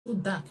Too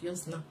dark,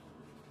 just now.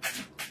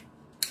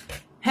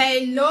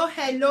 Hello,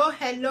 hello,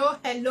 hello,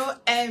 hello,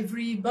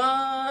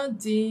 everybody.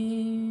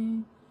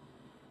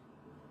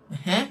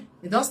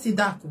 It does still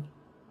dark.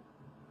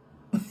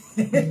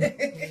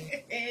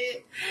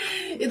 It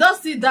does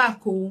still dark.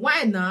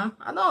 Why now?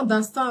 I don't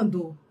understand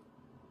though.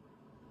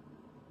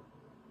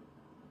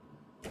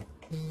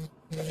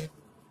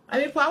 I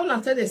mean, I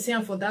want to tell the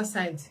same for that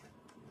side.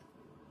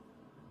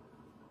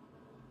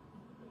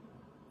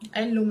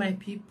 Hello, my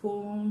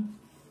people.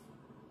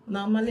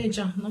 Now,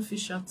 manager, no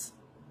fish out.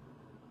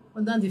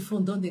 Whether the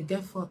phone don't they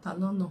get fault, I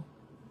don't know.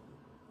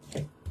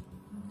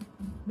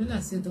 Maybe I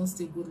say don't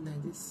stay good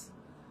like this.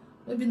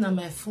 Maybe now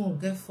my phone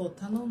get fault,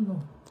 I don't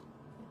know.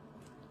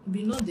 It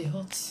be not the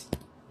hot.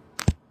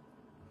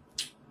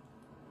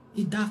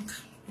 It dark.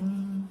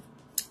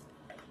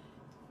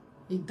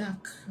 It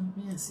dark.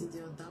 May I see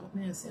the other?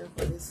 May I see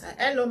for this side?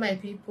 Hello, my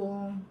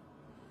people.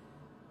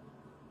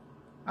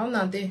 How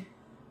are they?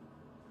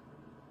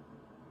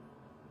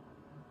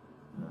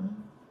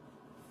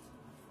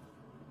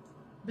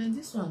 But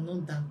this one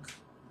not dark.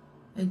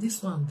 And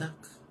this one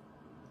dark.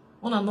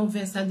 One are not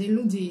vest. I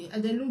look the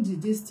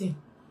this thing.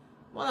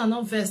 One are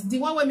not vest. The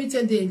one where me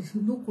tell they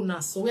look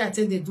on so where I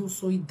tell they do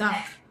so it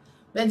dark.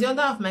 But the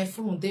other of my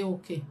phone they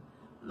okay.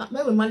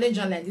 Maybe we manage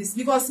like this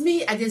because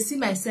me I just see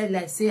myself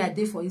like say I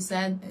did for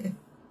inside.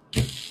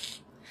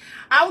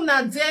 How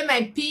na there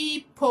my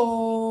people?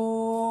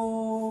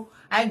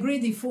 I agree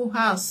the full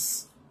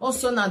house.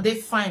 Also now they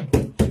fine.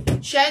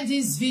 Share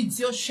this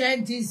video,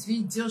 share this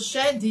video,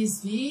 share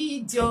this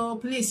video.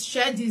 Please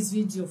share this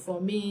video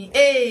for me.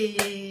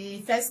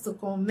 Hey, first to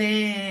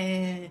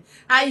comment.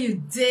 How you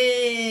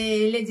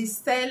day, Lady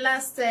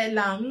Stella?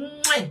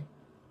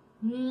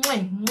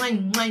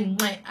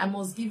 I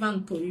must give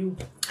them to you.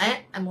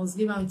 I must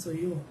give them to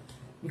you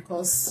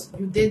because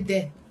you did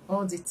there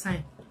all the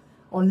time.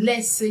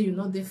 Unless say you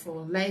know there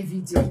for live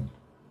video.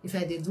 If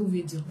I did do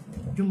video,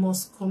 you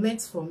must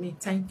comment for me.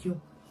 Thank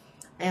you.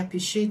 I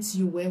appreciate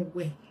you well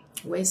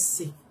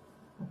see.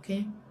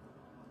 Okay.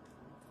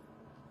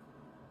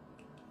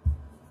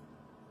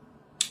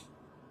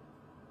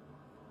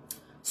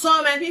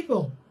 So my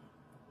people,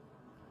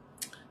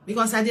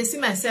 because I just see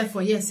myself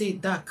for here say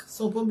dark,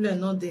 so probably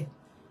not there.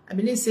 I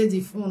believe say the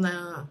phone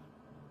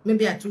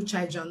maybe I threw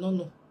charger,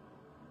 no.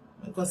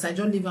 Because I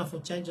don't leave her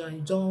for charger,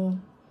 you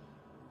don't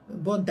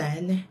bother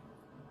any.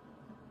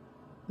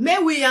 May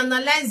we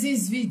analyze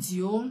this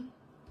video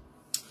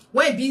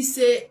where be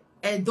say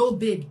do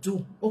babe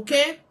do,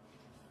 okay?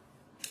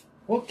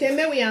 Okay,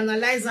 may we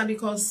analyze that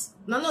because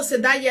no say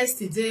that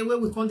yesterday where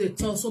we come the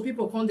talk, so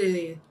people come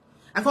the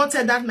I can't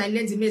tell that my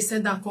lady may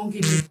send that can't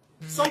give me.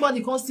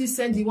 Somebody can still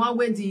send the one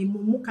where the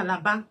Mumu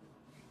Calabar,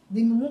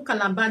 the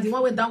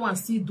one where that one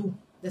still do.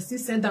 They still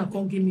send and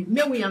can't give me.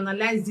 May we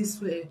analyze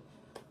this way.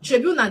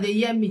 Tribune na they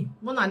hear me.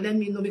 Wanna let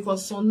me know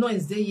because some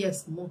noise they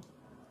yes more.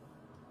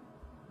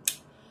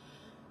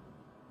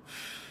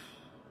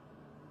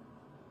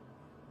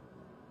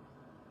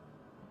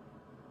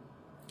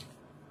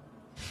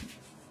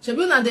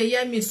 Tribune they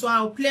hear me, so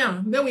I'll play.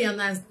 May we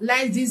analyze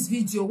this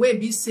video where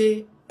we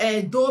say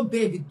do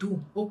baby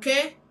do,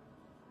 okay?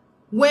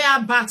 Where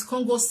bat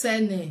Congo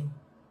send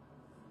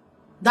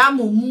that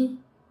Mumu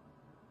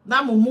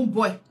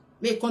boy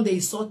may come the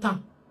insult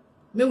him.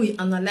 May we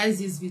analyze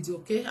this video,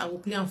 okay? I will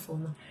play on for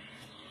now.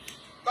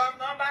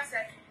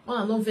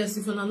 Oh, no verse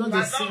if you not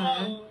the same.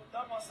 I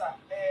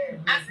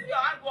see your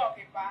hard work,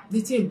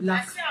 the thing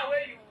black. I see how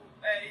you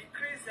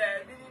increase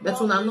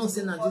but when I know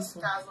say na this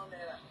one.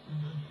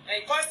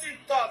 And constant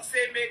talk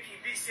say make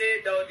it be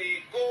say that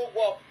they go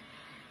work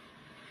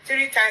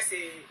 3 times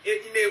in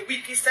a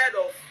week instead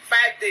of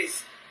 5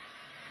 days.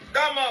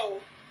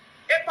 Domo,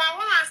 if I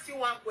want to ask you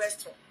one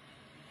question.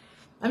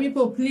 And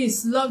people,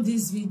 please love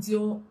this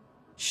video,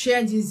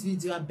 share this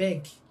video, I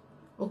beg.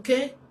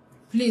 Okay?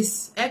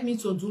 Please help me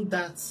to do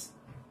that.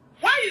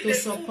 Why you to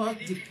support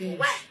the page?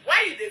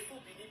 Why you the fool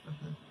beneath?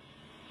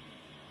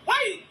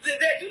 Why you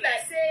they do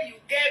like say you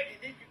get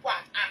beneath people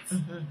at art?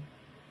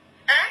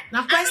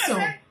 Now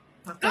question.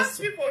 Those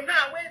people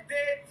now where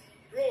they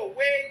the road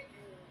where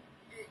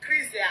you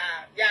increase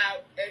their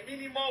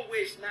minimum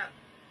wage now,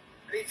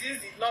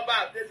 reduce the number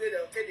of days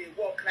they'll take they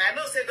work. Now I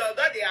know say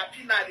that they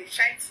happy now they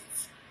shine it.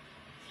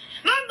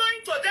 Not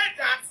knowing to that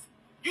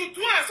you do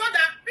it so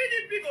that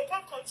PDP will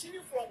come continue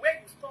from where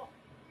you stop.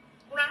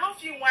 When I don't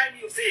feel why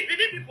you see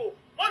PDP people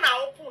wanna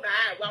open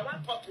eye, I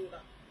want to talk to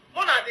them.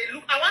 They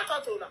look, I want to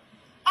talk to them.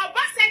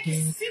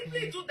 Obazee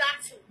simply do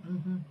that thing.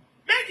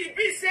 Make it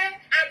be say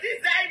at this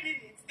 9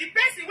 minutes, the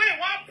person where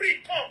one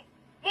bring come,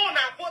 more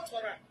than vote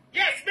for her.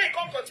 Yes, may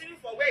come continue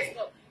for where it's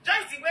not.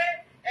 Just the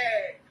way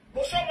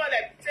Oshomole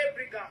say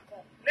bring her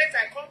come. Later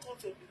I come to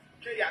play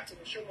to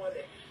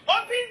Oshomole.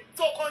 Hoping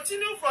to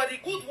continue for the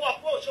good work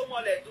what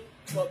Oshomole do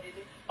for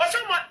Bebe.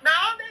 Oshomole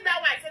now only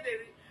that why I say they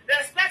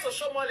respect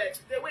Oshomole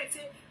today. Wait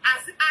till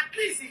as at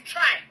least he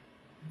try.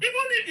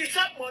 Even if he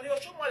short money,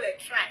 Oshomole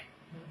try.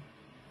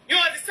 You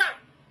understand?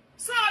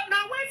 So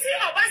now when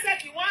Obazee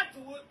he want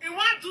to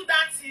do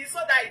that thing so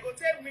that he go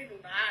take me to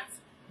the heart.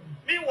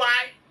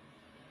 Meanwhile,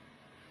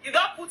 he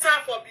put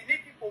out for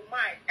Benin people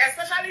mind,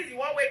 especially the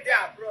one where they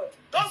are abroad.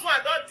 Those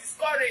ones don't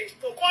discourage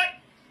to go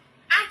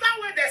after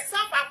when they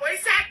suffer for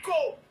inside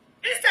coal.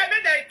 Instead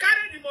when they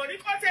carry the money,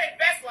 go to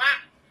invest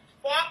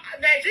for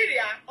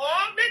Nigeria,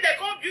 or maybe they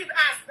come build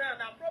us now,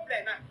 no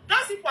problem now.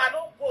 Those people are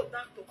not bold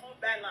now to come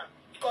buy land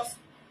because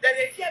then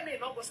they fear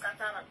me not go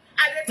scatter land.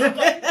 And they talk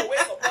of people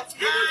who support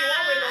you, even the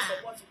one who not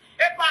support you.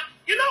 But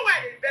you know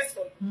why they invest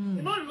for you?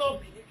 You don't love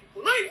Benin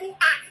people. No even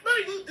act, no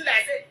even do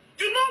like say,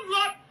 you don't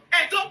love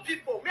adult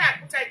people. Me I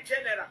put it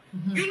general.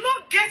 You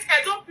don't get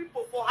adult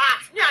people for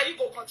heart. Me and you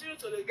go continue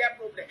to get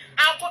problem.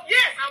 I'll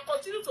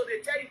continue to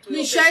tell you to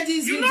please share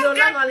this video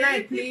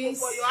online, please.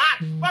 For your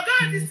heart. But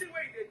don't this thing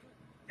where you do.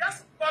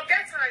 Just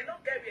forget her, you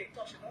don't get me a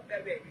touch, you don't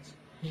get me a reach.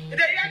 You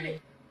hear me?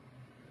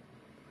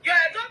 Your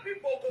adult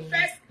people go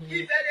first.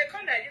 If they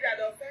come Nigeria,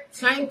 they'll first.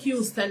 Thank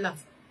you, Stella.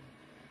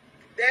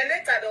 Then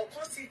later they'll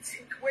come see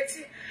think,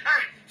 waiting.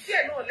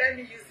 Here no, let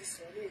me use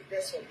this money,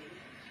 invest for me.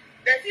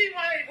 They didn't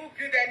want to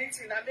build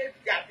anything and maybe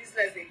their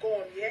business they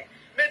go on here.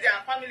 Maybe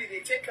their family they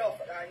take care of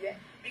that here.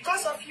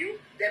 Because of you,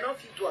 they're not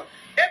fit to.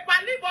 If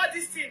I leave all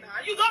this thing,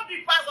 you don't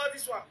be past all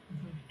this one.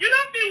 You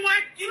don't be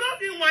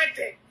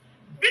wanted.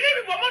 Believe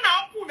me, but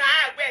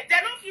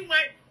they're not feel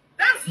one.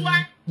 That's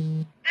why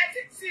I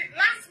think see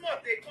last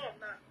month they come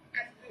now.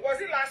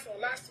 Was it last month?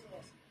 Last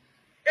month.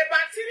 A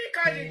bacteria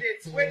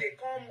candidates where they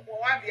come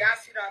or one be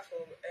asking that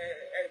for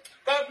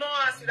governor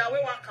asking that we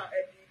want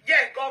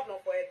governor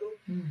for Edo.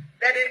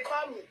 Then they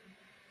come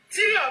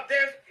 3 of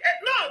them.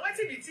 No, what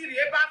if it's 3?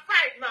 About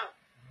 5 now.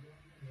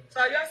 So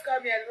I just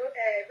come here,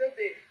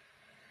 Bebe.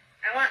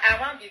 I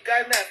want to be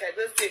governor of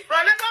Edo State.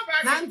 From Labour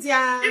Party,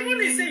 even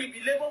if say you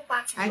be Labour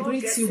Party, I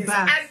greet you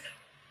back. And,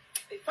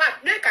 in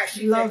fact, make a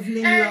shit.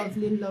 Lovely,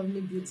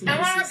 beautiful. I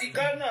want to be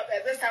governor of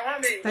Edo State. I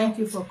want to. Thank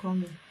you for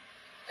coming.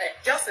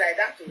 Just like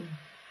that too.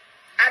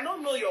 I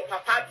don't know your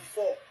papa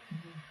before.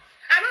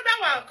 Another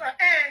one,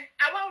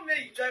 I want to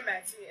you join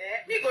my team.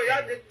 Me go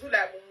out do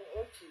like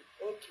Mumu.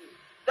 Okay.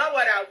 Don't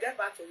worry, I'll get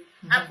back to you.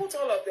 I put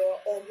all of them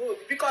on hold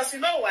because you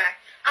know why?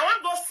 I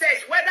want to go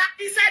search whether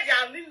inside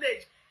their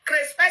lineage,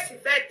 Chris first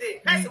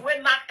birthday, that's the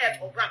way not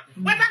earth or ground.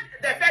 Whether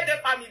the birthday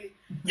family.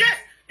 Yes,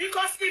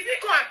 because if you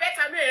go and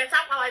better me,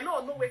 I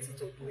know no way to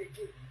do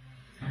again.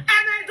 And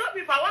I don't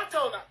people want to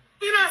tell them.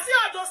 You know, see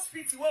all those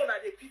pity, one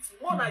are the pity,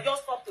 one are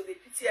just stop to the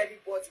pity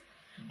everybody.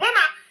 One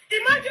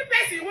imagine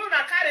person one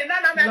are carry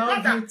my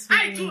brother.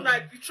 I do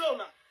not betray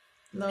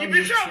now. He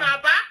betray now,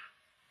 but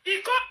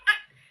he come.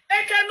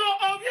 I can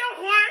know of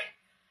your one.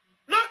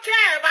 No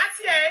care about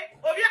here.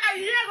 Of your I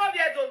hear of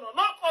your don't know.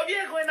 Not of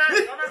your going on.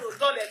 You're not a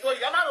dollar.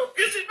 You're not a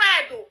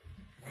beautiful.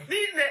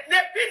 Ne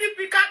PDP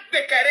can't be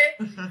carry.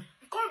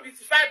 You can't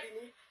beautify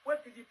me. Where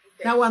PDP?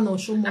 That one no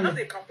show more. I know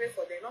they campaign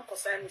for them. Not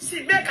concern me.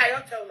 See, make I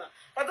don't tell now.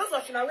 But those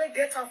of you now will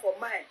get time for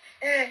mine.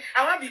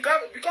 I want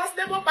because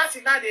Labour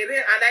Party now they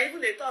reign and I even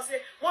they thought say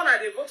one of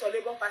they vote for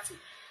Labour Party.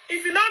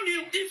 If you know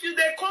me, if you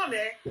they come,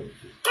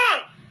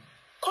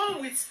 come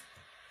with.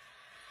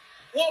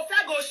 Well, if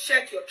I go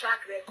check your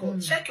track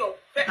record, check your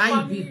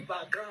family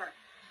background.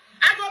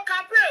 I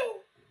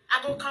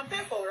go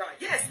campaign for her.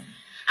 Yes,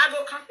 I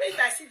go campaign if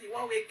I see the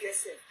one way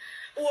gets it.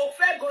 Well,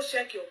 if I go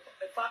check your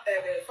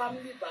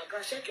family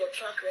background, check your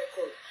track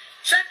record,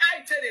 check how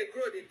you tell they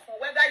grow, they come,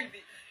 whether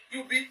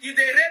you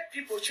they rape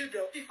people,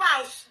 children. If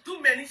I do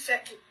many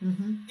checking,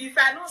 if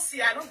I don't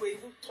see, I don't go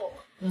even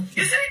talk.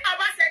 You see,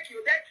 Obazee,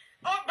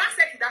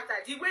 Obazee that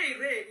time, the way he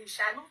rain, he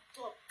shall not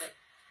talk.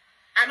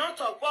 I don't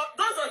talk. But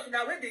those of you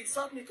now, when they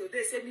insult me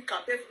today, say me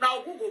campaign. Now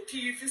Google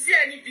key. If you see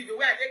any video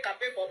where I take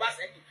campaign for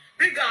Obazee,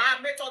 bring a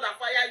method and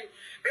fire you.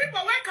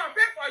 People when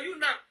campaign for you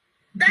now,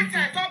 that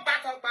time talk back.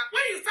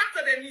 When you start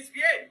to them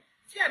misbehave,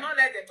 fear not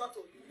let them talk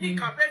to you. He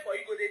campaign for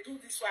you, go they do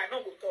this one, I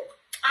not go talk.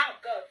 Oh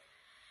God.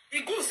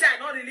 He go say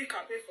I not really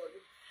campaign for you.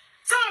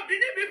 So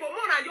Benin people,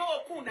 more than your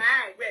open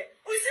eye where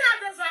we see all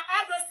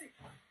those things.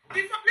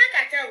 Before make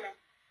I tell them.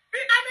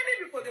 How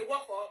many people they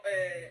work for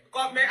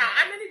government?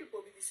 How many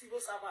people be the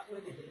civil servant?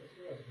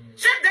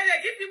 Check that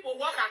they give people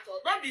work at all.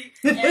 Don't be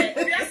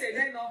obviously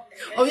no.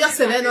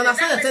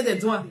 That's why they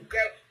do it.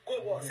 Go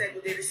work, say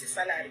go they receive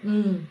salary.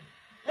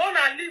 More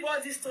than leave all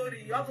this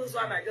story. All those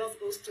one are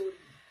just those story.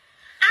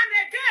 And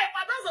again,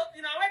 for those of you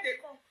know where they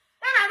come.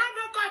 When I don't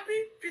go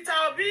copy Peter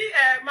Obi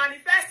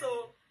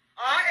manifesto.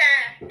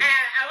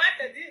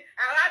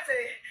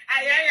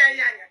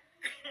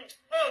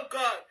 Oh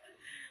God.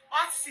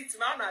 Hot seat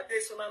now na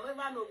day, so I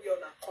never know where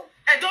na come.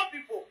 And don't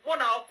people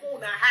wanna open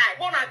na high,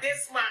 wanna they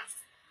smart.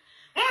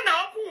 Wanna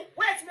open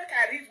wait make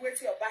I read what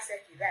your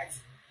Obazee write.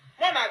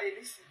 Wanna they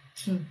listen.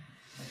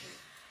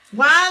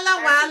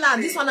 Wala.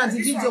 This one is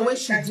the video where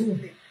she do.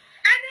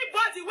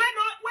 Anybody when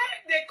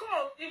they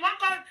come, you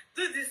want to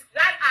do this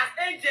like as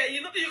angel,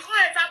 you know you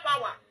can't enter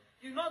power.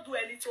 You not do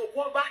anything.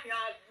 Go back here.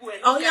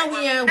 Oh yeah,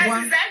 we are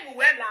one.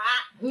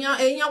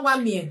 Yeah, 1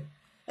 million.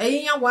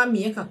 Yeah, 1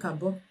 million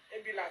kakabo.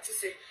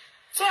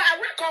 So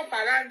I wake up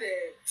around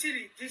till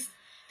this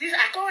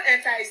I can't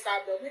enter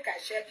Instagram, make I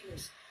check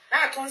news.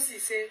 Now I can't see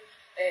say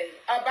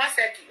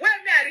Obazee.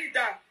 When me I read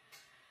that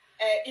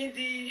in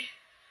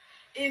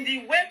in the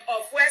wake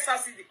of fuel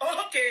subsidy.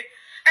 Oh, okay.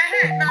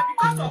 Now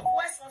because of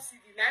fuel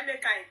subsidy, now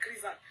make I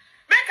increase them.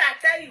 Make I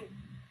tell you,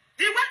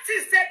 the what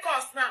is the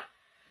cost now?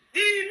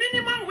 The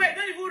minimum wage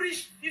don't even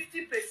reach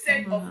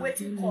 50% of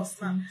waiting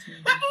cost now.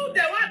 But who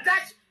they want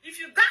dash? If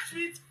you dash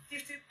with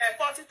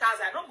 40,000,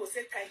 I don't go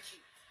say thank you.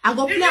 I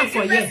go plan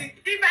for you.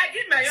 If I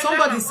give my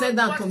somebody said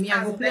that to me,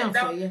 I go plan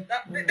for you.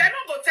 They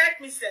don't go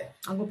take me, sir.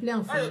 I go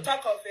plan for you. You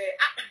talk of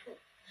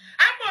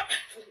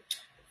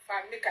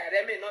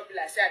I may not be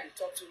like say I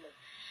talk too much.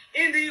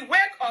 In the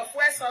wake of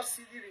fuel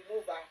subsidy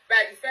removal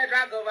by the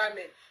federal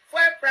government,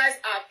 fuel price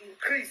have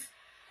increased,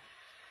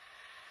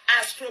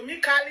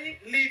 astronomically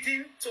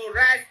leading to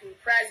rise in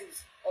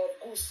prices of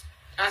goods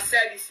and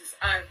services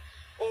and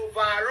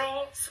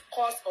overall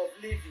cost of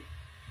living.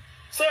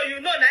 So you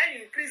know now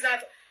you increase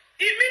that.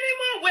 In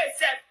minimum wage,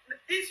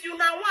 if you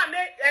now want to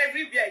make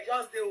everywhere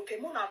just the okay,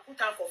 more put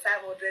out for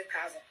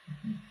 500,000.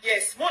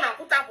 Yes, more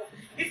put out for.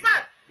 In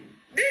fact,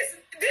 this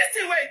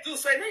thing where you do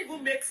so it don't even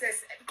make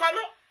sense because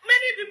no,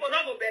 many people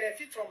not go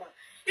benefit from it.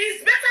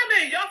 It's better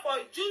than you for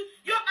you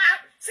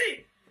see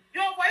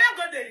your for you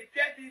go to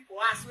repair people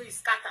as we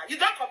scatter. You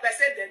don't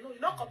compensate them. No, you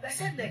don't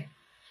compensate them.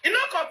 You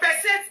don't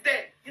compensate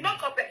them. You don't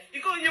compensate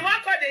because you want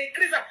to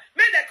increase them.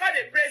 Make they call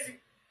the praising.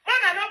 Man,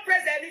 I don't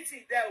praise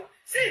anything there.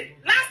 See,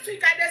 last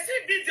week I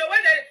see video when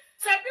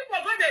some people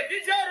go the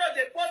video road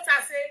the post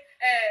and say,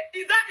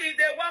 if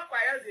they work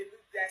while they do,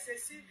 they say,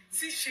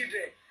 see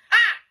children.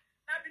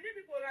 I believe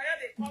people are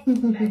they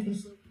come like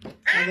this.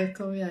 They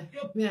come here.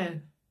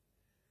 Yeah.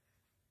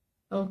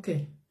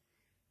 Okay.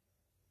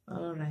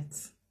 All right.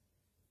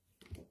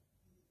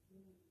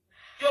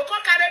 You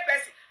call carry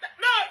person.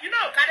 No, you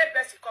know carry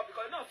person come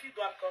because no feed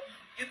one come.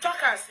 You talk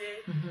and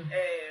say,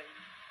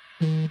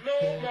 no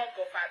more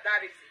go for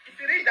that. If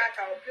you read that,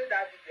 I will play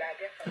that video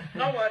again.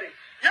 Don't worry.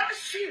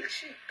 Just chill,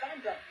 calm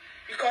down.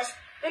 Because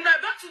we're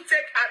not going to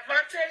take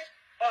advantage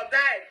of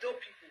that Edo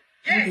people.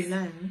 Yes.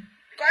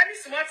 Because any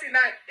small thing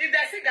now, if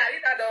they see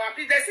Garita,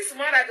 if they see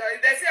small,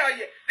 if they say, oh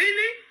yeah,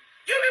 really?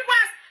 You people,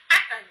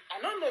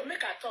 I don't know, make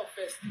a talk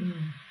first.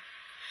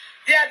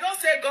 They don't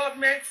say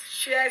government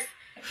shares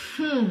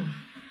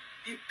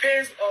the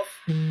pains of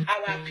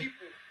our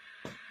people.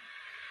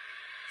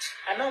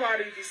 I don't want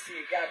to read this thing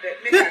again, but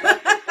make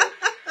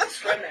a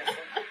destroy my phone.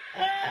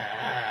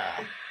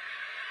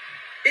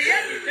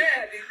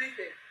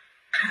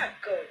 Ah,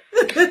 God.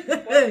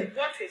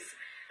 What is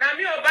now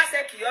me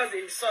Obazee yours the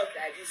insult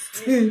like this?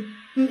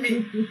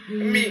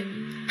 Me.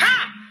 Ha!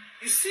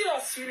 You see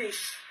us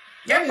finish.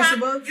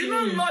 You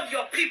don't love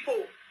your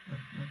people.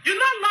 You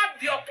don't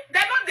love your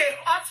they're not the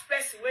hot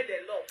person where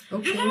they love.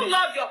 Okay. You don't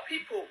love your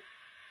people.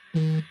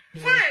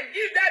 Fine,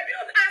 if they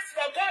build us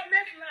for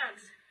government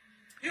lands,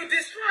 you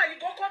destroy, you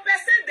go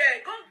compensate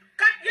them. Go,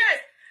 yes.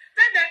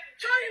 Then they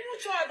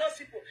show those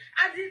people.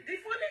 And the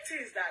funny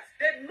thing is that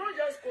they not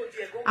just go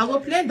there. I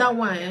will play that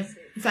one.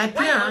 If I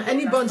play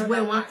any bunch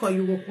where one call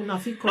you will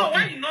not fit. No,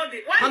 why you know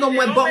the why you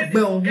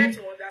don't get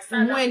to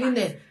understand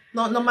that?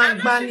 No, my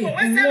bunny. They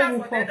don't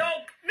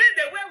make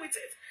the way with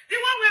it. The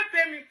one will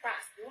pay me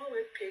pass. The one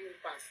will pay me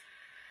pass.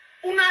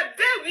 Una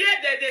day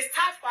where they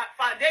start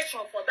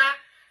foundation for that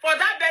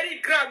very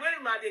ground when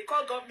they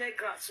call government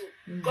ground. So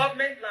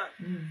government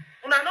land.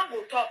 Una not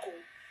go talk.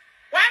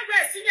 Why we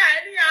see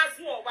any as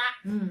over?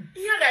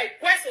 Here like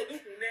West or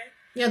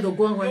yeah, the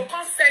go away. You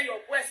can't send your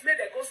West, make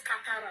they go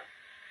scatter.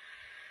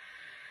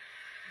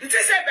 It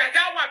is said that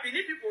one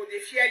believe people they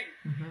fear you.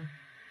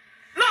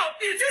 No,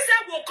 it is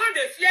said we'll come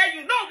they fear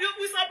you. No, we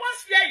supposed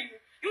to fear you.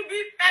 You be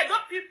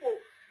Edo people.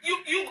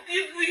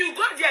 You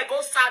go there go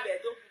serve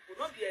Edo people.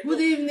 Not be Edo.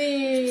 Good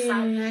evening.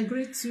 I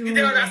greet you. You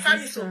don't understand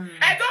me so.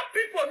 Edo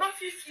people not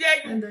fear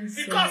you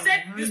because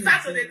you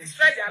start to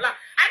destroy their life.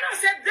 I know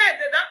said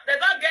they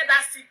don't get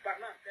that sick but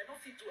now. They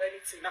don't fit do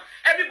anything now.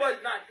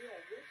 Everybody now they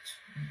on road.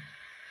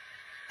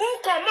 Who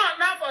come out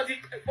now for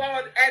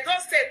Edo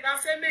State now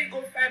say may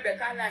go find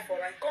better life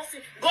for like God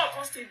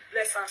constantly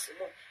bless us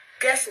more.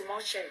 Get some more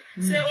change.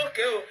 Say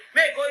okay,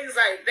 may go use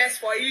our best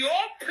for your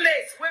own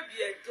place where be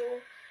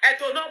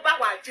Edo no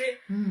bawaje.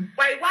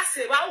 But it was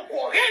say wow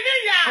go.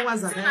 How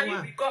was that? Now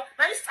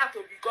you start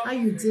to be God. How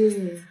you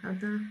did? Now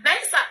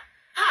you start.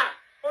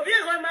 I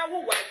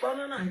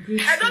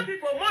don't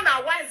people more than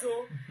wise.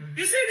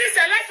 You see this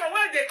election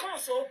where they come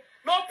so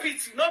no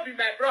pity, no be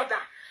my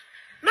brother.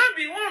 Not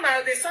be one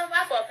of the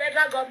suffer for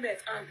federal government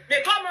and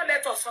may God not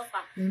let us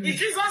suffer. In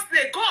Jesus'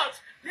 name, God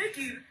make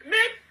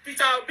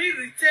Peter Obi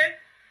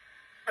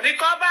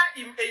recover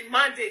in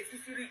mandate.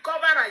 If you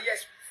recover and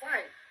yes,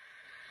 fine.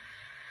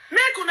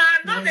 Make una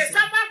not the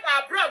suffer for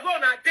abroad go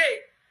on a day.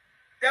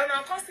 They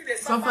will constantly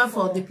suffer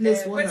for the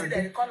place one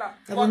they call them.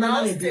 For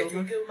now state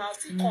again, now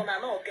still corner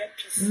now get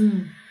peace.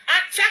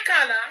 And check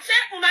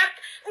una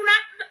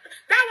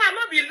that one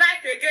not be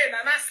life again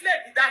and I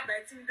slave with that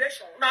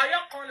intimidation. Now you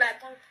come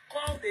like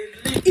come the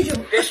live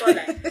intimidation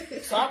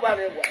like so how about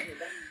that?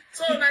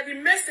 So now the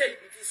message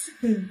is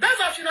this.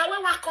 That's of you know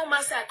when one come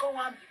and say I come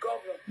one be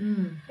governor.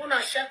 Una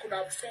check would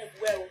have said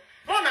well.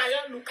 Mona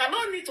you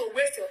cannot need to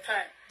waste your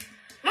time.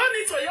 No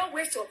need to your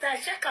waste your time.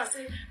 Check and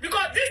see.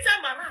 Because this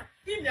time around,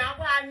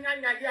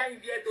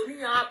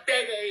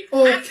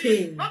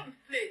 okay. Not be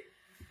play.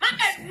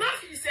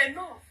 Enough is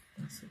enough.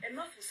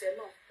 Enough is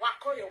enough. What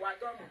call your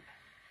wadon?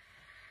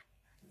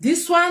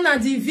 This one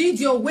and the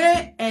video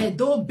where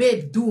Edo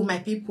Babe do, my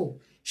people.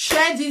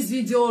 Share this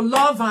video,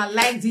 love and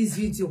like this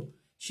video.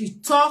 She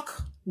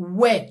talk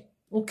well.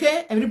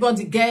 Okay?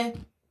 Everybody get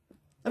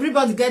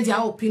their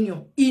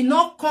opinion. He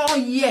not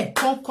come here,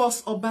 come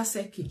cause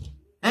Obazee.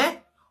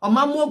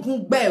 Oma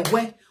mogun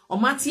gbewe,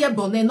 oma tie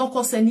bonne no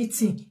cause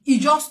anything. He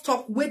just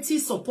talk wetin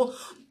support.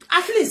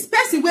 At least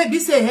person wey be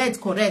say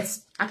head correct.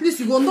 At least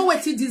you go know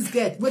wetin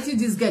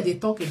this girl they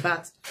talk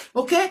about.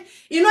 Okay?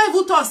 You know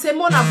even talk say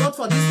more na vote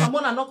for this one,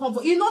 more na not come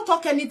for. You not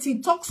talk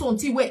anything, talk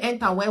something wey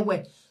enter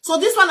well. So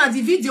this one at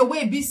the video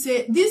wey be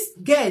say this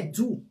girl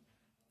do.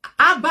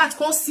 Abat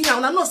come see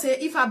and I know say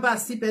if Abat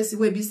see person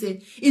wey be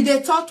say if they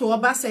talk to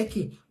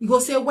Obazee, you go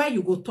say where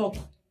you go talk.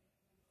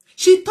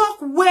 She talk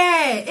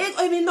where?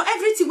 I mean, not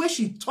everything where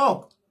she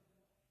talk.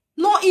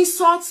 No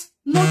insult,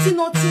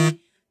 nothing.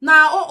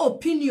 Now, her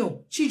opinion.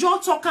 She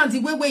just talk and the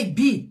way it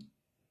be.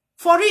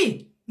 For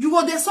it, you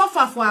go they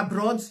suffer for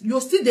abroad. You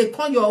still they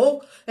come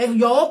your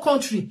own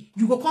country.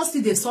 You go come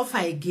still they suffer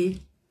again.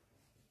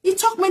 He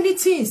talk many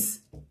things.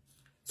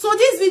 So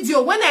this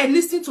video, when I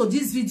listen to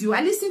this video,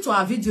 I listened to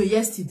our video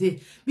yesterday.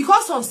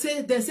 Because of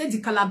say, they say the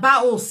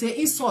Calabar say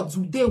insult a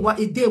day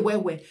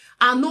where.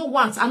 I know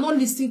once, I not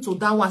listening to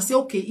that one. Say,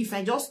 okay, if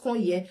I just come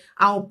here,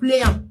 I'll play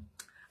them.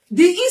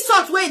 The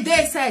insult where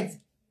they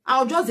said,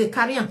 I'll just they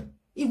carry him.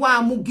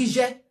 Iwa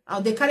mugije,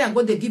 I'll they carry and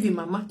go they give him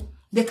mama.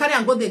 They carry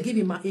and go they give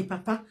him a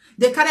papa.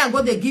 They carry and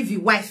go they give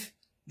him wife.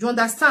 You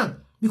understand?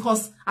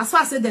 Because as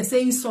far as they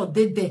say insult,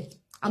 they there.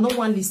 I don't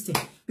want listen.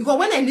 Because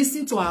when I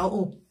listen to our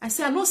own, I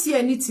say I don't see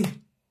anything.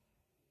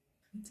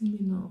 Let me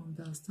not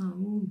understand.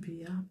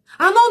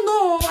 I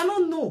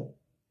don't know.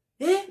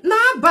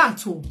 Nah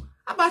battle.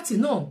 About it,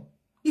 no.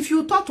 If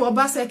you talk to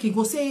Obazee,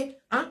 go say,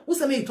 who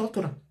say me you talk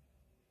to them?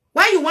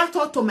 Why you want to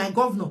talk to my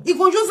governor? He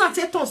go use that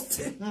say toast.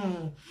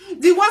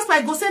 The worst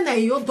I go say na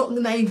your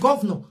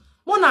governor.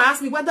 Mona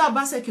ask me whether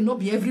Obazee cannot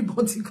be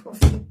everybody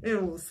governor.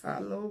 Oh,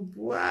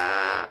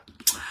 salobwa.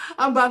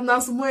 About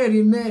Nasumo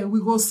remain, we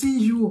go see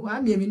you.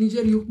 I'm a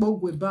manager you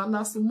bog with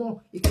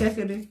Nasumo.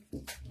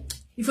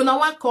 If you know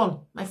what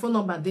call, my phone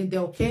number there,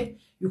 okay?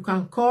 You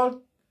can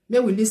call. May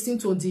we listen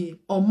to the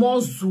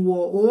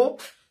Omozuo,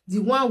 the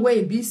one where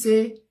it be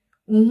say,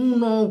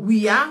 no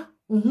we are,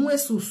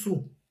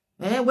 susu.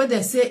 Where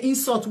they say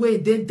insult where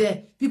they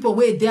there, people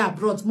where they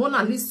abroad.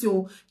 Mona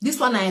listen, this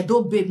one I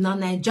do babe, na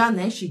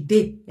Nigeria, she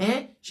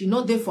dey, she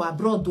not there for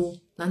abroad though.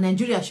 Na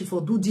Nigeria, she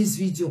for do this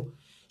video.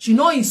 She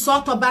no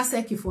insult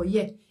Obazee for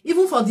here.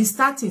 Even for the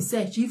starting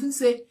set, she even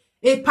say,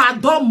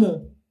 pardon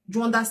mo. Do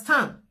you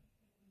understand?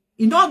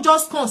 You don't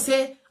just come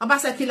say,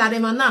 Obazee la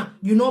remana,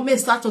 you know, may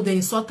start to the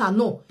insulter.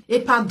 No.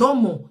 Pardon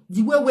mo.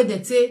 The way where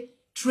they say,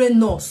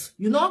 train us.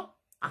 You know?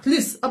 At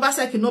least,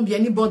 Obazee cannot be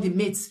anybody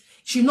mates.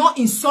 She not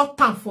insult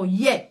them for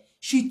here.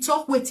 She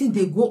talk waiting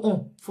they go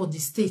on for the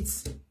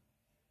states.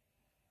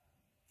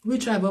 We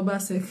try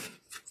Obazee.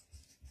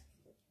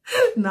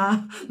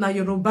 na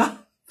Yoruba.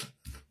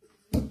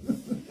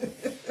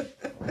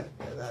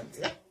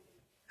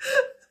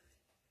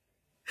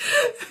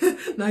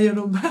 Na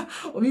Yoruba,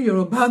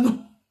 Yoruba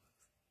no.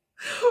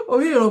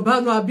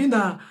 Yoruba no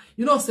abina.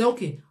 You know say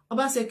okay.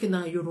 Obazee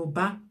na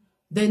Yoruba.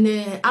 Then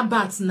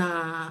Abat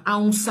na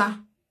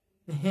Aunsa.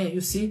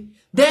 You see.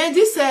 Then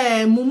this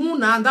Mumu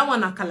na that one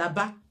na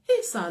Calabar.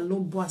 Hey,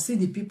 Salobo, see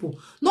the people.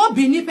 No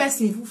Bini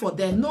person for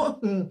them. No.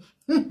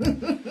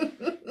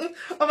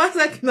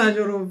 Obazee na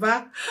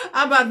Yoruba.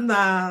 Abat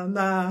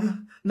na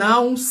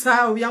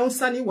Aunsa.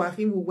 Aunsa ni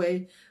wahimu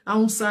we.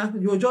 Aunsa.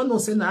 You just know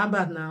say na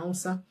Abat na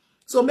Aunsa.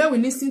 So may we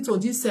listen to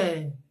this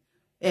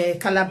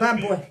Calabar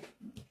boy.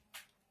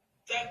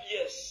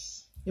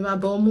 Yes. You are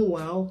bomb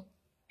wow.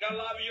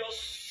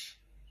 Galavios.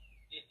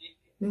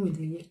 May we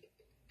hear.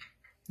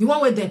 The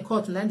one where they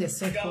caught and then they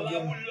said for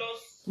them.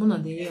 One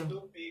of the year.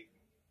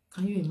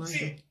 Can you imagine?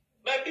 See,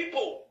 my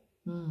people.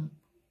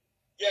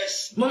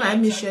 Yes. Mona, let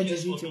me share the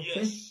video,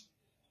 okay?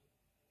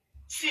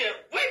 See,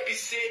 when we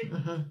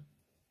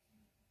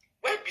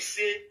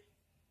say,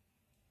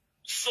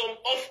 some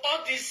of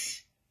all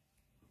these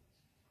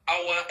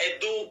our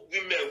Edo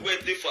women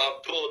where they for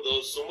abroad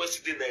or somewhere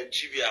in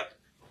Nigeria.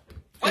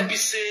 When we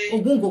say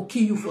Ogun go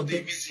kill you for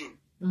them.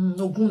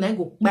 Ogun na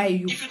go buy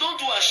you. If you don't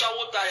do a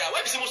shower tire,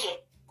 when we say most of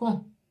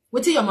come.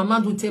 What your mama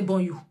do tell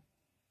on you?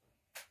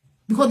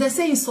 Because they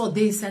say insult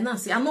this and I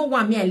say I don't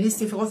want me I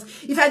listen for us.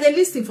 If I dey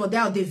listen for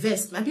that they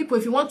vest. My people,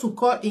 if you want to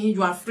call in,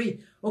 you are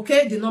free.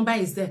 Okay, the number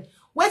is there.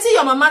 What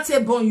your mama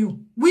tell on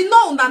you? We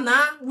know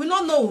una, we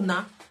don't know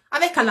una.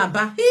 Avec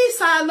Calabar.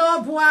 Isa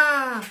lo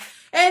bois.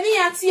 Any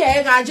ati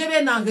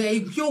rajebe na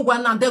yo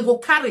wana they go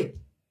carry.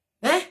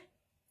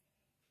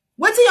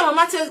 What your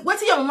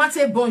mama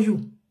tell on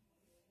you?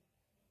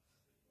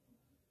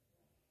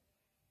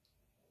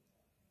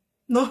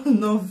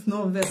 No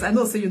verse. I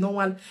know say you don't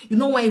want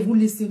even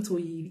listen to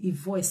his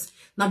voice.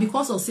 Now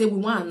because of say we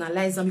want to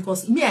analyze them,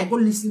 because me I go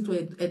listen to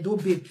a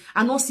Bebe.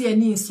 I don't see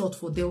any insult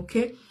for them,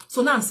 okay?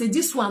 So now I say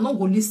this one not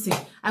go listen.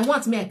 I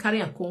want me I carry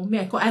a call.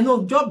 I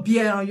know job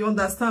beer, you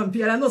understand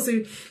beer. I know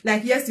say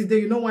like yesterday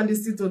you don't want to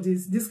listen to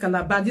this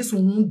calabar. This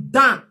one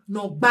done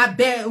no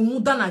babe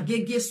done a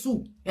gege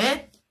soup.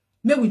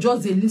 May we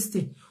just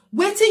listen.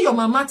 Wait till your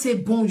mama say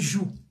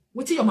bonjour.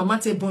 Wait till your mama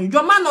say bonjour.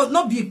 Your man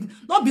not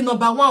be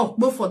number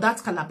one for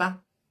that calabar.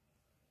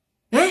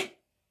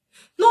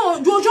 No,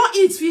 you just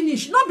eat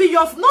finish. Not be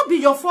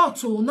your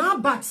fault. Oh, now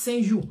Abat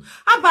send you.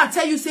 Abat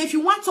tell you say if you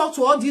want to talk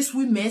to all these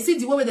women, see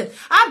the way with them.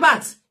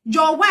 Abat,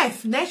 your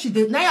wife, now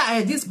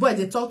this boy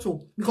they talk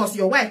to because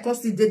your wife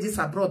constantly did this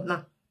abroad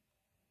now.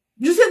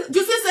 You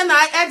see,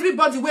 now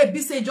everybody will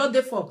be say just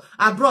there for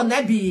abroad.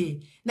 They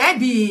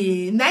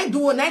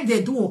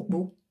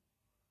do.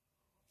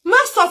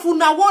 Most of you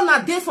now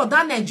want a day for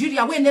that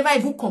Nigeria we never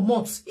even come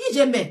out.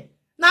 Ijeme.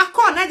 Now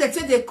call, now they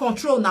say they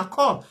control, now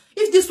call.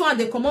 If this one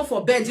they come out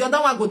for bed, the other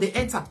one go they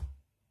enter.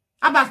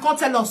 Abba can't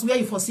tell us where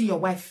you foresee your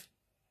wife.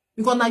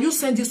 Because now you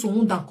send this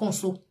one down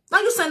console. Now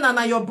you send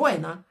now your boy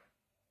now.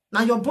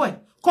 Now your boy.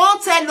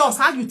 Can't tell us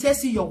how you tell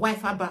see your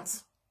wife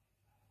Abat.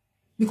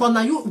 Because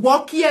now you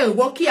walk here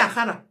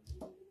akara.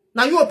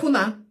 Now you open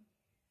now.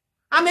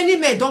 How many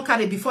men don't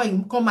carry before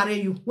he come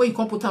marry you? Where you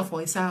come put her for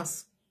his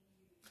house?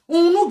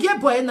 No get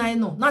boy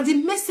now. Now the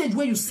message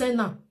where you send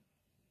now.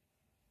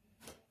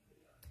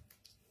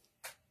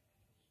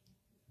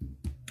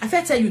 I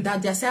first tell you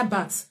that they say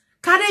Abat,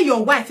 carry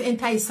your wife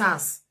enter his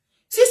house.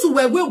 Since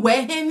we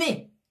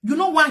you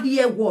know what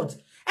hear word.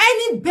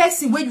 Any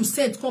person where you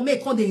send come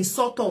they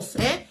insult us,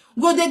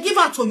 go they give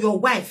her to your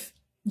wife.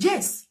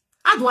 Yes,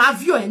 I don't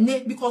have your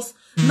name because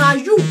now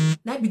you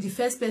be the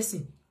first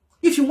person.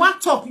 If you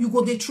want talk, you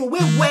go they throw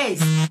away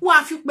words. Who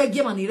have you make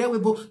game and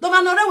irrewable? No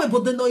man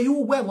irrewable, they know you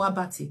where what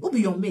about it. Who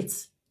be your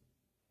mate?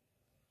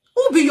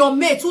 Who be your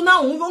mate? Who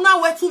now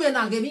where to when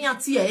I give me a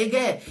tear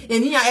again?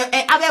 And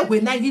I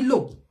when I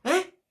low.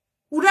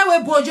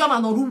 Urewe bojam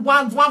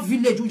and one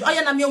village.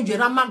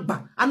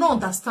 I don't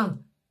understand.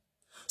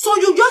 So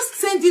you just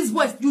send this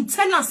voice. You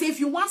tell us if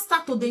you want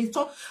start to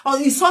insult or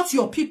insult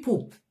your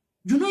people.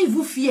 You don't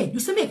even fear. You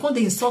say me come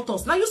they insult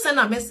us. Now you send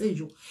a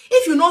message.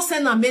 If you not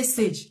send a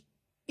message,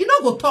 you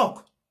not go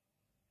talk.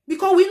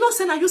 Because we not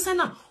send a you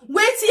send a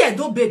wait till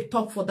don't babe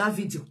talk for that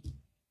video.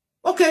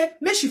 Okay,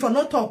 make she for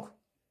not talk.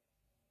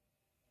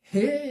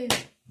 Hey.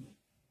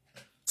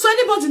 So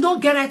anybody don't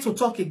get right to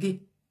talk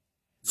again.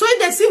 So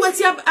if they see what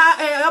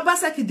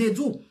Obazee they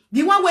do,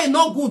 the one way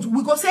not good,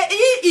 we go say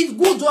it's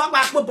good. Now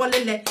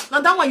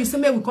that one you say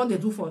me we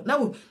can't do for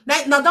now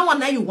that one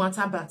now you want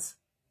Abat.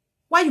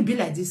 Why you be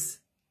like this?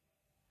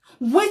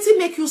 Wait to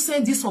make you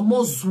send this or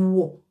more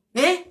zuo.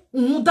 Wait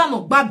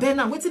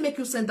to make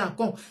you send that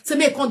come. Say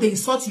me can't they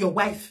insult your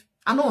wife.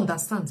 I don't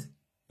understand.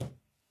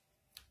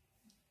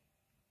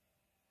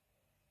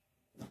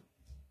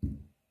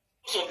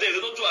 Some days they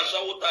don't do a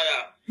shower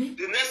tire.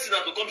 The next thing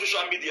that to come to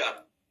social media.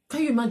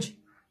 Can you imagine?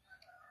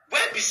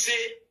 Where we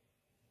say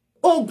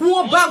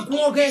Ogun ba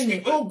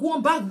gwongene,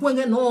 ogun ba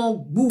gwenge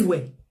no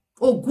gbuwe.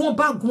 Ogun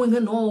ba gwenge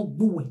no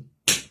gbuwe.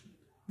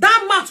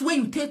 That much where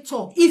you take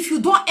talk, if you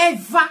don't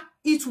ever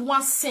eat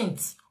 1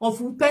 cent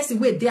of person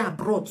where they are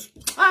brought.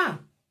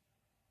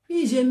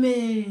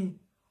 Ijeme.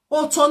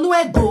 Otonu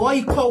edo o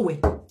ikowe.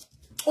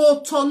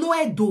 Otonu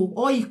edo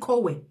o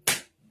ikowe.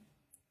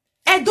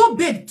 Edo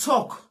babe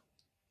talk.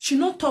 She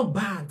not talk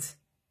bad.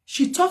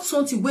 She talk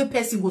something where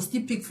person will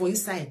still pick for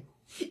inside.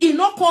 He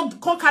not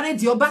can't carry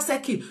the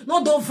Obazee.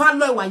 No do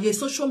value while you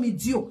social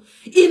media.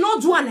 He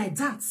not do it like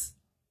that.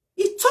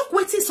 He talk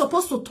what he's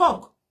supposed to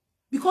talk.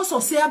 Because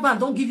of say Abba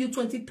don't give you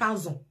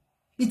 20,000.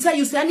 He tell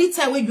you say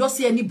anytime when you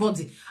see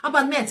anybody.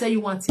 Abba me I tell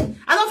you one thing.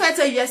 I don't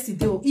tell you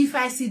yesterday. If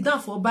I sit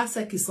down for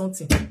Obazee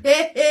something.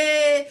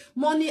 Hey,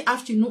 morning,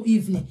 afternoon,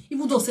 evening.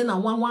 Even though say na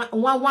one,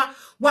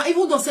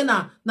 even though say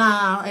na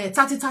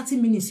 30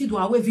 minutes, you do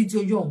away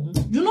video young.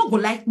 You not go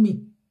like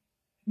me.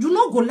 You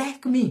not go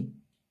like me.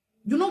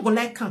 You not go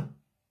like him.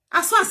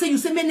 As far as say you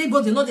say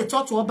anybody know they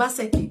talk to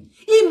Obazee.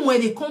 Even when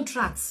they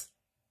contracts.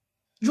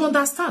 You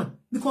understand?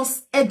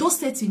 Because Edo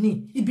State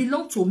in it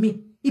belong to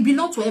me. It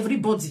belong to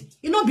everybody.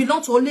 It not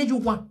belong to only you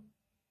one.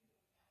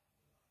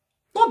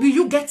 Not be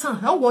you get on.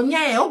 Oh one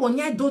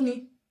year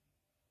doni.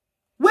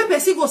 When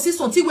person go see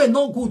something we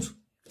no good.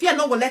 Fear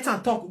not go let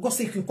her talk. Go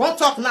say you go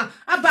talk now.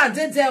 About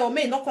there or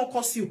may not come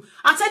curse you.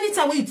 At any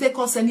time when you take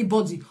curse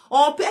anybody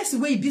or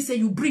person where you be say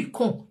you break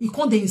come, you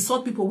can't they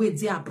insult people where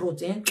they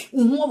abroad.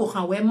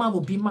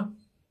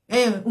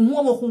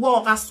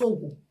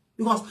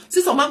 Because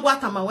since some man go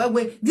at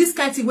where this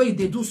kind of thing where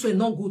they do so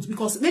not good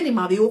because many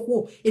marry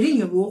oko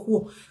erinyo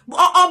oko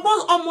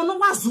omo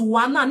wa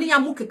zuwana ni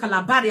amuke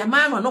kalabari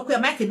amama no ko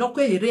make no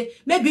ko ere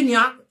maybe ni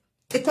a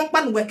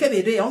konpa no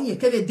wekebere onye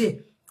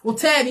kebede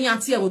hotel ni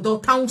anti e wodo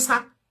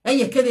taunsa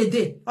enye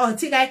kebede o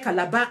ti guy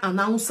Calabar and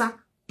Hausa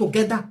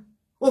together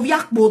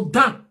oviakbo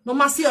dan no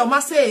ma se o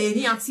ma se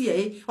ni anti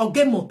e o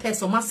game hotel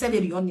so ma se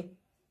le oni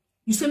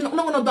You say,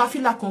 no, do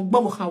feel like on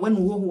Bobo when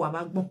we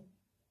go.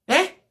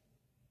 Eh?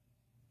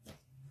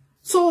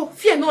 So,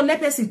 fear no, let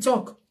person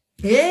talk.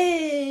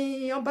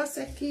 Hey,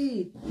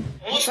 Obazee.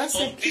 Most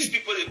of these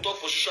people they talk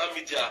for social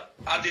media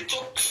and they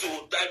talk so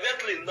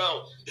directly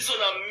now. This is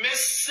a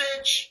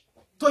message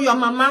to your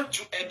mama,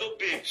 to Edo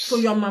babes, to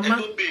your mama,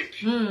 Edo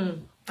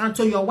babe, and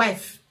to your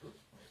wife.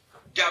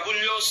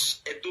 Gavulous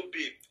Edo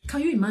babe.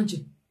 Can you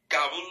imagine?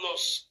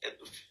 Gavulous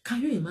Edo.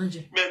 Can you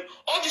imagine? Man,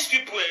 all these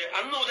people,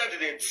 I know that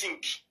they didn't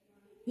think.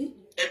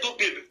 Edo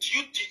babe,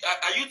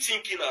 are you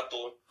thinking at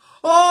all?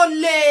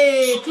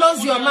 Ole,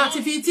 close your mouth.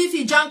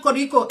 Tiffy, Jan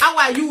Koriko, how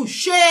are you?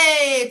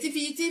 Shay,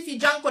 Tiffy,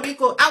 Jan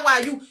Koriko, how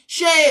are you?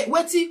 Shay,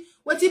 what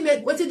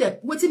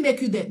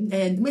make you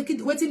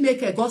the,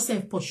 make a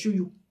gossip pursue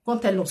you? Come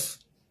tell us.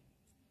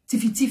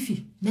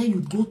 Tiffy, then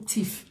you go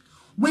thief.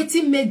 What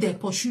make them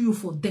pursue you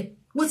for that?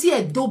 What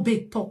a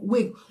dobe talk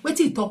way? What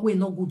he talk way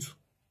no good?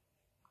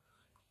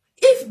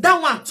 If that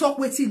one talk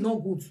way no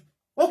good,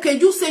 okay,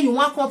 you say you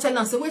want to tell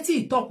and say what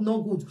he talk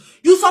no good.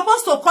 You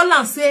supposed to call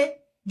and say.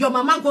 Your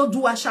mama go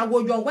do a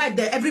shower, your wife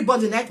there,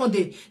 everybody na kon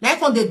dey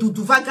do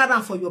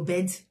vagaran for your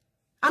bed.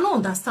 I don't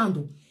understand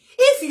though.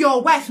 If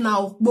your wife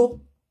now,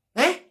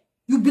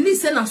 you believe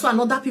say na so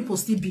another people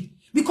still be.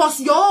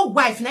 Because your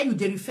wife now you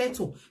dey refer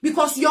to.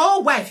 Because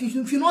your wife, if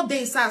you not there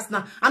inside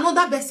now,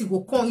 another person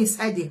go come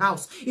inside the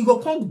house. He go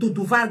come do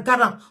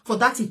vagaran for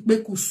that it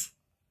bekus.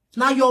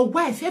 Now your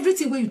wife,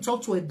 everything when you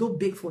talk to a dog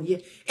big for here,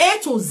 A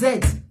to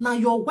Z. Now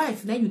your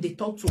wife, now you they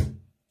talk to.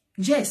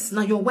 Yes,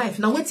 now your wife.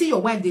 Now what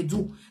your wife they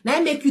do? Now I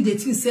make you the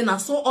thing say now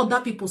so other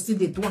people see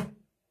they do.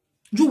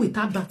 You with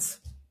that bat.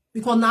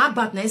 Because now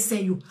bat now I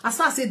say you. As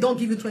I say don't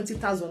give you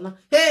 20,000 now.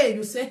 Hey,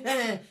 you say,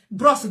 hey,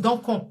 bros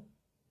don't come.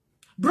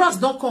 Bros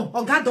don't come.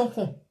 Or God don't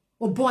come.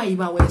 Oh boy,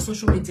 you are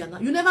social media now.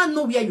 You never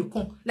know where you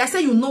come. Like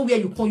say you know where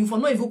you come. You for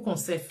not even come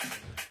safe.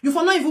 You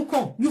for not even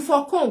come. You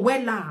for come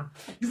well.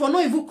 You for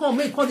not even come.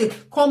 Make they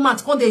come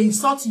out. Come they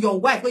insult your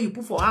wife when you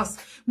put for us.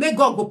 May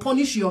God go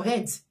punish your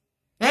head.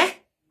 Eh?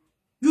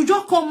 You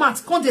just come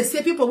out, come they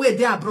say people where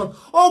they abroad.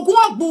 Oh,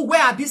 go go where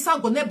Abisa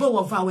go never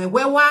over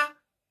where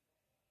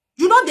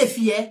you know the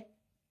fear?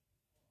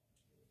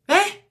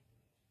 Eh?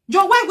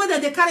 Your wife whether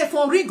they carry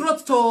from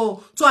regrowth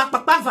to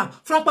Akpakpava,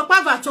 from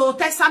Akpakpava to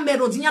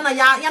Tesamero,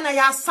 yana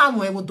ya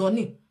somewhere with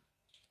Donny.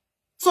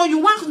 So you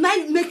want now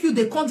make you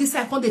they come this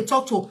side, come they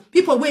talk to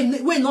people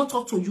when not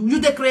talk to you. You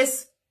the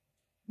craze.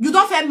 You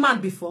don't have man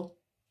before.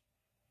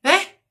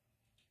 Eh?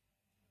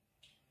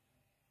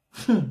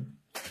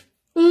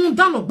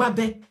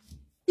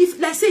 If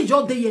let's say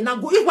you're there now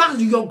go, if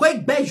you're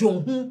going back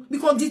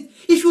because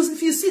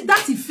if you see that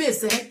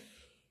face,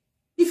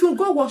 if you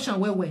go wash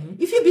and wear,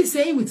 if you be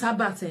saying with her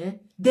bat,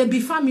 then be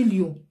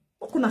familiar.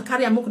 Okuna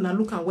carry am okuna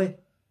look and wear.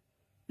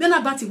 Then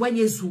about it when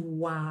you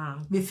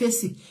zuwa me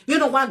face you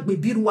know what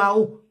baby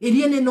ruao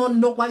eliene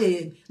no kwa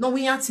no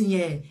we atin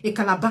e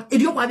kalaba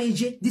edio kwa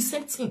beje the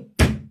same thing.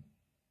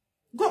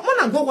 Go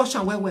on and go wash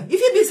and wear. If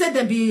you be say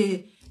then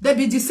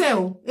be the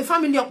sale a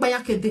family of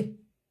bayakede.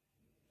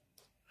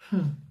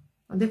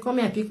 And they come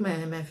here and pick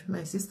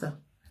my sister.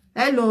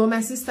 Hello,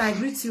 my sister, I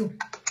greet you.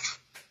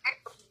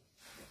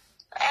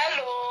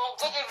 Hello,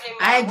 good evening.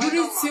 I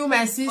greet you,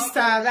 my sister,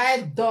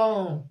 right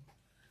down.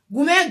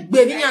 Gume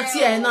baby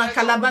nyati e na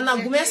kalabana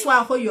gume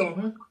swa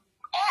hoyo.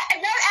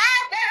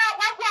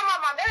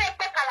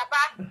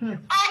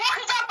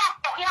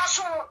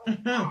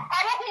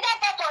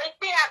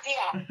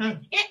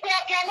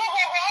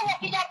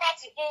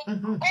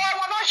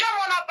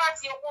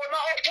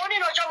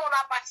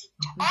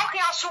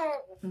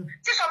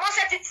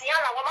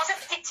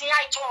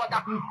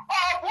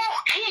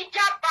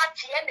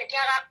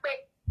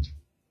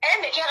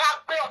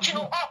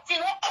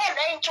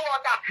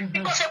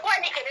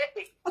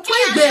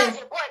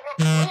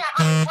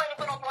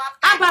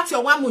 About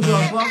your one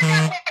mujobo.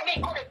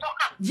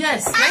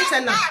 Yes, let's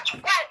tell her.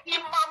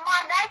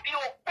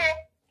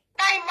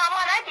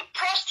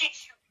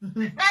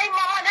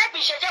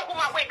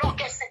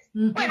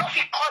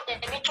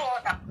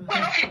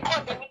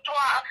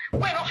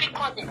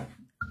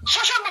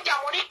 Social media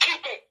money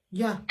killed them.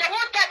 Yeah. They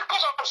won't die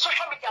because of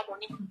social media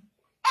money.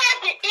 All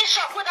the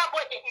insult with that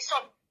boy they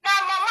insult.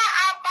 Now mama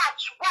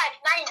Abba's wife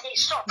now in the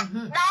insult.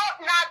 Now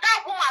that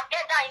woman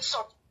get that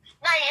insult.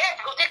 Now he had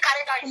to go take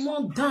carry that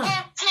insult.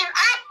 Until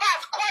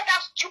Abbas call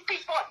that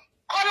stupid boy.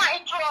 Call her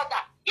into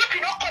order. If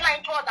you don't call her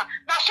into order,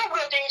 now so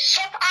will they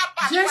insult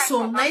Abbas. Yes,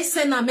 so nice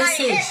send a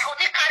message. Now he had to go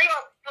take carry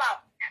on plan.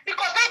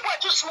 Because that boy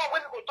too small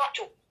when we go talk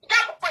to.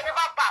 That boy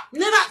never back.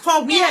 Never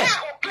for where? He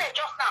never play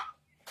just now.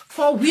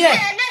 For where?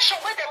 Yeah, nation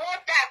where they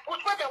won't die, but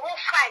where they won't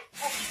fight.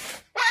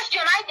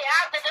 Question I they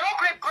ask, they don't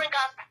bring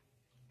us.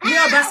 Me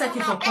Obazee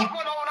for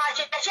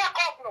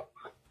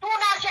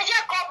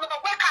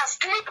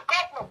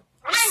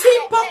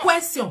simple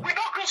question.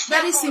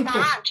 Very simple.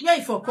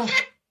 Yeah, for come.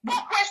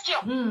 Simple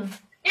question.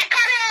 You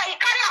carry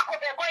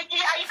Akobe go, you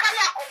carry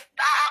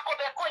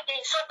Akobe go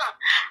in Sotan.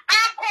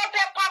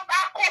 Akobe,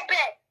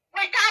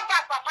 without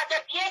Papa, the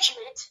PH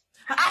mate.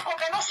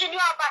 Akobe no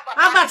senior Papa.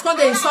 Abat come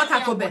dey insult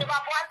Akobe.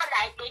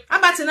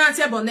 Abat na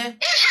ati ebone.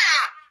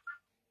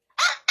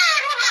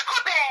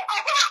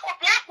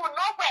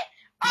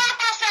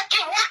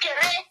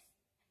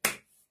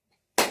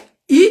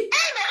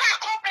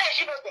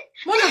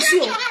 What is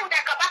you?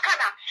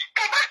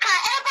 Kabaka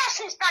ever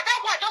since that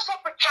one just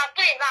up with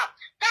champagne now.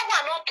 That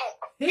one not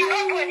talk. You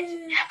don't do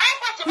anything. I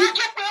want to make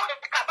you talk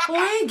with Kabaka. Oh,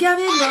 I ain't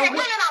getting no.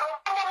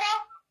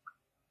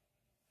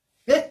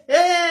 If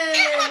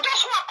one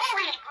just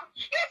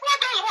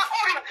want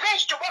all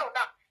revenge tomorrow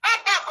now, I'm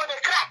back on the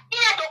crack.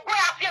 Here to go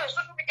out here on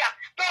social media.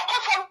 Don't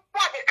go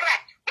for the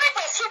crack. When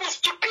I see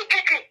this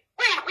stupidity,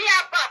 we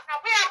are back.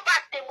 Now we are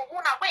back. The Mumu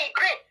now we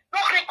great.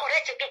 No great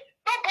correct again.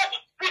 Nobody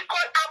we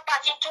call our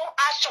back into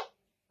action.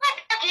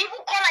 Nobody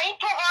even call her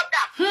into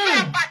order. We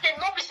are back and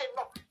nobody say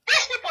no.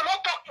 These people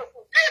don't talk to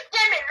you. Leave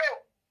them alone.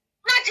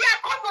 Nadia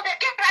governor, they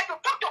get right to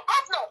talk to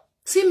governor.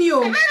 See me,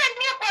 oh. I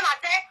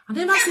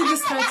never see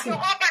this kind of thing.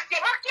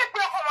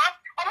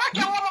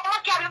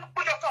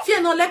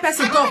 Fear no, let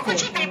person talk. Oh,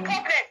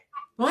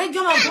 I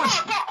don't know.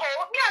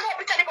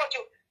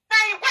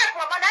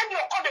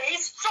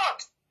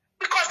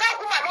 Because that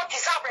woman not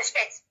deserve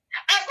respect.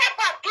 And that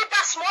man give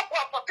that small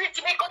opportunity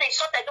to make all the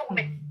insult I don't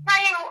make. Now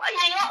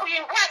you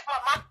invite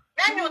mama,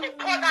 then you the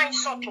poor that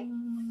insult you.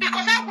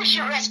 Because I wish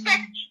you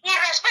respect, you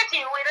respect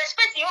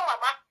your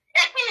mama.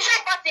 And we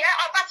just about the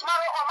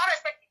tomorrow or my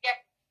respect again.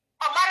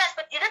 Or my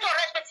respect, you don't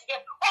respect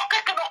again.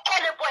 Okay, can call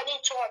the boy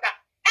into order.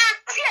 And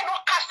fear no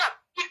cast up.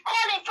 He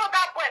call into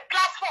that boy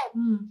platform.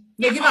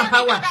 They give him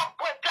power. That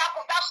boy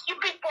platform, that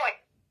stupid boy.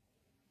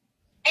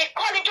 He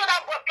call into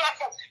that boy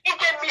platform. If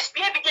they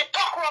misbehave, they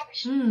talk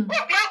rubbish. We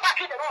are back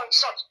to the wrong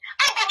insult.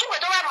 I'm going to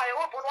do my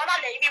weapon, one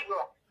of the baby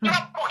bro. You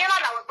know,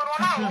 Pokemon, I was going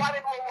on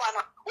one.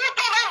 Who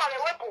told me my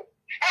weapon?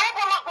 And I'm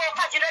going to go and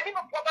catch the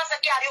people for Obazee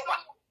carry over.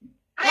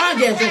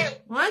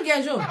 Why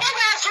get you?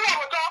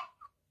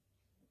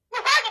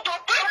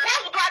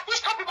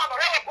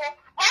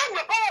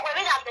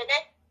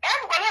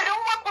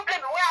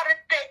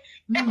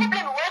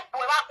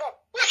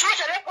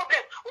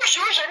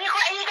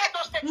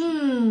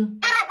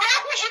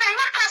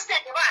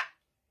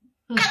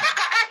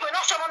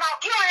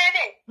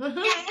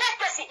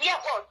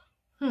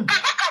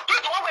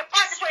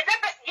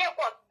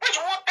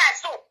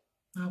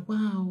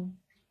 Wow.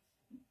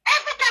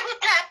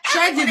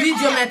 Share the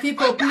video, my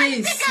people,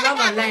 please. Love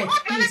and light,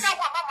 please.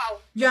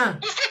 Yeah.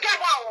 You still get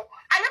one.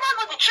 I never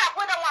know the trap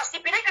whether one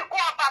sleeping. If you go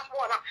about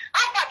one,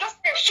 I'm just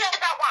share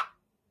that one.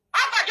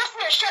 I'm just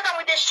share that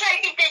with the share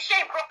if they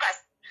share brokers.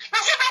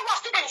 Now say that one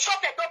still in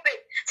shop they don't pay.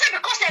 Say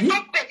because they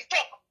don't pay the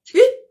talk.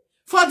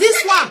 For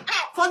this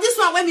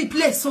one, when we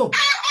play so.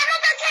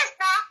 Another test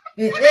now.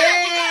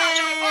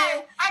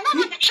 I know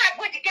the trap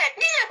where to get.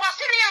 Me was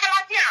sitting here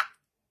like here.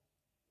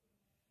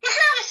 You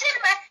say we see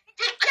me.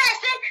 The guy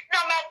say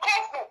now my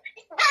governor.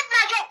 What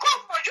now your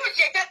governor? You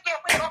say that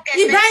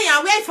he buy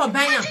wait for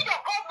buy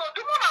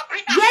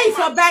wait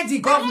for buy the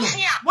governor.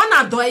 One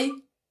a doy.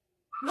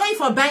 Wait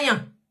for buy. I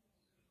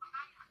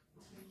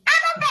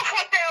don't know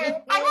for them.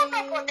 I don't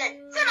know for them.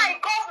 Say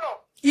like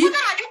governor.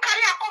 Whether you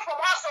carry a call from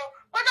house,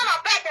 whether I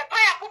buy the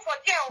buy a call for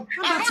jail,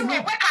 I don't know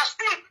where can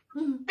sleep.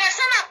 They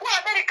say I go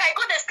America, I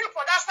go to sleep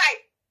for that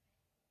side.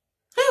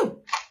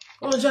 Who?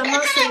 Oh, Jamal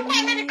say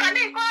America,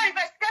 they go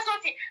investigate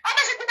something. I'm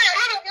just saying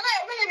I don't know.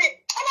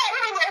 I'm not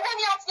really when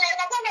you have to. I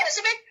don't know.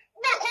 See me.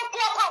 No go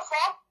club up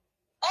for.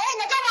 Oh,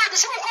 no, don't want to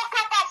see me go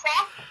club up for.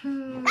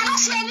 I don't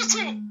see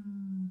anything.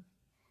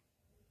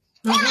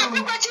 All of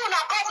you got you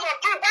now governor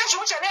do. Why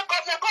you say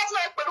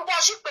governor pẹ̀lú bó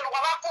ṣe pẹ̀lú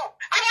wa ko.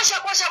 I don't say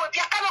go say we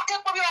pia kan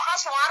ke po bi o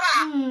house ara.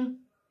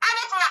 I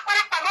don't for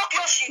akara pa no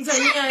close.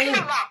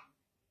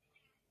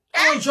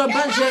 Oh,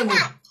 Joba Jewo.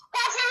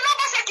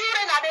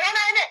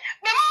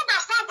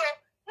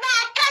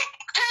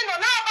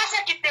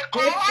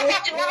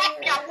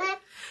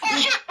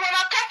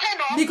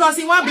 Because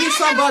he want bring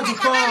somebody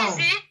come.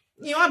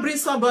 He want bring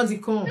somebody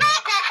come.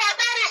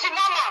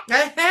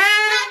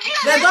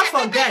 They don't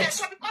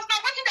forget.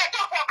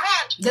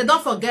 They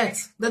don't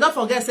forget. They don't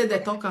forget say they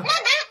talk.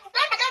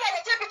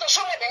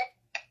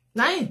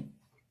 Nine.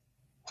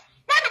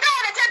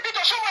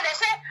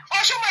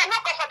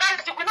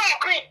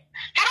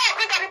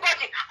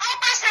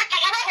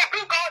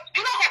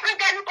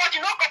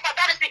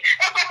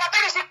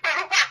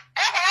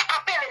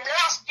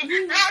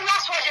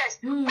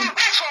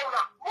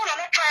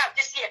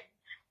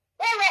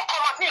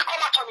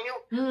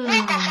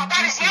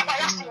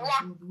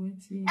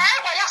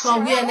 So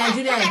we are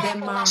Nigeria and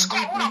Denmark.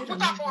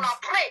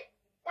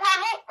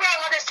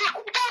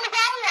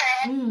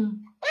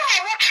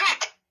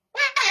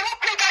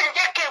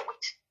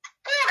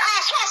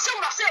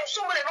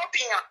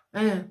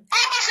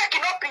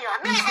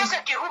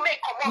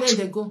 There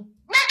they go.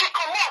 Make it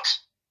come out.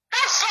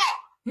 That's all.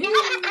 You know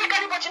if you break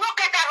anybody, you don't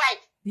get that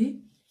right.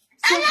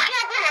 So,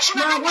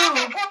 now, wow.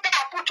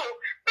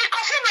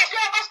 Because he may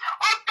say us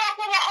on top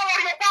of a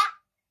hole.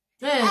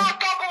 On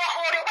top of a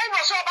hole. When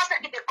you saw us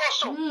at the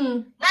coast,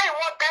 now you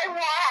want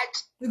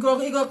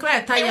he go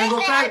cry tire, he go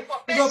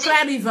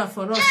cry river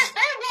for us. Yes,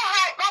 they will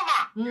hide, Mama.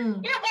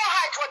 You go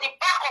hide for the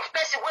back of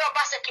person where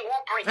Obazee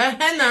won't bring.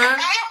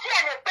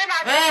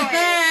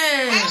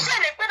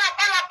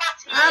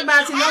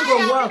 But he no go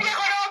work.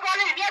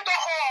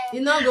 He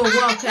no go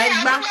work.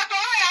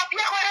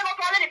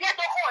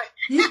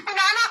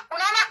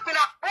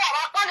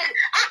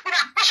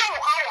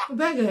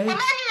 Bebe.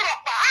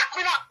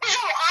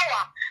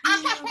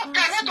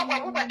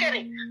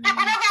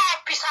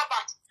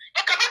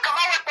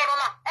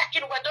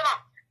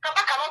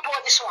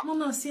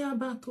 Mama, see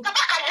about it.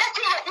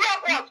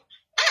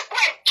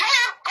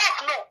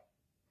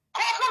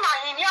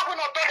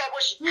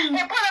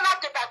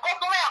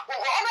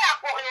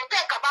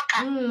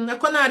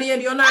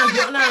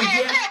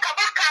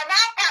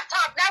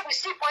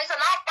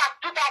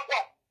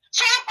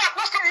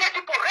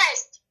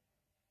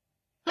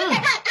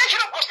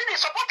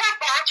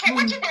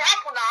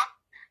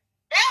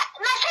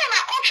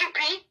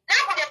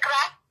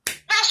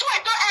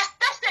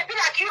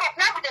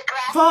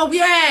 For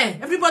yeah,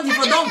 everybody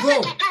for don't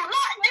go.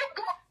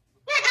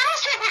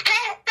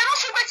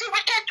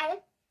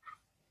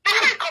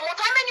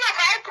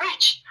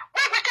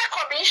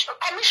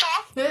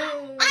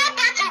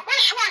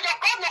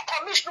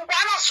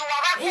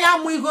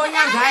 Yeah, we go,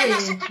 yeah,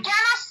 guys.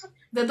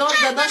 They don't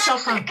shop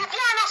them.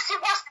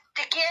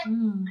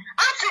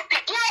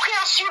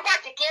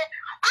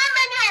 How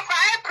many of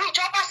our bridge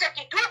Obazee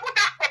do put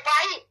that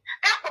bridge?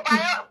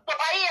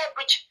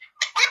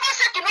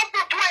 Obazee cannot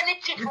do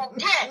anything from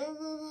there.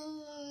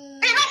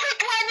 They don't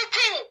do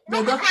anything.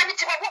 They don't do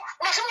anything.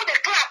 What's with the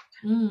clap?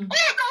 Who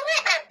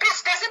the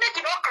business they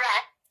cannot cry?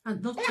 Who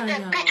the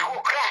bitch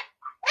will cry?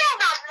 Who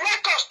not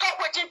let us talk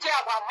within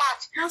their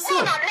mouth? Who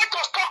not let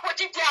us talk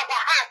within their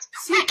heart?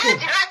 We get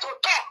the right to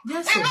talk. We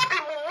not be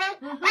Mumu.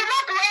 We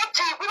not be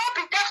empty. We not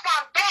be deaf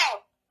and dumb.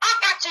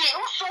 Apathy.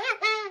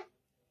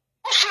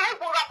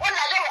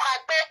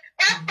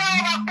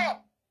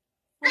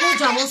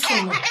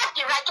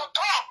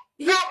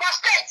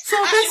 So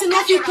person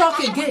not fit talk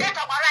again.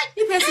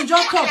 If person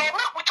just talk,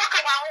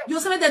 you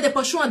say that they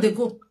pursue and they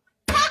go.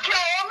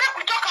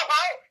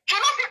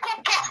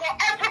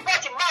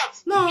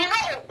 No.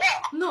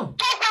 No.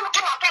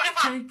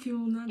 Thank you.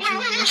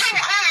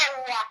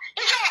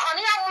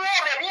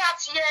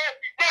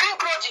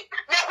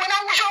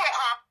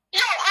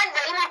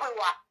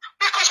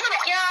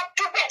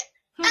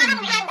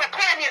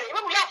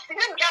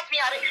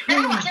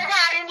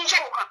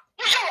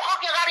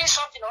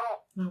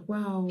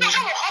 Wow.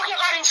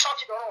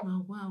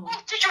 Wow.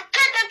 Did you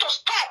tell them to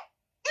stop?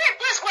 If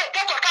this way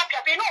get to cap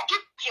you know,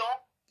 give you.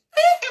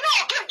 You know,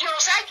 give you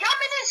side. How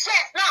many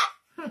cents now?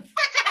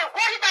 What's the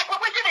worry that we're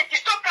going to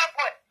stop that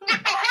boy?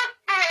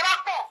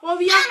 Oh,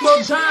 we are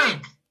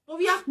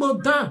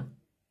close down.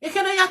 You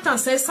can't attend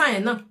say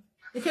sign now.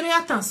 You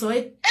can't attend so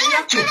it.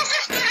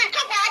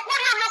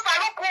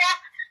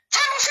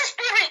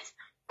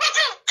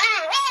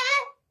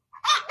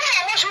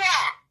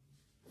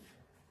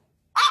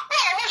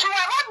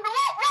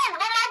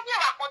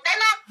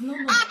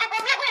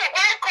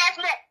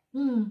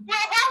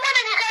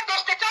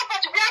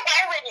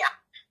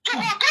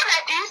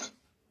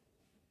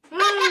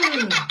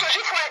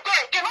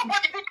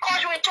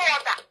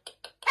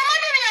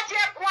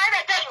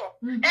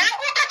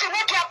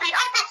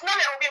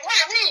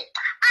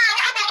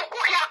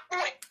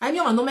 I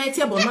mean, no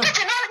matter what.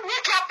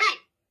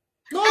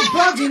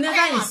 Nobody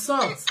never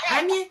insults.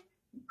 I mean,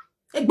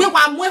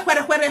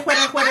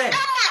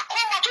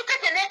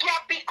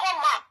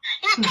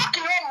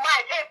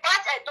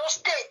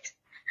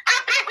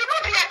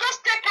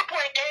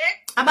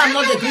 about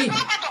not the green.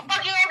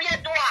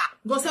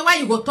 Go say why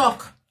you go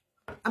talk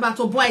about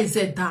your boy is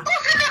that.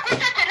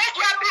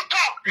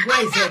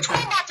 Why is that?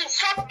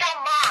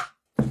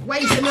 Why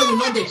you say no we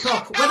know they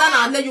talk? Whether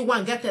now let you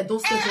want get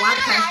those things one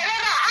time.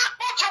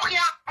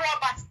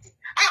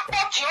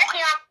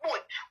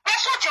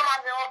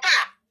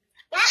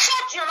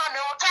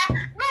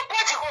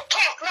 Nobody will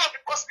talk now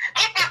because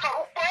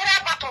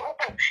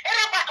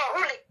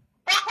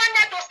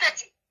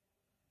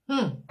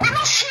we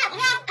don't see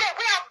one day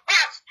we are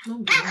bad.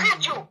 Give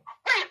video.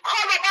 We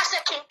call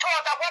Obazee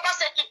told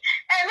Obazee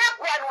and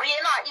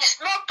that is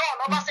not done.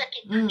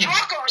 Obazee, you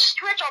have to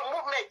restrict your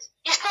movement.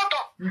 It's not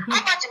done.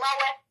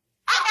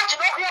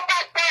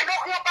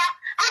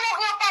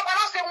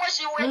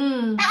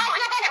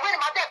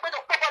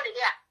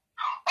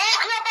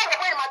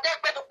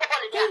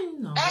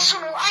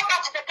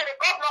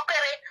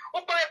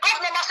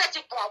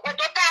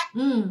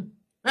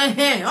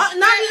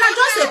 Now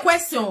just a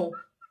question.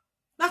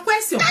 The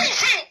question.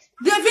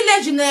 The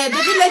village in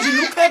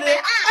Ukere,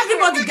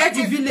 everybody get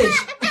the village.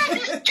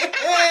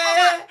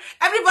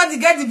 Everybody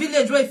get the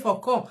village where for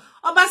come.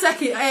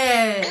 Obazee,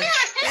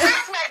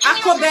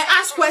 Akobe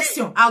ask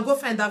question. I'll go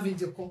find that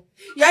video call.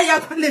 Yeah,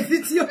 call the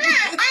video.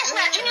 Ask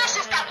my junior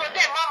sister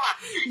today, mama.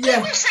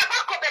 Yeah.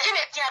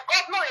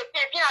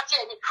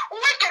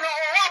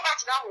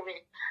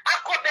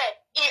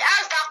 He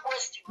asked that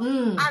question.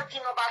 And you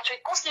know, but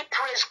because he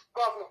praised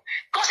government.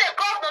 Because the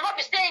government not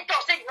be staying to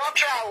say you not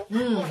try.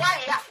 Why?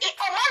 It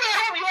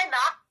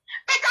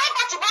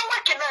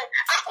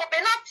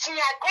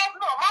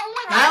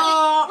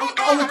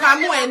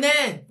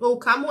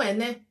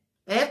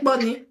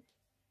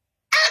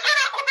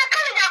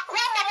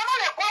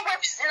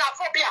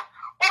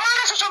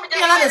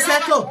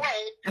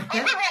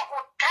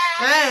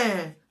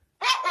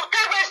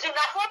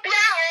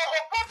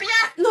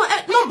no,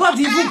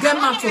 nobody even get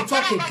mouth to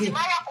talk again.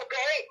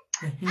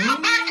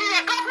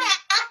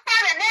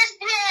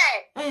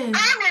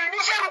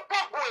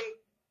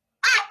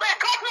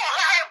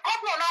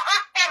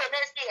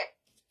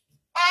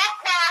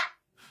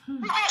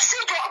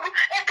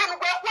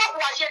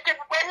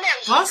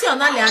 I'll see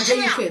on a land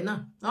you can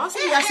now. I'll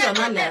see yes on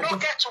a land.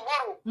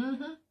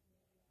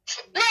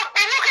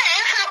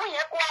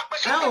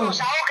 Oh,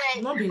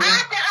 no be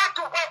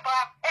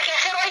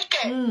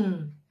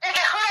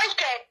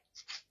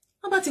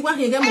how about you want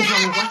to get more?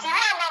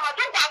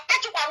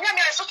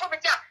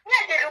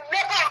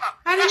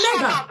 I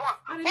remember.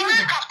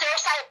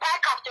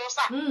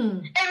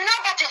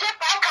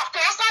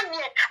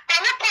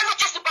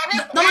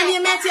 No one you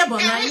met your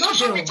bonnet, I know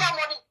you.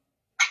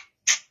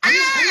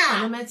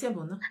 I met your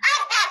bonnet.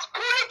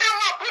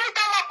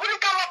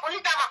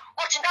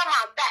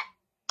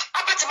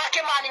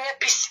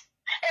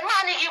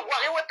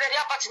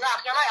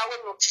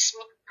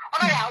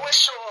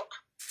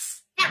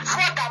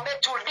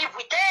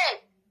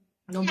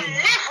 No,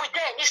 live with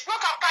them. It's not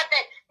about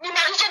them. You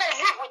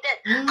live with them.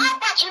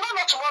 But you know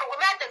tomorrow we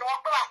met and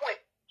walk away.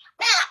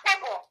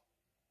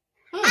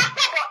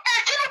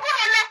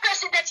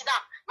 President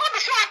now. Not be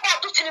sure about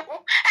to Tinubu.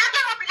 I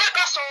don't be like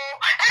us.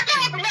 I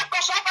don't be like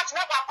us. But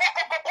never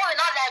go and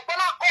all like go.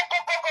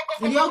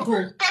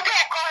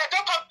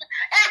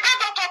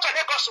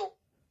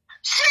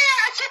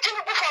 See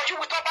Tinubu for you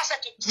with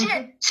Obazee.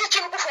 See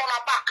Tinubu for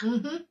our back.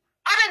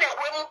 I don't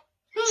know.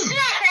 See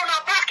for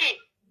our back.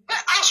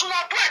 As we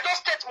are doing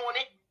those state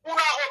money, we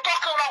are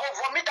talking about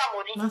vomit that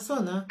money.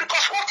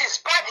 Because what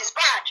is bad is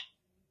bad.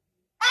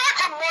 All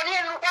the money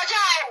in Obazee.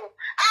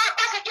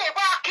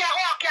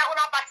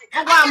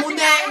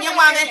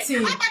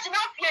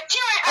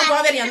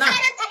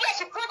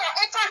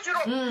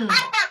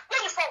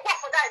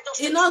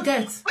 You not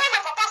get.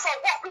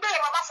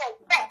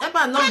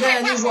 Not get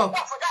any work.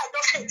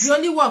 The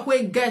only work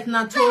we get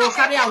now to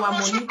carry our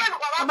money.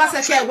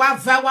 Obazee wa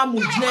va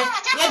mujne.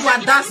 Ye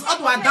do dance, o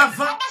do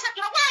dafa.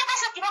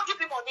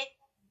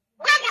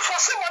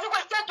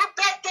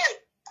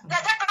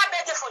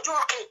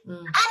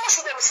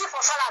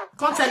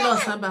 Can't tell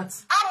us about.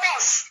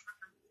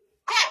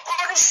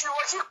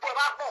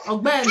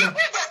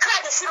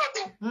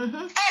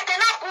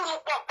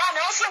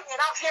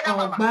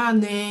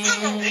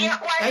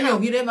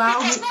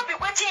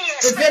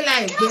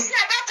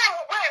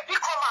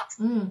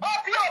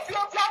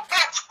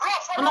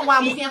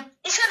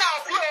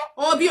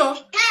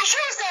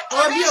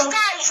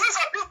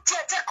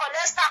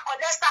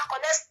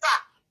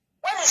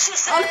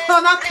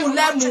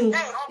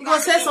 You go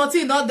say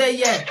something not there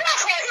yet.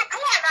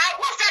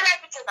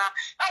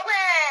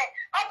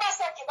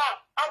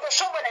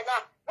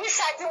 We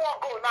said you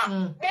won't go now.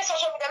 This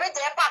social media made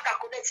the impact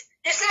calculate.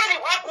 You see when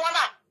you walk one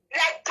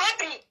like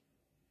Bebe.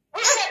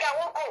 We said I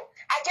won't go.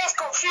 I just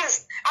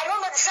confused. I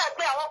don't know the side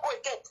where I won't go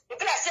again.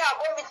 If I say I'll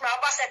go meet my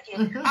Obazee,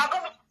 I'll go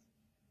meet.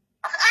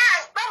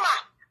 Mama,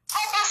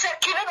 Obazee,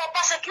 no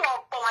Obazee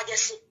or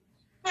Obazee.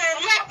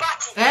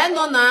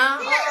 No, na.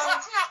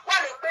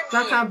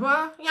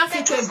 Takaba, ya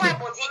fi tebe.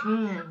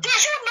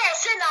 Did you know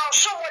say now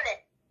Shomole?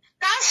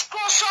 That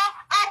sponsor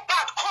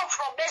about come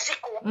from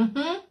Mexico.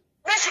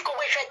 Mexico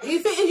we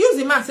if he use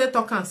the man say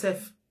talk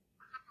himself.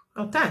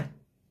 Okay.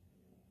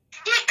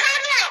 He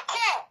carry a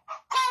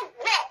come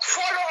work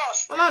follow us.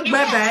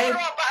 Bebe.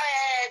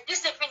 This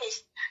is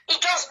finished. He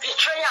just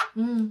betray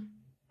him.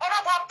 What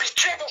about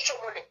betray the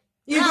Shomole?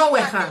 You go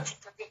with her.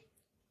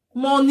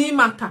 Money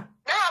matter.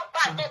 Now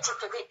bad day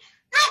today.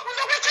 Now we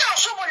don't get our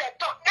Shomole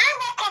talk. Now he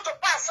won't come to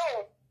pass.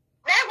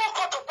 Now he won't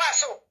come to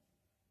pass.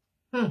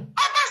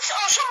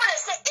 Shomole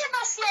say he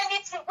don't see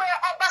anything where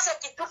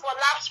Obazee do for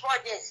last 4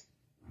 days.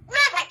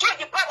 Maybe give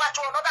the power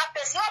to another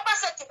person.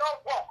 Obazee don't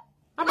work.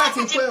 Not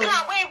be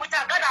plan way with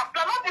a God and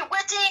plan. Not be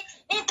waiting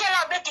in tell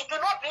and make it do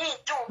not be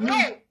do. No.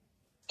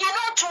 You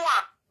know to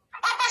one.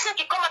 Obazee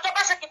come at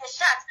Obazee in the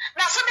chat.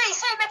 Now somebody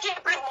say make him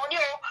bring money.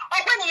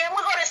 Or when he will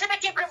go say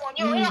make him bring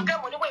money. Or you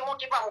get money where you won't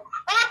give out.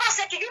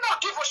 Obazee you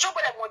not give for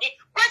Shomole money.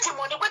 Waiting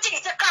money. Waiting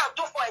is a car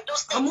do for a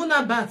those things. I'm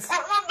not bad.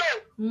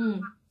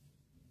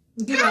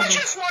 You don't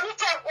use money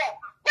to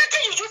work. What do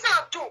you use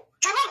now do?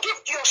 You don't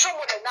give to your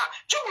Shomole now.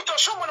 You with your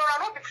Shomole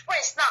and not be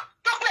friends now.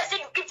 Don't let's say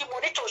you give the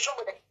money to your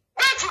Shomole.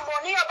 Where the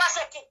money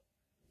Obazee?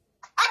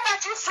 I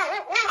bet you see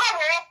we go.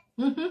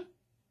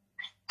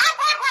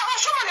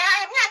 Shomole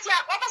I have not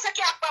yet.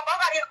 Obazee up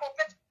Baba dey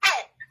complete.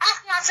 Ask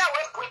me answer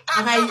when we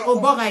talk. I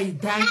Oboga I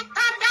die.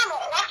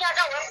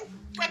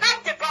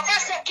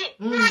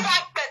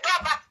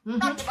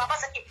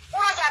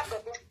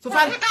 So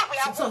far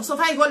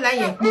you go lie.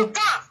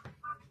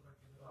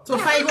 So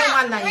far you go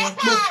one lie.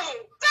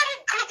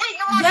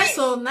 Yes,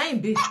 so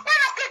 9B.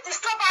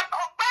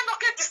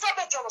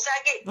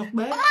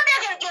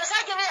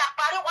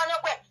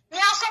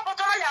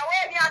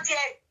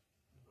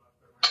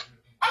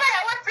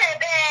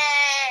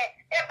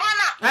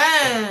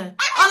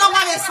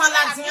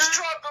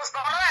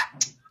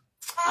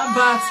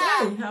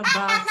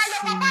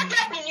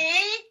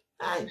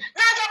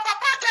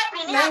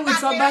 Now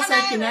with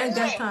Obazee, I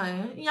get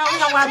time. You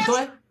what do?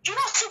 You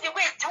don't see the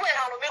way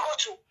around me go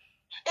to.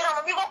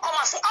 And we go come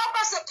and say,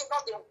 Obazee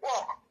cannot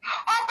work.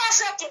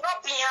 Obazee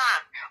cannot be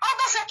here.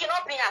 Obazee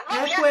cannot be here. No,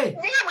 we get for it.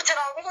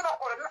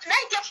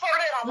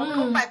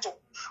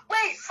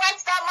 Wait, fight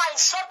that man,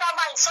 insult that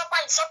man, insult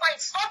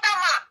that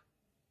man.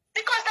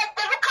 Because they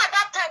look at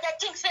that time, they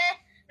think, say,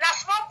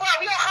 that's not where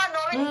we are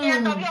already,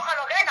 and we are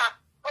already.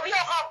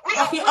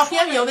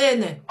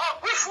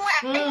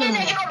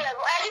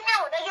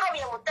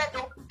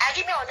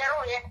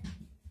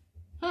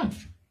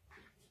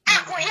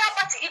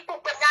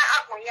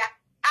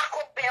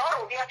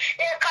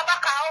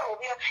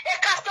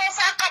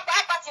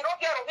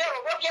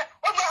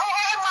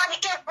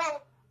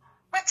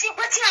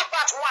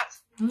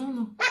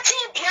 No.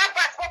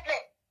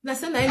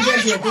 Listen, I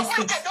get your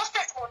distance.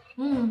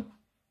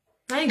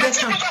 I get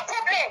some.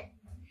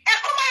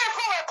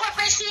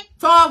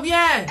 For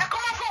yeah.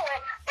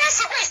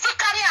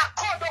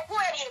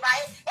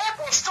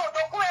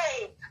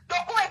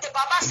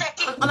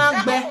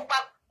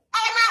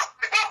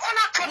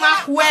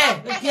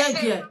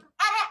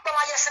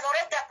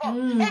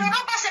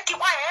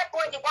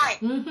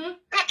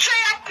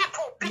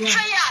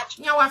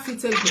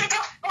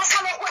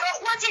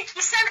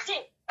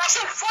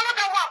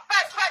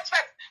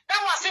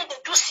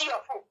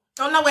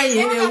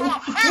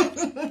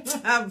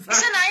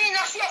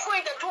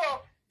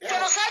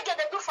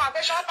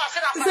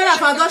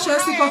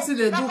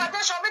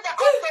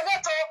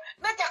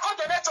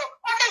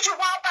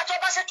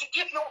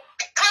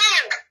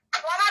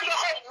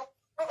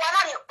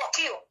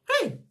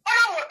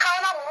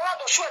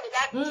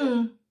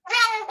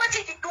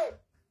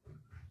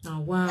 Oh,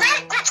 wow.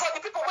 Thank God for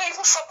the people who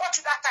even support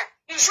you that time.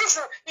 It's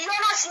usual. You don't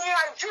know, see,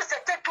 and use the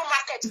take to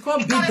market. You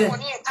can't beat them.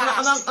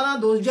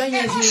 Those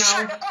giants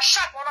here. They don't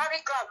shut on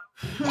any ground.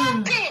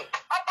 Pumping.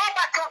 About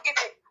that can't give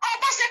it.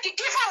 Obazee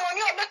give her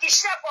money and make it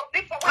share for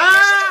people.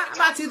 Ah,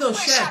 but you don't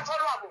share.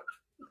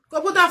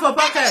 Go put that for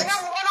pockets.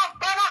 Now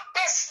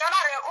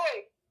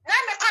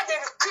they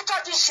recruit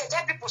all these shit.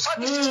 People saw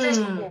these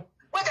people.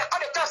 When they call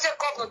the town, say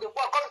governor, they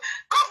work.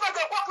 Governor,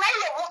 they work. Now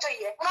you want to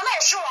hear. We're not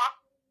sure.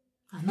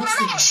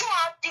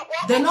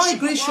 They're not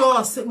agree show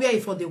us where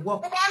for the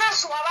work. We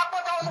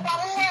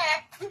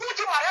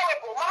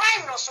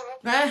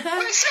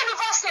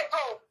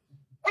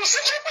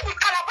see people the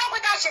Calabar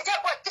without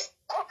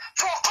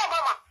for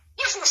mama.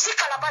 If you see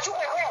Calabar, you go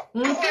home.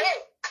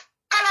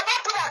 Calabar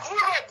put at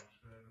Europe.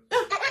 The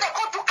way they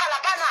go to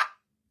Calabar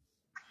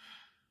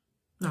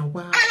now.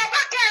 Wow.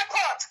 Calabar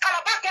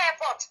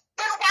Airport.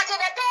 Then what did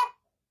they do?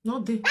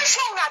 Not they. Which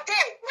one are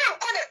they? We are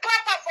going to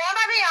clap for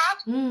another year.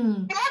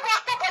 You want to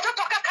talk about the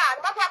talk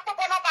card, but what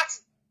about nobody?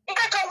 You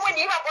got to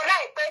win you up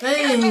life.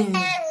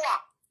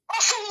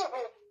 Also, you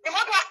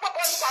want to talk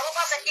about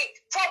Obazee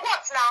for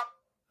what now?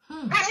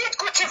 We need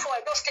good thing for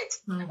those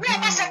states. We are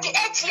Obazee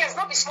 8 years,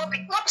 not be small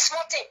thing. Nothing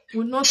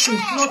to show.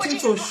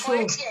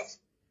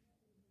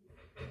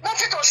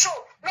 Nothing to show.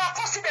 No, I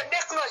can't see them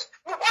make noise.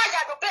 We want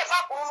to pay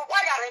for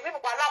why you remember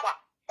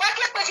Balaba. Why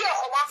can't we hear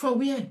Homa? For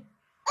where?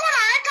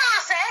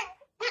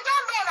 We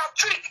don't know the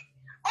trick.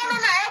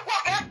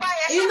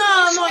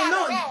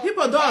 No.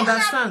 People don't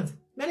understand.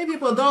 Many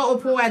people don't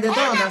open wide. They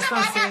don't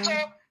understand.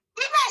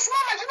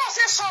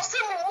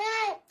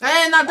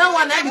 Now that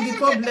one might be the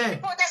problem.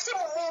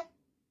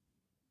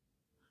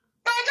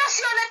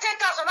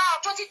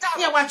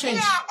 Yeah, what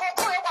change?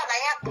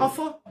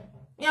 Awful.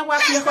 Yeah,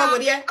 what you over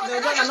there?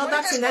 There's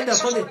another thing that they're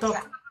going to talk.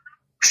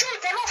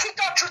 Truth, they don't fit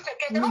all truth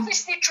again. They don't fit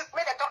speak truth.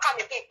 Make them talk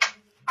again.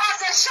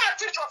 As a short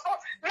truth for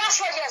last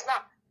 4 years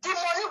now. The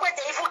money where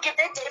they even give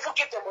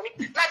the money.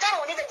 Now that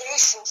money that they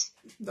issue.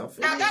 Now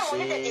that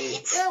money that they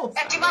eat.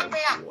 And the back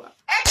there.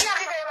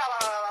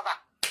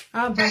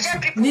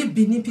 Leave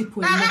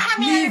people.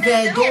 Leave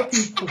Edo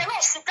people. They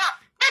don't sit down.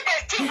 They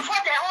think before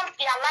they own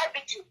their life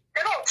with you.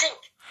 They don't think.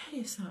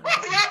 Yes, sir. What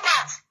be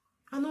that?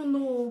 I don't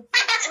know.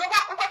 That's no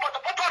one who got the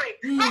pottery.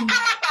 No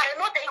come up by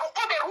no they go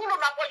for the rule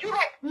for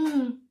Europe.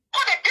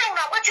 For the town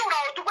what you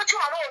know do what you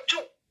know do.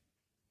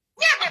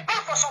 Yeah, they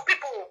pay for some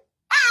people.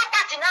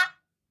 But now.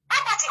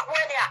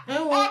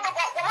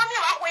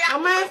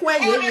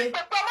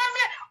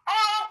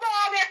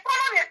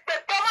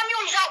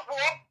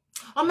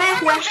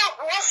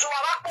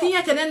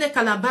 Tinha que nem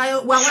Calabar,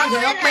 o Awaga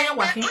é o pai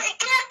o aqui.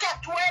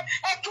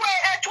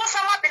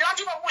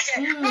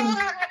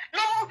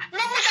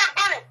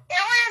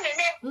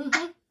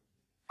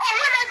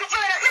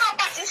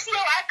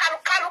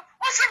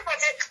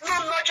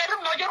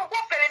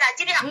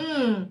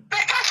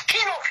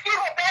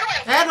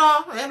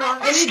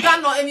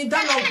 Ele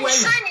dá no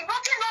bueno.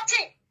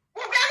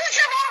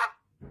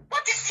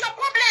 What is your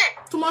problem?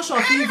 Too much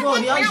of evil,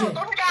 Rioje.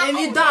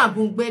 Ele dá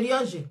bugbe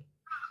Rioje.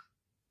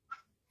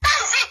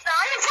 That's it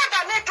now. You said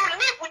that need to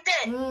live with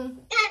them.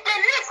 If they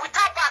live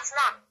without that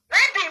now,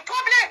 maybe a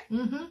problem.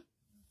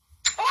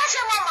 What's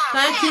your mama?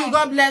 Thank you.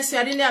 God bless you.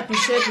 I really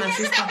appreciate my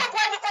sister.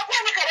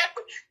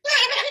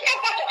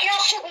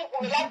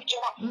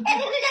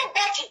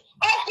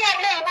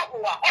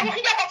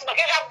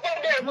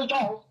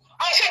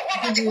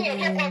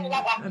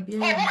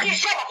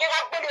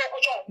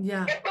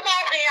 Yeah.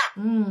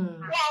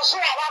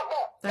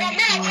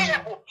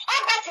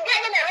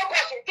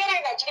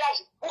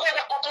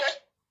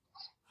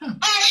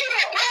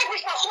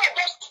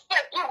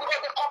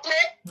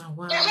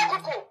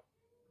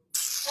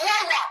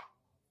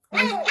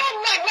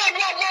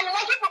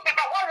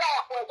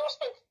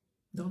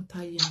 Don't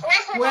tire.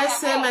 Well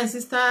said, my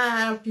sister.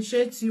 I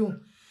appreciate you.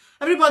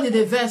 Everybody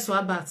they verse or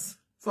about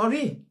for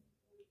real.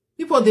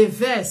 People they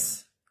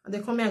verse and they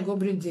come here and go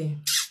bring the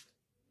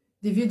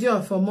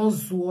video for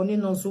Mozu only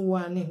no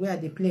Zuwani where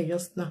they play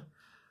just now.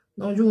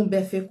 No you won't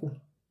be fake.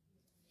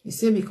 You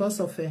say because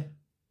of her.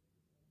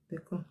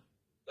 Because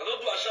I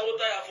don't do a shower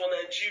tire for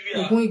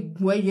Nigeria.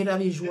 Where you have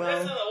the person I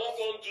won't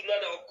come to now,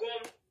 they'll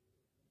come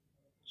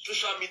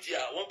social media.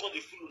 I won't come the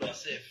fool on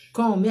herself.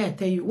 Come, me I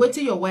tell you, what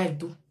till your wife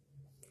do?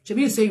 Should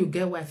you say you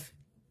get wife?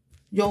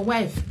 Your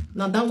wife,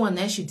 now that one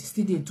that she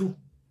still they do.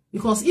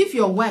 Because if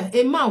your wife,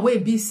 a man will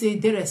be say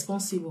they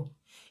responsible.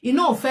 You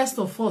know, first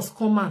of all,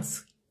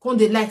 comments. When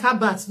they like her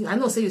bat, I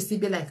know say you still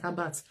be like her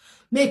bat.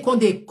 Make when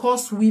they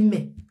curse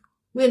women.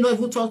 We not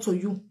even talk to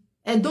you.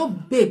 And though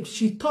babe,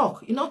 she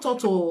talk. You not talk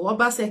to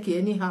Obazee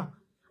anyhow.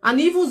 And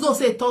even though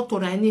say talk to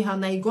her anyhow,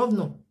 now you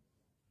governor.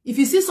 If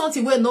you see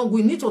something where no,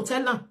 we need to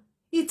tell her.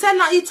 He tell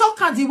her, he talk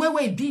her the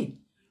way it be.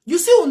 You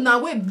see, una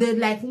way they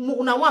like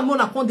una one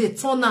more upon the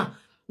turner.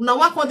 Una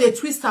one when they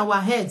twist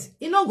our head.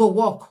 It not go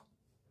work.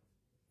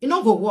 It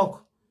not go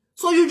work.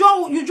 So you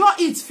just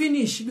eat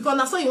finish because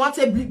that's how you want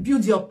to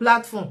build your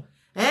platform.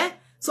 Eh?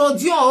 So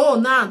do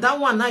now that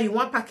one now you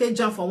want package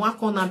jam for one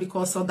corner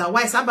because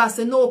otherwise Abba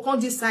say no, come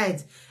this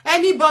side.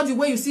 Anybody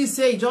where you see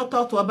say you just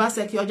talk to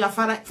Obazee or just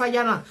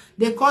fire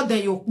they call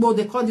them you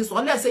they call this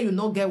one. Let's say you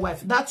not get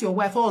wife. That's your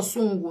wife or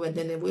soon and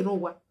then we know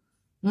what.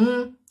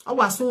 I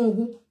was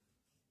soon.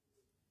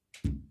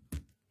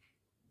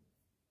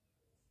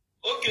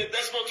 Okay,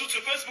 that's not true to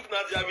Facebook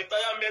now. Their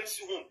retirement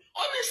home.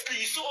 Honestly,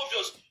 it's so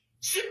obvious.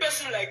 See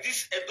person like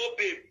this, Edo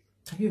babe.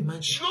 Can you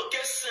imagine? She don't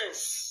get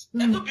sense.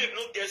 Edo babe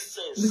don't get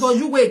sense. Because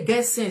you will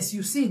get sense.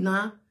 You see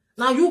now.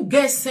 Now you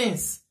get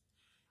sense.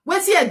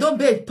 When see Edo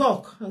babe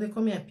talk, oh, they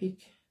come here pick.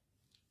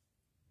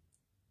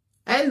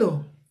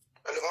 Hello.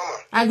 Hello,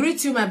 Mama. I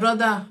greet you, my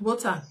brother.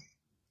 Water.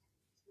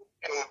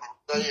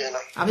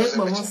 Avec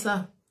comment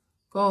ça?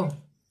 Go.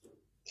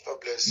 God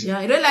bless you.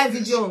 Yeah, real live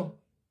video.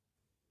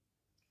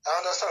 I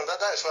understand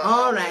that is why.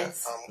 All right,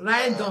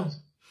 right on.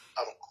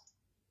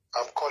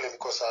 I'm calling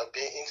because I've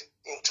been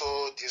into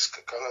this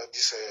kind of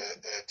this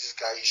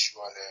guy issue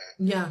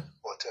and yeah,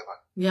 whatever.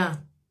 Yeah.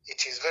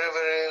 It is very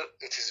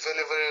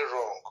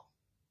wrong.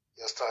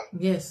 You understand?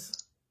 Yes.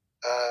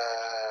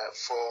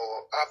 For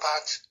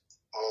Abbott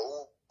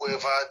or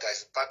whoever that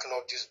is backing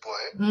up this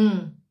boy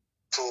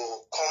to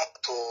come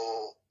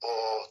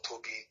to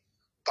be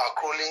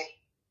backrolling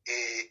a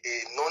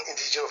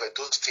non-indigenous of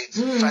those states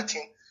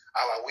fighting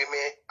our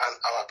women and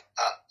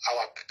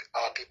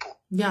our people.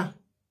 Yeah.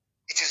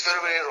 It is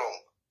very wrong.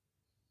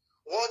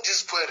 What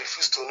this boy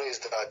refused to know is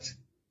that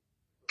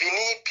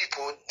Benin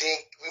people,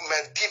 we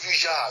might give you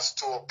jars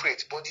to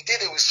operate, but the day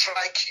they will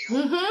strike you,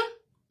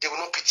 they will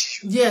not pity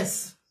you.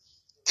 Yes.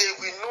 They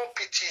will not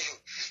pity you.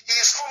 He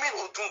is forming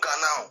Odunga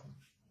now.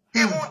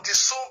 Even the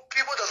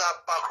people that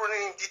are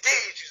backrolling, the day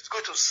it is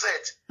going to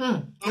set,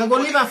 they're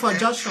going to leave her for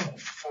Joshua.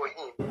 For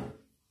him.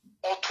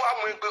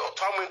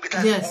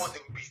 That's yes. all they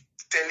will be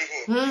telling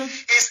him.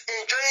 He's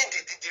enjoying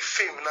the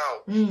fame now.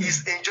 He's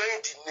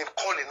enjoying the name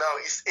calling now.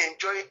 He's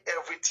enjoying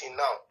everything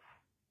now.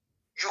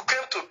 You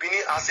came to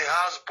Benin as a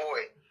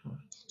houseboy.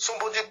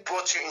 Somebody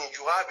brought you in.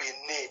 You have a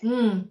name.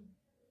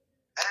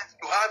 And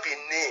you have a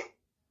name.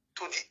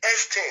 To the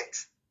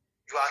extent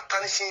you are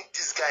tarnishing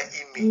this guy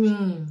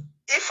image.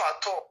 If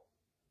at all,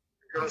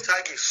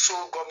 Gonzaga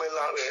sold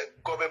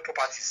government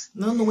properties.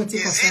 No, what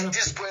is it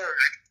this boy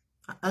right?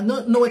 I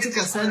don't know what you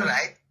concern.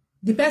 Right?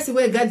 The person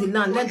where get the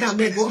land, let them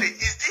go.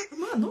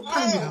 Mama,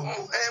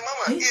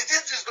 is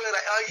this going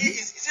right?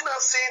 Is he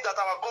not saying that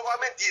our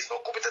government is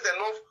not competent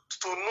enough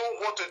to know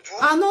what to do?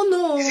 I don't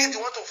know. Is it the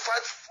one to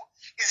fight for?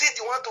 Is it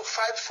the one to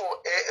fight for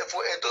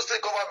those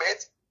state government?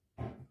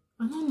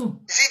 I don't know.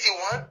 Is it the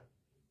one?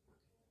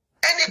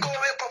 Any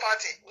government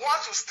property,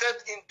 once you step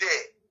in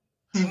there,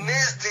 the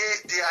next day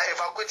they are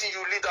evacuating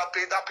you, leave that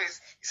place. That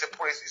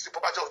place is a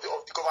property of the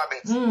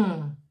government.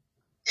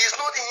 It's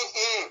not in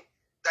him.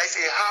 That is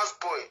a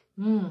houseboy.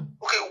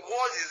 Okay,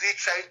 what is he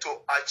trying to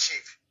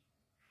achieve?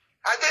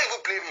 I don't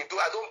even blame him.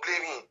 I don't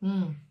blame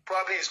him.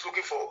 Probably he's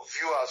looking for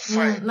viewers.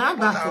 Fine.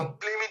 But I'm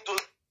blaming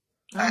those.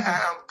 I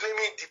am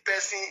blaming the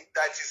person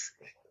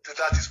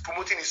that is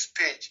promoting his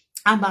page.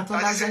 That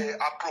is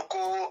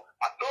Aproko.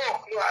 No,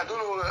 I don't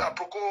know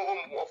Aproko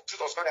or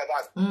something like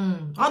that.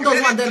 All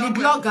those ones, the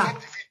blogger.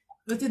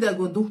 What did they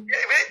go do?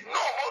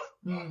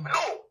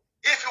 No.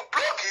 If you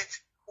blog it,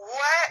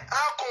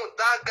 how come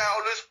that guy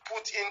always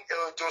put in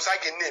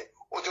Gonzaga name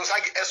or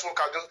Gonzaga S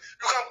worker?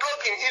 You can blog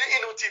him in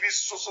Inno TV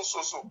so.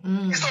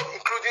 Instead of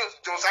including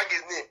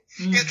Gonzaga's name.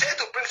 He's trying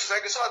to bring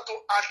Gonzaga so to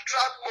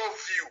attract more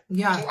view,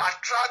 to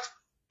attract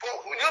But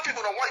you know,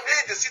 people don't want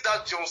they see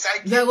that John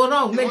side. They go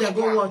wrong, make them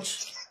go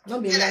watch.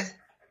 Don't be like.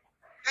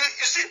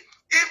 You see,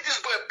 if this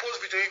boy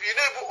post video, if you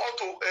never up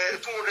to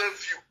 200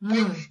 views,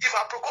 if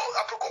I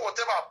procure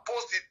whatever I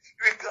post it,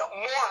 you will get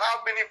more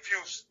how many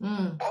views.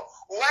 But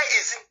why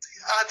isn't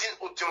adding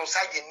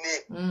Jonsagi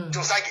name,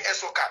 Jonsagi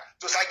Esoka,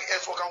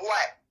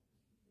 why?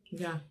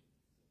 Yeah.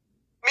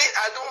 Me,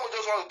 I don't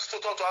just want to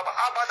talk to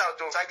about that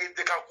Jonsagi.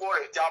 They can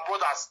quarrel. They are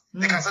brothers.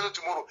 They can settle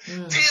tomorrow.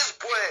 This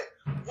boy,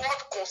 what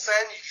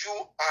concern you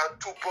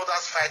and two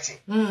brothers fighting?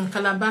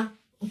 Calabar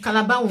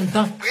won't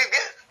done.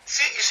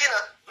 See, you see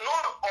that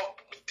none of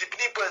the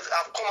people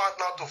have come out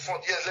now to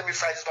front. Yes, let me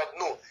fight this, but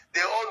no,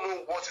 they all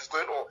know what is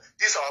going on.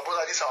 This is our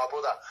brother. This is our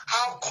brother.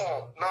 How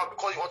come now?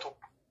 Because you want to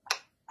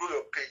grow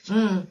your page.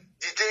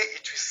 The day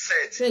it will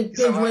set,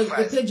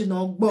 the page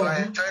no go.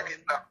 I enjoyed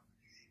it now.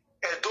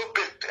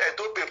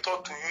 Don't be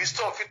taught to you.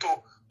 Instead of it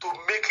to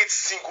make it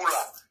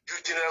singular, you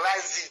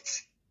generalize it.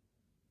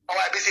 Or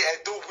I say I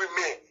don't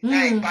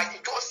women. But you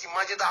just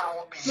imagine that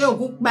rubbish. You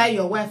go buy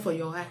your wife for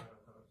your hair.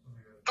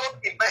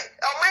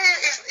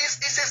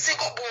 It's a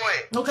single boy.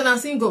 No, can I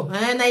single?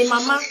 Hey,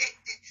 mama.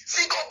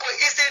 Single boy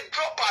is a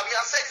dropout. We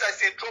are saying that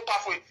it's a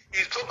dropout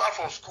he's dropped out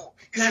from school.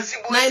 It's a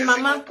single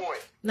boy.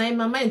 Now,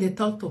 mama in the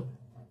talk.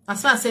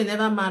 As far as I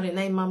never marry,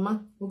 now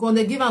mama. We're going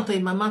to give out to a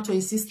mama to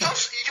his sister.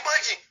 Just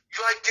imagine,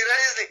 you are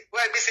generalizing.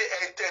 Where I say,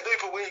 I don't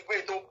even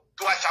wait, don't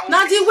do a shower.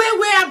 Now, the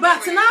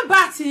way not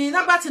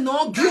batty,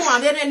 no, glue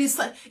and then it's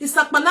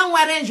like man,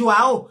 where range you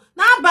are.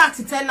 Now,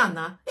 batty, tell her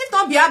now. If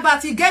not be a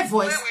batty, get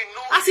voice.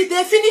 As if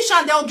they finish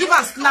and they'll give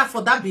us slap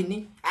for that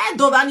Bini. Eh,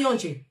 Dovani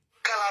Onje.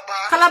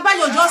 Calabar,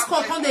 you just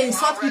come on the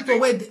insult people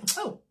where they.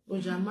 Oh,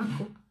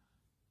 Ojamako.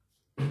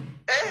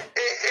 I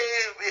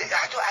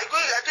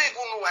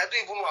don't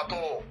even know at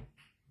all.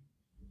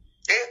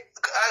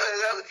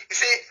 You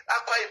say,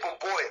 Aqua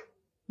boy.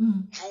 You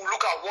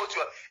look at what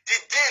you are. The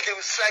day they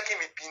will strike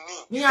him in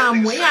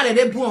Bini. Yeah,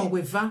 they born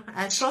with her.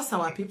 I trust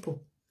our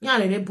people. Yeah,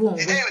 they born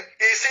with. He's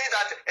saying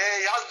that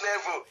he has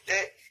level.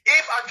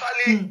 If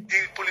actually the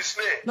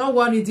policemen. Don't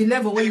worry, the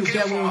level where you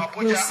get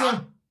will see.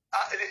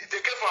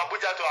 They came from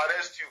Abuja to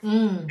arrest you.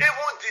 Even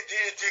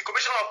the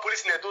commissioner of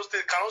police in those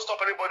states cannot stop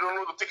anybody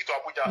to take it to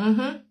Abuja.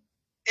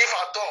 If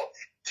at all,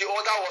 the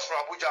order was from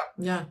Abuja.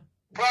 Yeah.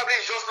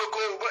 Probably just go,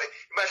 you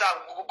might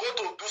have go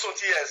to do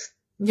something else.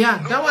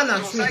 Yeah, that one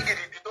is true.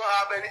 They don't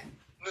have any.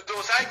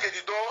 Those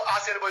they don't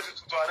ask anybody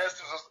to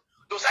arrest you.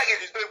 Those don't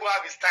even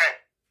have his time.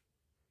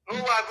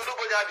 Nobody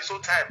have his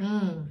own time.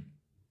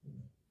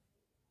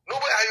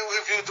 Nobody,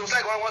 if you those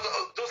can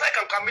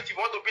come meet you,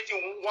 want to beat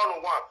him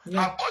one-on-one.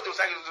 I've called those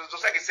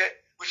said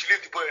we should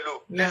leave the boy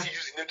alone. Let's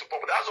use his name to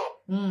pop. That's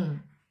all.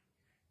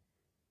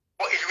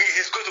 But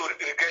he's going to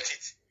regret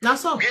it.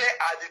 That's all. Where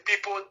are the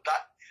people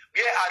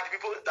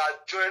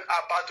that joined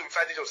our battle to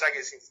fight the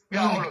Josage since? We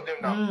are all of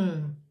them now.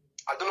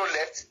 I don't know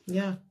left.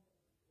 Yeah.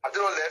 I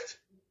don't know left.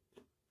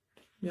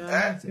 You're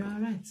right. You're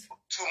right.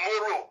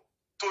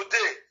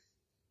 Today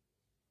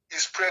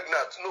is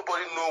pregnant.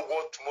 Nobody know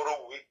what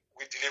tomorrow we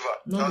deliver.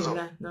 No, that's all.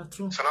 Not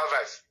true. It's an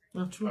advice.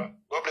 Not true.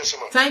 God bless you,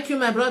 man. Thank you,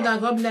 my brother.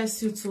 God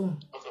bless you too.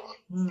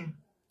 Okay,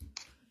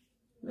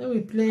 Let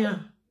me play.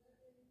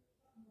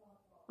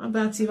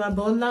 About you,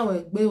 Bola, we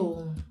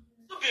go.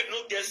 No babe, no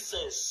get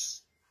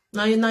sense.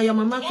 Now your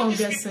mama can't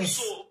get sense.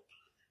 So,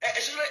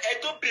 I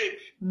don't babe.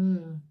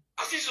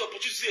 I see this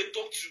opportunity to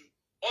talk to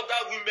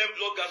other women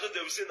bloggers,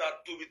 they will say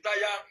that to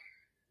retire.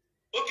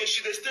 Okay,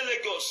 she dey stay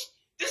Lagos.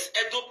 This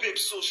Edo babe,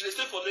 so she dey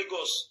stay for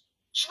Lagos.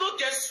 She don't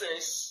get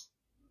sense.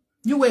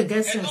 You will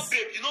get sense. Edo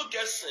babe, you don't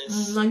get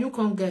sense. Now you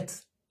can't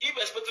get.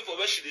 Irrespective of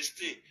where she dey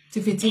stay.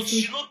 But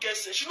she don't get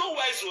sense. She no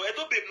wise, oh.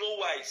 Edo babe no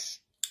wise.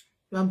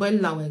 You boy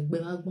la we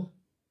gbe agbo.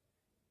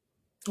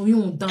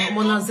 You don't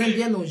want to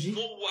bien oji.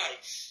 No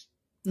wise.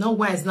 No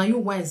wise. Now you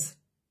wise.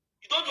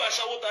 You don't do a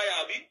shower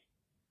tire, abi?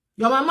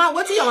 Your mama,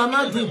 what did your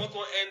mama do?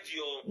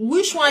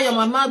 Which one your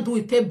mama do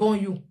it take born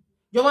you?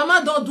 Your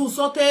mama don't do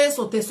sote.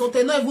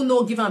 No even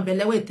know give and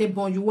belle we take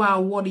born you are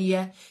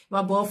warrior. You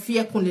are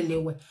fear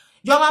kunlelewe.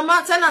 Your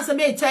mama tell us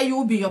me tell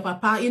you be your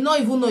papa. You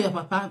don't even know your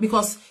papa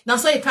because now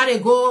so he carry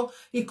go.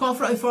 He come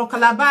from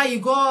Calabar. He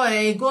just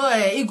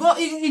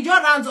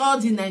around all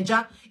the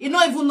Niger. You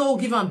don't even know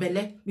give and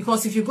belle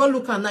because if you go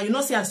look at now, you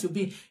know see as you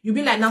be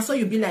like now so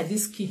you be like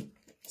this key.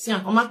 See,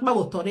 on makba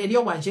woto.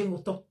 Radio waje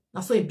woto.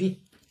 Now so you be.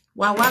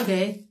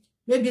 Wawage,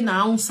 maybe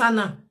na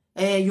unsana,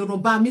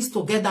 Yoruba mix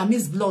together,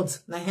 mix blood.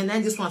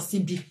 Like this one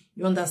still be.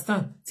 You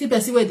understand? See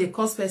person where they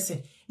cause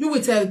person. You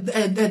with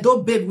a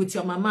dog babe with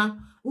your mama.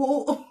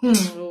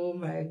 Oh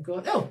my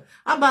God. Oh,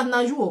 about na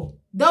you.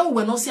 Then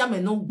we no see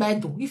am no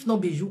bad if no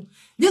be you.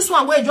 This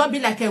one where you be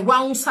like a wa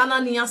unsana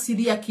niya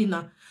siriaki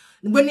na.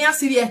 When niya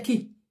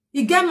siriaki,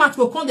 you get mad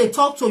to come they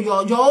talk to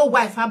your old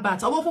wife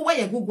about. Or where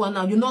you go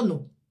now, you don't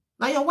know.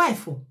 Now your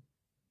wife.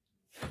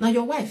 Now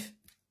your wife.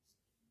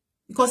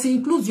 Because it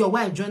includes your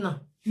wife,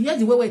 Jonah. You hear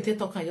the way we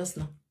talk just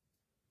now.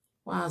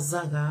 Wow,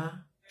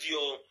 Zaga.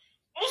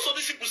 Most of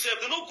these people say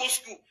they don't go to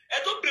school.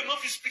 I don't babe not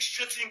speak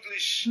straight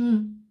English.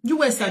 You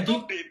were I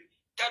don't babe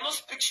cannot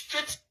speak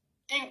straight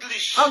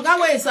English.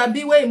 Ogawe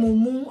sabi we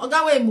Mumu.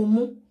 Ogawe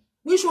Mumu.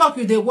 Which work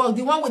you they work?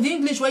 The one with the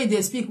English where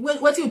they speak.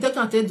 What you take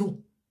and they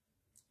do?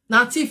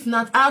 Now thief,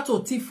 not out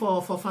or thief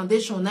for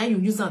foundation. Now you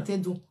use and they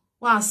do.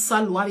 Wa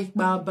salu wa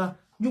baba.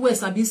 You we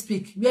sabi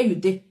speak. Where you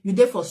dey? You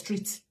dey for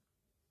street.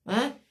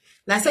 Eh?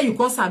 Like say you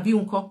can't sabi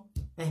unko.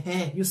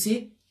 You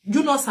see?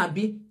 You not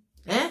sabi.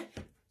 Eh?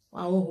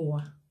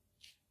 Wow.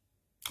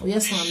 Oh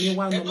yes, I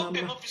one no mama.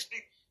 They don't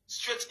speak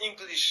straight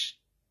English.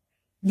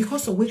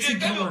 Because of waiting.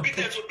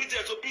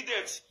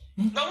 Obedient.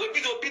 Now we be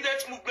the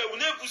obedient movement. We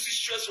never see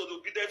stress on the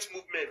obedient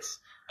movement.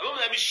 I don't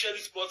let me share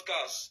this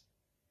podcast.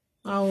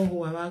 We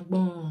never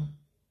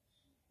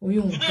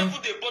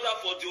put the border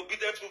for the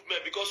obedient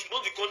movement because we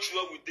know the country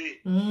where we dey.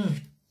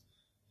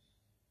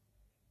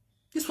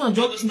 This one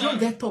just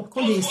get up.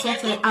 Call the insult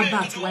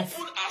Abat wife.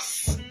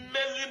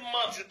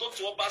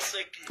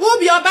 Who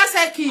be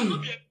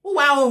Obazee? Who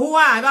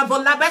are Iba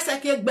Bola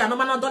Obazee gbe no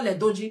man don le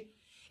doji.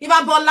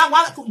 Iba Bola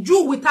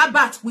you with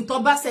Abat with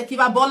Obazee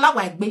Iba Bola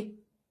wa gbe.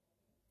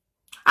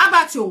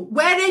 Abat yo,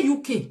 where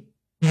UK?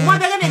 Uma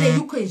bele in the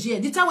UK here.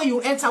 The time when you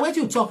enter, where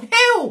you talk.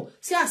 Hey,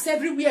 see us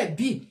everywhere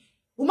be.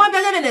 Uma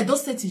bele in the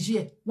state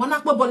here.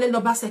 Wana po bole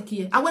Obazee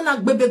here. I wena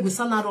Bebe gbe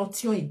sana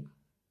rotio yi.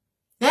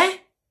 Eh?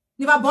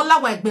 Iba Bola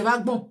wa gbe ba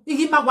gbon.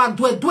 Igi ma wa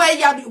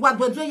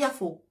do ya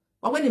fo.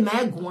 Wa we ni ma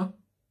egun.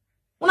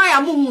 Una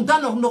ya Mumu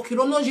dan no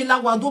kiro no jila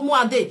wa do mo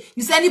ade.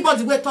 You say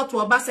anybody we talk to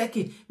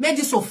Obazee, make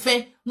this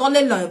offend, no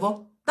le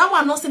level. That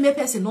one no say me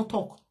person no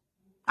talk.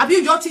 Abi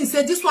you just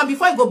say this one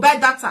before you go buy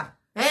data.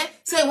 Eh?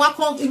 Say you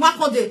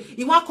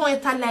want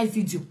enter live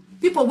video.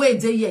 People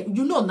wait there here.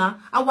 You know now.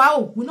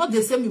 We not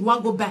the same. We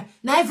want go buy.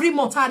 Now every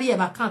month I have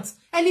account.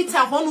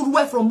 Anytime I want to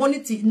work from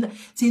morning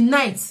till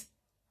night.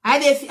 I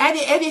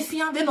every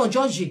fian they no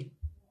judge.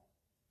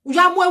 You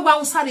are more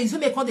one side. You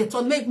make all the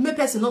talk. Make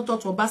person not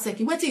talk to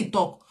Obazee. Wait till he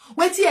talk.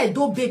 Wait till I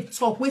do big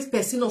talk. Wait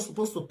person not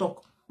supposed to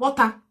talk.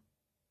 Water.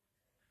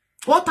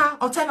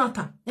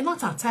 Alternata. And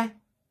not a time.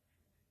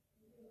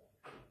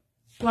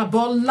 Wa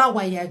bola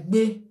wa ya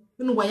gbe.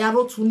 Inu wa ya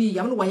rotu ni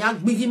ya. Inu wa ya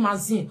gbigi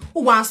mazin.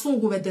 U wa asun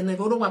go wede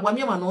nevoro wa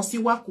mi wa no si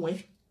wa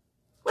kun.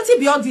 What it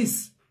be all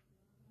this?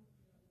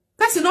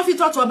 Person no fit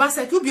talk to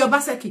Obazee. Who be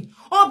Obazee?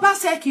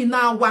 Obazee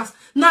now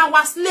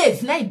was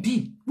slave. Na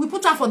be. We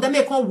put her for them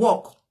make on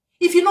work.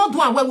 If you not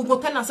do and well, we go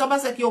tell us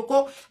Obazee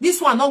okay,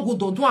 this one not good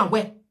do and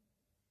well.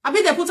 I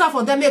be they put her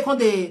for them make on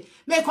the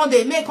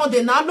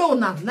now no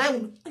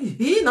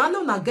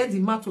na get the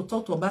man to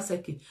talk to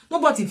Obazee.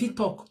 Nobody fit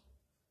talk.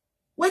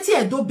 What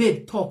he do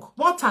babe talk?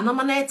 What a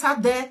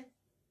nominator there?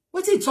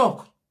 What he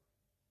talk?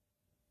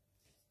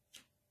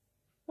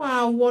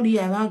 Wow, what you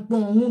have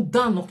gone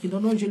down no kilo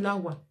no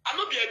jilawa. I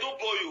no be a do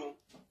boy you.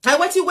 I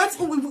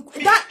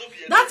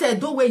that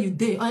do where you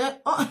dey.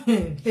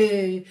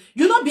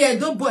 You not be a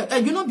do boy.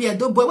 You not be a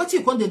do boy. What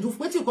you can do?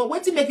 What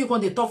you make you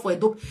can talk for a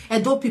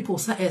do people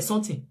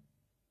something?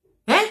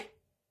 Eh?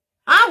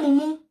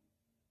 Mumu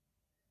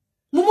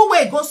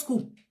where go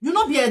school. You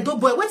not be a do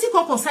boy. What you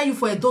can concern you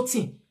for a do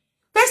thing?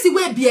 Person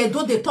wey be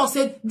Edo they talk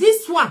say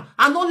this one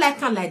I don't like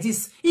him like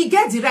this. He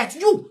get the right.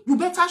 You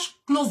better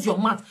close your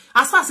mouth.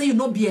 As far as say you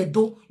not be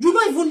Edo, you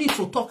don't even need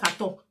to talk at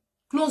all.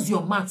 Close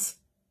your mouth.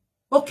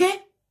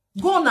 Okay?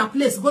 Go on a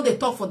place, go they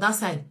talk for that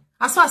side.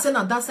 As far as say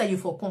na that side you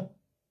for come.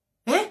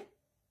 Eh?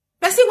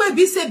 Person wey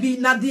be say be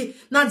na the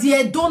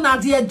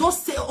Edo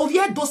say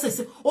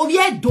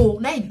Edo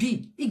na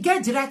be. He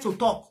get the right to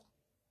talk.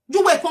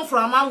 You will come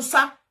from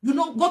Hausa, you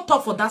know go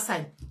talk for that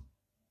side.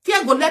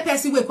 Fear go let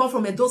person will come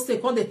from a dose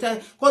state, go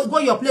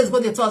your place, go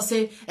they talk,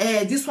 say,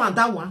 this one,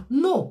 that one.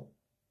 No.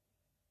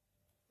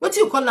 What do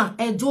you call her?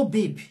 Edo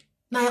babe.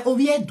 Na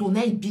Edo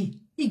na be.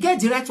 He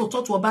get the right to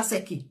talk to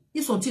Obazee.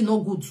 It's something no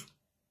good.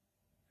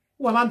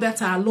 Wama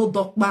better low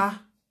dog ba.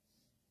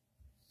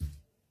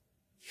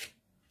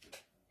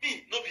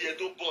 Me, no be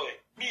Edo boy.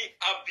 Me,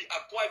 I be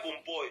Akwa Ibom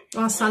boy.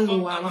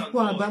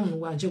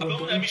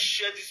 Let me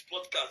share this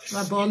podcast.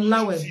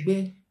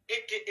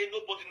 AKA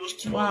nobody knows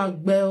tomorrow.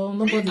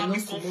 Nobody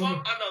knows tomorrow.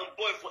 And I'm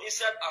boy for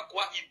inside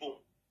Akwa Ibom.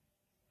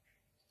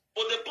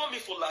 But they bought me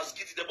for Las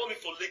Giti, they bought me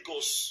for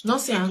Lagos. No,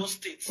 sir. Lagos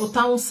State.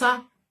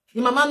 Otaunsa.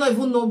 Your mama not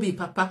even know be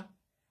papa.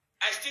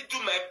 I still do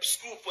my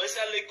school for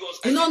inside Lagos.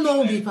 You don't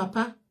know be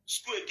papa.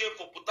 School again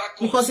for Port.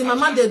 Because your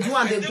mama they do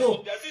and they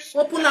go.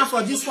 Open up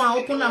for this one,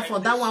 open up for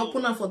that one,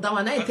 open up for that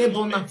one. Now you take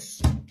bon now.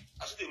 As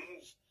they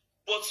move.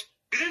 But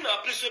within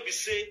a place where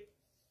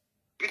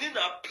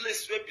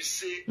we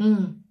say,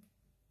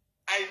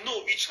 I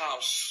know which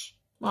house.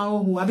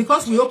 Wow,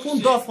 because we open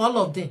door for all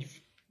of them.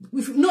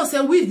 We no say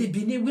we the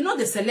Benin, we know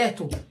the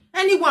select.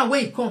 Anyone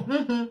where you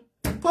come,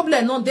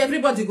 problem not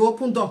everybody go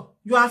open door.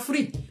 You are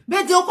free.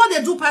 But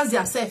they do pass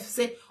themselves.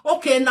 Say,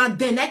 okay, now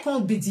then I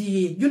can't be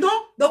the you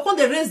know,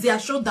 they raise their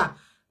shoulder.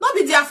 Not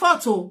be their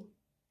fault, oh.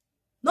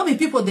 Not be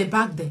people they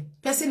back there.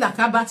 Person like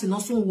Abat no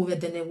soon over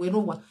then we know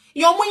one.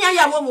 Your munya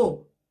ya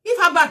wowo. If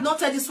Abat not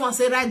tell this one,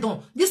 say right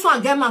down. This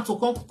one get man to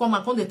come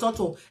and come the talk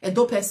to a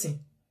dope person.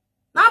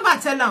 Now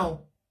Abat tell her.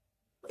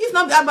 If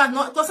not Abat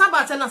not, because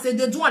Abat tell her say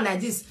they do one like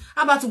this.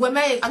 Abat when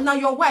now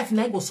your wife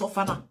now go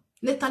suffer now.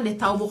 Later, we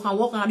can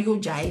walk around your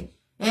jai.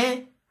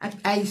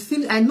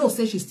 I know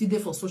say she's still there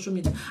for social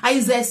media. I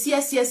say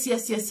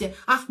yes.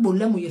 Ah,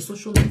 bolem with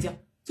social media.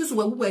 This is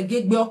where we were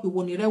get back with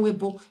one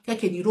irrewebo,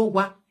 keke ni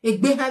rowa,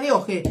 egbe have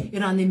okay,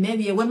 iran the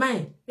maybe a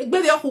woman.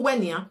 Egbe the oku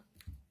when ya.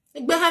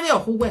 Egbe have your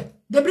who were.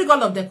 They bring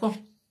all of the come.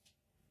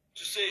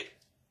 To say,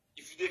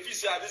 if they feel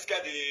say this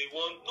guy they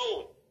want,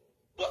 no.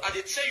 But at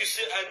the time you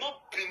say, I know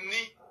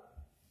beneath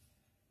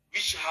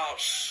which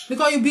house.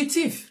 Because you be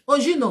thief. Oh,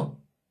 you know.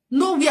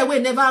 Nowhere we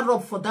never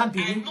rob for that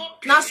Bini.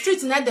 Now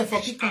street not there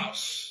for people.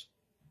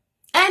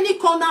 Any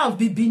corner of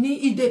Bibini,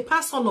 if they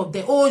pass all of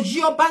them. Oh,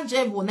 Gio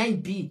Banje will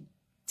not be.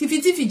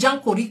 Tifi Jan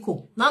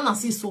Koriko. Nana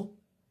see so.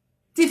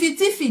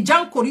 Tifi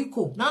Jan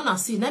Koriko. Nana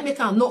see. Now make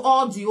her know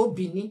all the old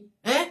Bini.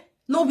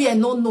 Nowhere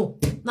no.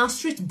 Now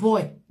street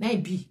boy. Now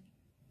be.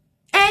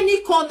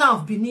 Any corner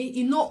of Bini,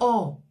 you know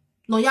all.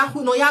 No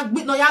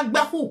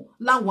yagbehu.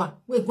 Lawa.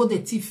 We go the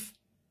thief.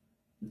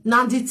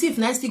 Now the thief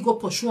now still go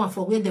pursue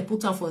for where they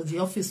put her for the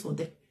office for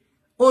them.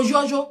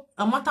 Ojojo,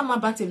 a matter my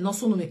battle no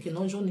so no make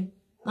no journey.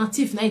 Now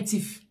thief.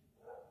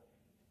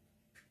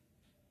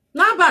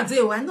 Now bad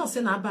day, why not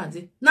say na bad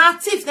day? Now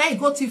thief now you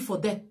go thief for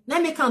them. Now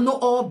make her know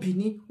all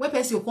Bini. When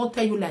person you can't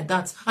tell you like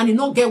that, and you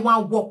don't get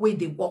one walk where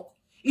they walk.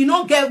 You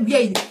don't get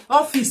where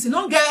office. You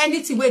don't get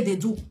anything where they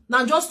do.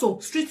 Now just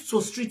to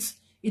street.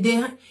 If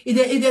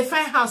they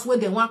find house where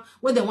they want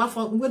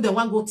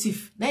go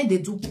thief. Now they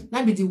do.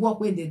 Now be the work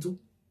where they do.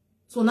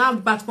 So now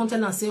bad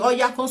content and say, oh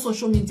yeah, on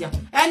social media.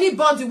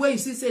 Anybody where you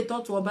see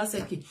talk to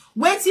Obazee.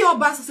 What see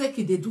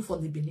Obazee they do for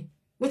the Bini?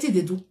 What did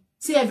they do?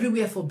 See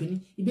everywhere for Bini.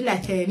 It be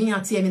like me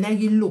and na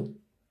low.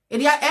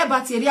 Area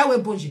we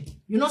boji.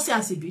 You know say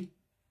ACB.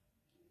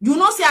 You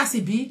know say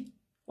ACB.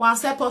 Or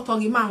say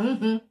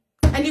man.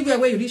 Anywhere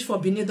where you reach for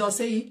Bini, they'll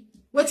say,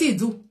 what he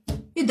do?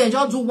 If they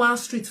just do one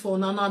street for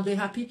now they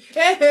happy.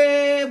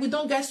 Hey, we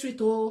don't get street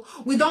oh,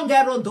 we don't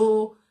get road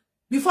oh.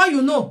 Before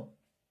you know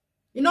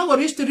go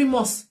reach 3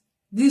 months.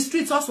 The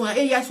streets also are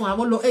yes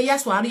one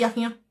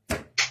here.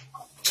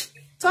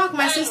 Talk,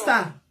 my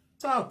sister.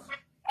 Talk.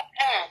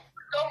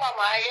 So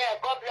mama, yeah,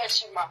 God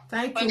bless you, ma.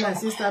 Thank you, my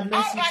sister.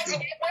 Bless you.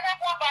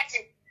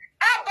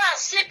 Abba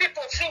see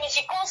people finish,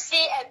 you can't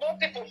see and no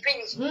people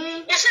finish.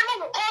 You say,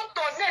 Mumu, come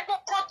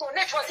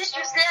donate for this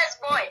useless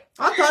boy.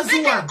 What was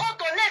you want? Come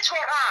donate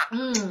for her.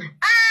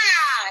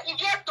 You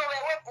get to a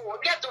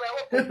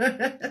weapon.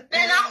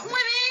 Then I'm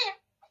winning.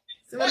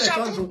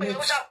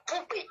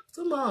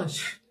 Too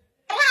much.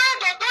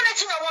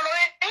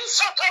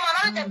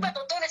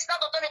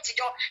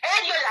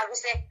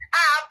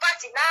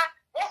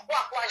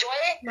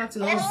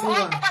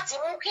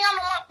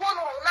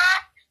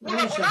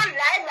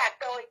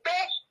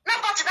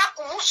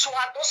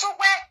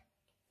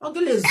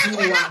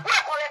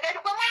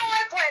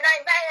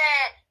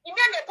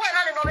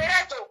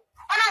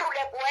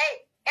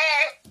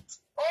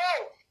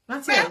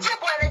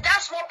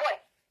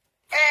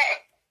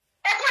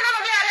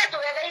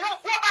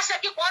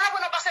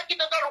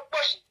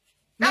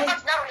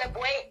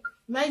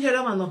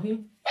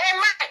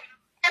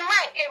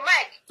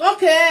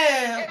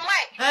 Okay.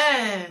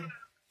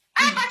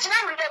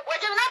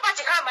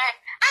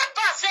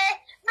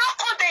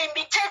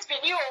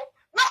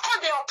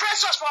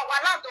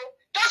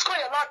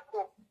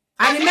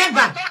 I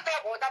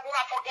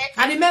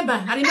remember.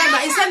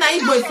 He said na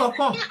Igbo for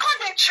come.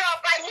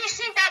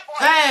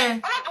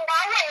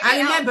 I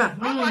remember.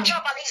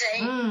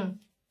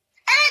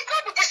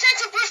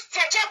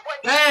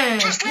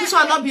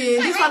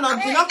 This one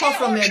not come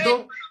from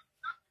Edo.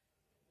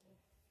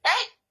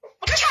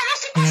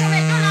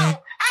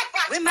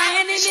 When my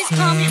enemies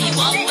come, he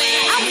won't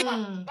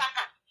win.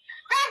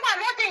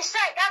 Not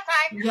inside that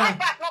time. I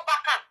back not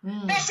back up.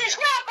 This is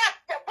where I back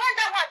the one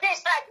that one day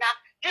inside now.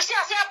 You see,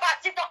 I say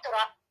about the doctor.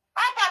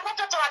 I back not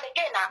to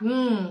again now.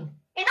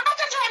 You don't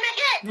to him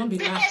again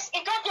because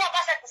it don't do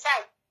about that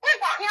side. We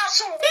back here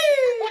soon.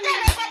 We tell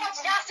you how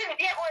much just in the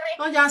vehicle.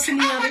 Oh, just in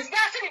the vehicle.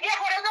 Not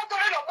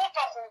to know what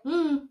of.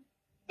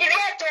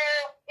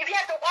 If you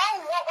have to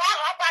one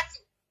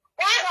party.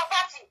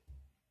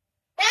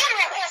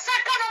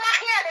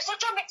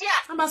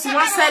 He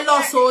wants sell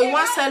us, so he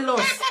wants sell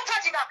us.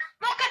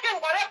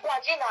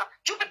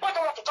 You people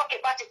don't want to talk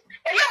about it.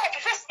 If you want to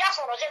face gas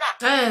on Rogena,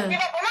 if you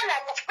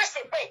want to face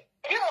the way,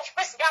 if you want to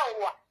face gas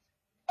on what?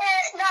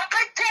 Now, I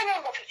can't tell you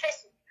what to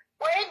face.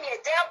 When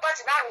you're there, but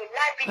now in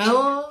life,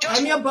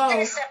 I'm your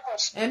boss.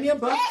 I'm your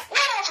boss.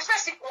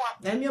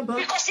 I'm your boss.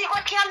 Because he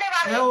got killed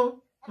never.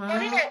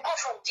 Money will come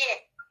from there.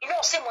 You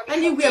know, say money.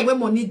 Anywhere where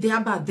money there,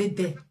 about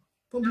there.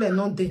 Problem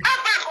not there.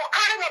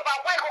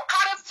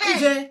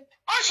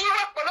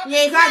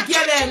 Yeah, you can't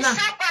get there now.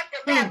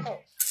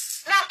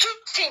 Now, 2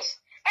 things.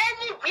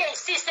 Anywhere you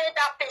see say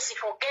that person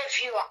forgave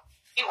you,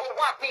 you will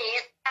want me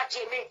to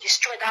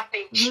destroy that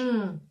page.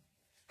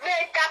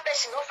 Make that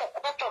person not for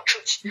control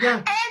truth.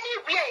 Yeah.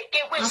 Anywhere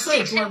again, we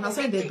see say I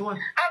said they do.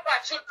 About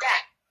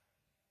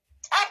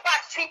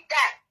fit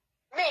that.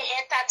 Me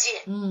enter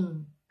there.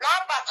 Now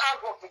about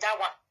handwork with that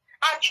one.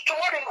 And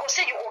tomorrow you will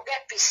say you will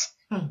get peace.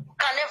 You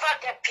can never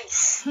get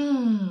peace.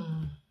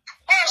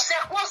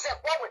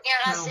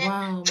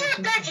 wow. You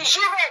get the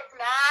juret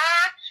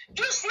now.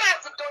 You see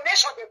as the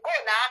donation they go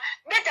now.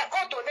 Make the go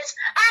donate.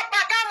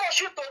 But how much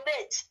you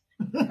donate?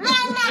 No,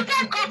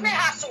 get government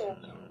house.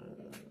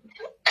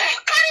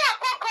 Carry a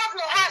go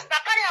government house.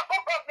 Carry a go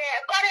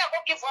government. Carry a go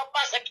give for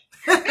Obazee.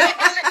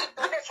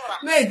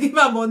 May give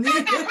her money.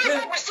 People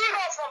will still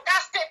run from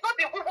that state. Not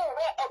be people who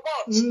walk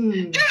about.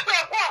 You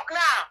will walk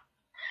now.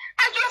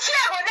 And you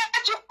feel when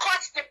let you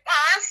cut the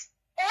pants.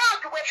 Or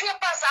you will feel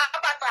pants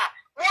abata.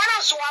 One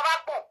of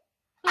Suavapo.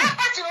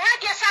 Abati will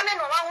get something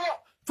around.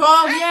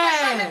 Oh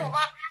yeah.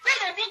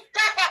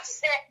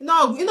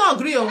 No, you don't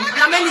agree.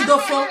 How many do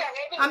for?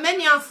 How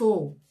many are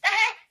for?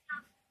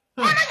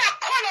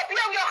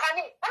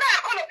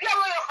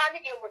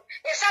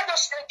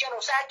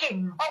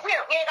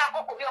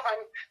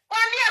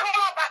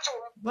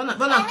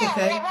 Bona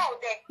okay.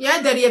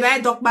 Yeah, there is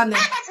a dog man.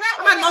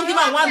 I'm not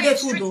giving one day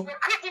food though.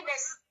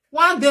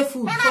 One day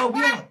food for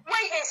we.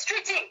 When is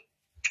treating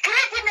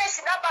greediness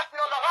in that back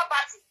no longer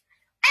party.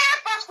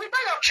 But we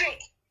know your trick.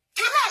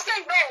 You know say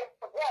no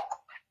work.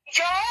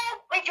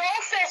 Your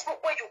Facebook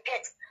where you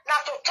get now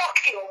to talk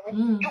here.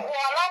 You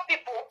will allow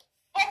people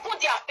open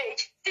their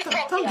page. Finish.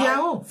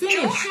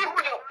 You fill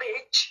your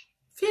page.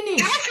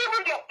 Finish. You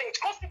fill your page.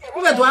 Who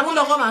do I want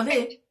to come and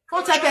say?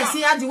 What type of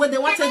see the way they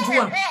want to do?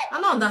 I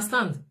don't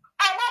understand.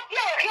 I'm not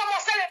here. Here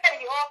must say it. I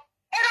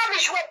don't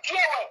wish we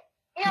here.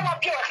 Here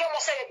must here. Here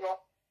must say it.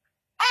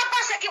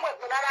 Obazee ki we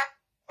bunara.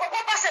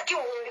 Obazee ki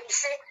we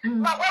say.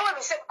 Ma we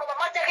say come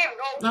ma tell him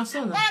no. That's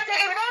all. Ma tell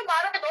him no. Ma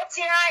don't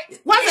see.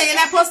 Why they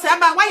not post?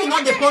 Why you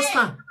not the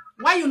poster?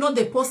 Why you not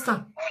the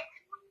poster?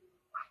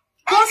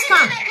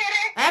 Poster.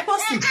 I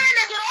post it.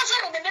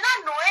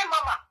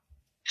 Mama.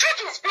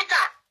 Truth is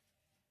bitter.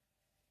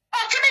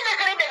 Oh, give me the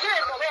green the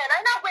year no man.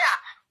 I know where.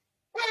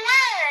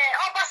 Where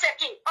Obazee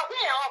ki?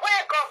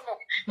 Where governor?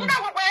 You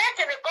know where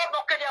can the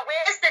governor can the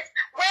where state?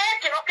 Where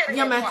can okay?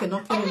 Yeah, man can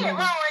okay.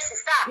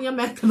 Yeah,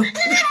 man can okay.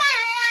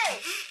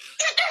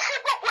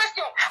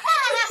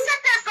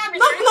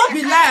 Not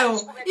be lie.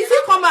 If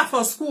you come back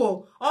for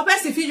school, or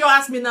best if you just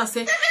ask me now,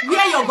 say,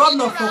 where your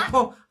governor for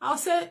call? I'll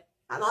say,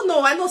 I don't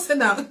know, I don't say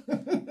now.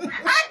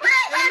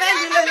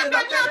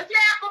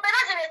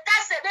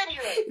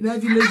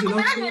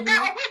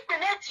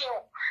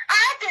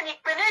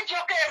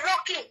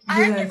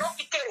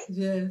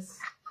 Yes.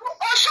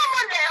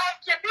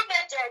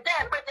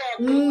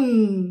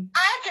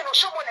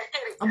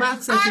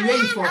 Obazee to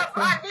ready for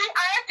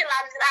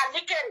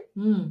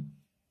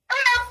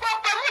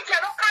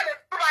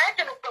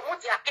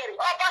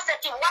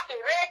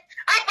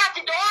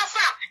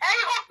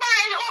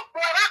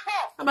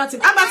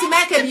Abati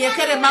make ni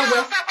ekere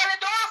mawe.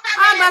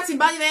 Abati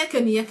ba ni eke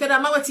ni ekere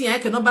mawe ti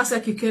eke no Obazee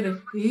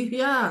kikere.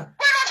 Yeah.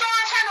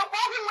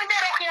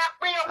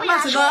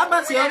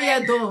 Abati ori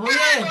edo.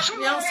 Oye,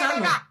 ya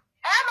usano.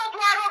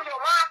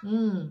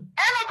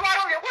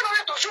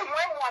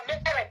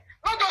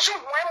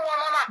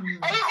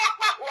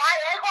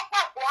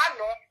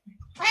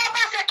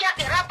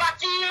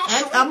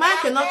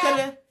 Amake no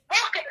kele.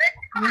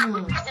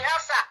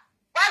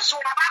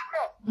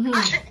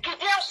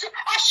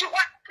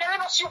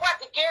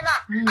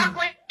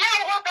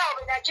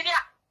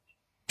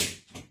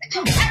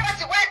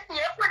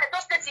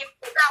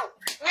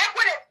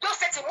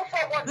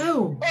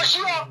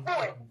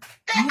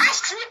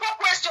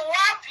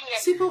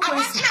 Simple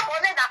question.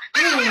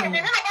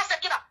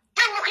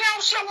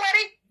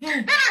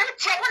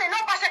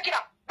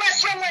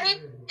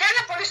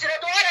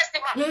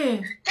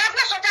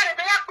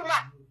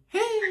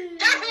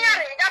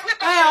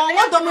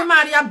 What do me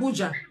marry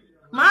Abuja?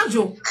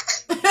 Majo.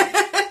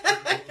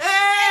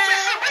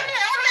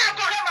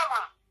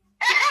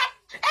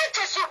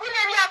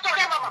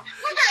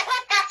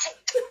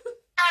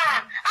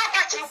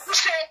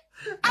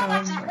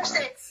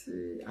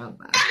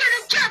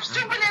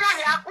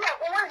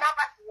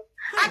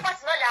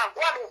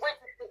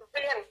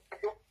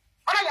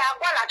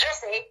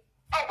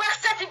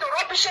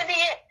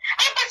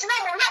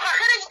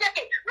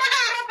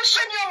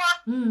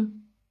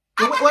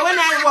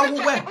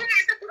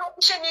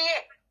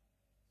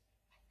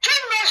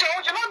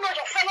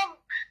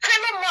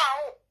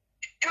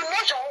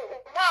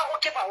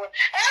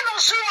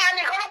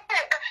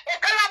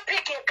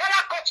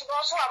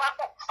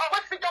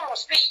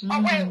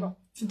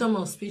 Freedom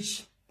of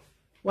speech.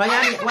 Why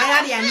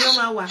are the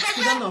animal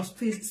freedom of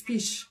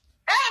speech?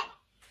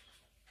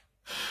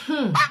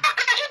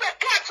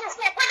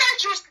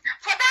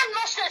 For that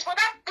nonsense, for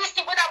that this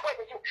thing, for that boy,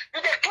 you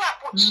the clap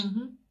put.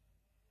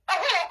 I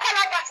will call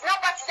out that now,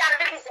 but they are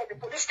released at the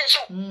police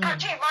station. Can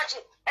you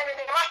imagine? And then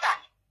the matter.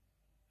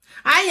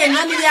 I ain't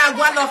none of the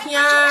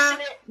Agualofia.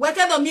 Where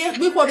can the me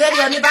be for very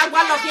on the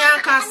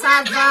Agualofia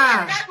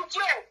cassava?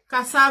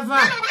 Cassava.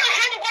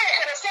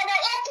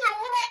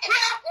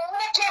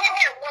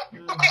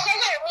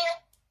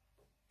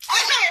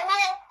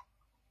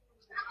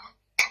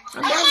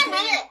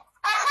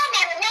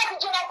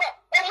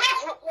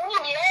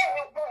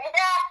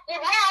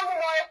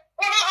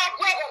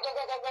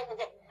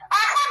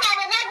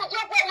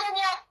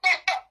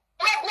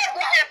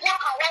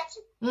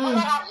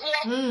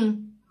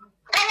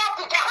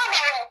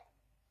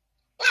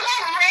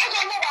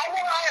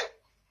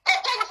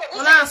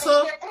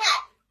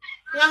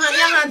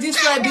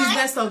 a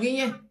business of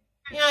you.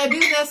 A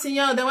business in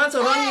you, they want to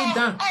run you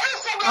down.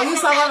 Or you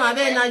someone and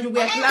then now you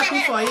were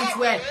clapping for it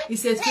where it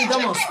says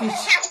freedom of speech.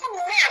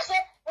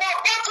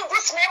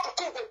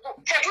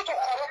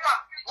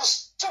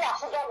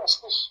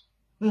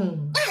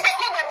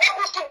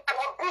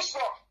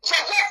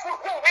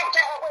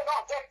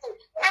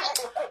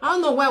 I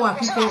don't know why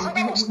people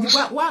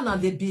why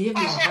not they behave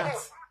like that.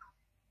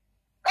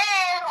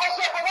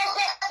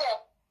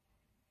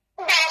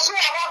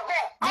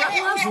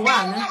 That's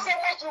one.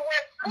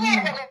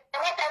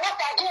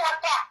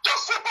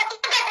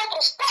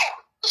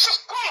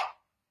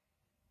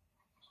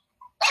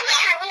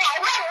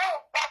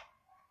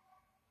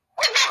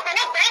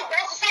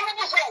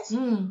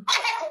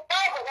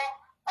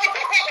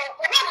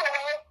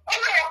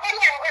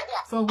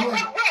 For what?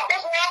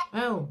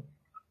 Oh.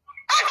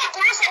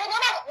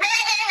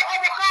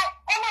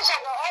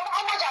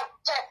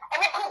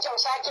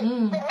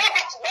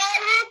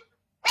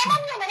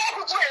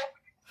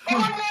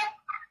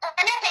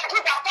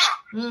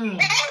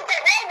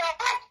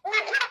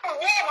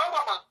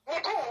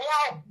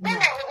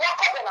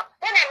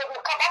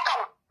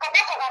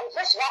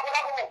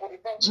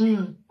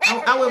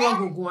 I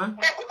will go on.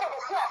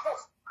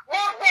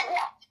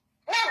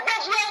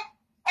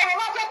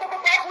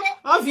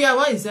 Oh, yeah,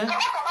 what is that?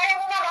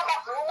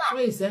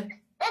 What is that?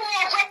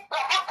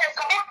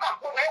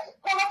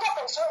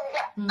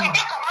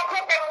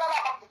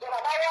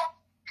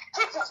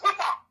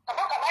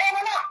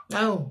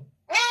 Oh.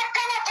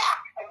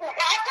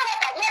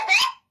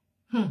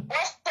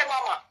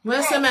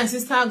 Where's my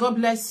sister? God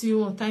bless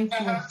you. Thank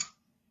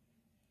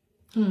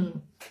you.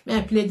 May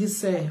I play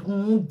this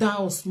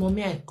dance?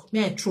 May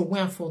I throw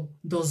one for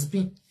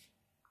dustbin?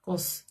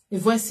 Because the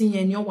voice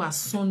in your was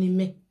sonny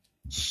me.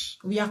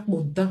 We are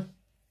both done.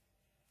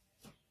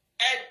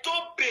 Edo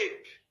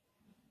babe,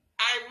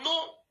 I know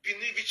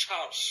Benevich's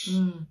house,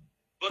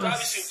 but I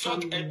will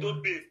talk Edo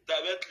babe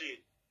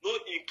directly. No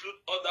include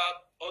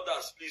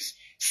others, please.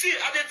 See,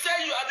 I they tell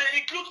you, I they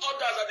include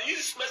others, and they use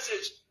this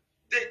message.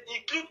 They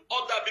include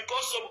others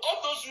because some of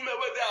those women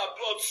where they are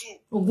brought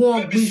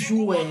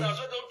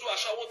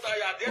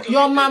to.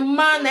 Your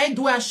mama na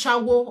do a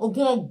shower.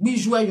 Ogun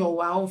bijou your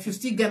wow. If you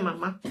still get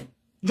mama,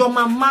 your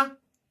mama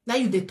now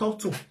you they talk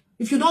to.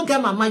 If you don't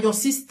get mama, your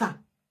sister.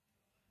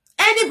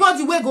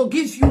 Anybody will go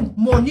give you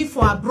money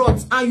for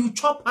abroad and you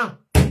chop her.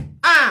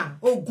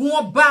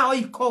 Ogun ba or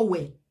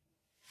ikowe.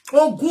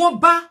 Ogun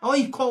ba or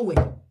ikowe.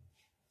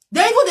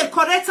 They even the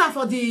correct her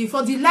for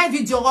the live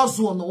video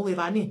also no we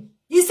bani.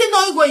 You say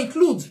no you go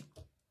include.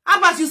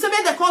 But you say me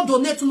they call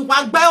donate to no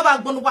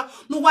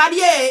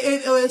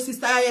wari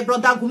sister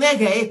brother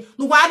gumege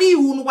no wari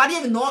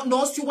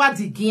no siwa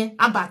digin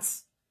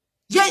abat.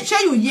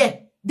 Share you here.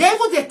 They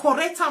even the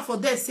correct her for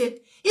them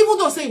say even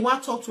though say you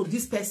want to talk to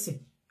this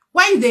person.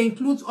 Why they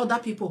include other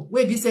people?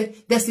 Where they say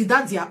they see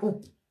that they are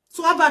own.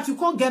 So how about you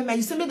can't get me?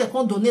 You say me they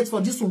can't donate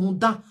for this one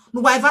down.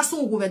 No why ever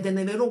soon go with the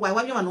never why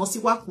you want to see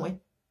what coin?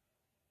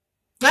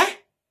 Eh?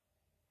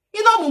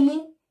 You know,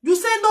 Mumu, you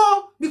say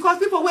no because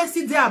people will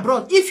sit there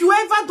abroad. If you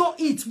ever don't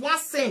eat 1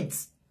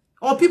 cent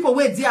or people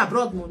will there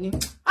abroad money,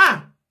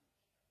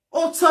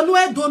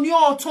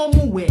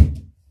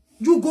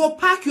 you go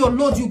pack your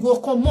load, you go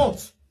come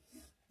out.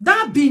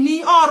 That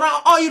bini or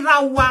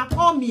irawa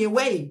or me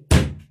away.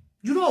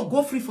 You don't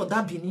go free for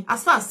that bini.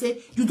 As far as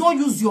say, you don't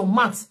use your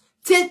mouth.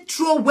 Take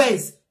throw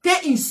words.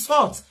 Take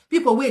insult.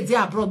 People where they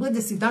abroad, where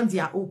they sit down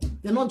their own.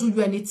 They not do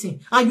you anything.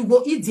 And you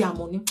go eat their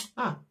money.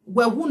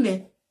 Well,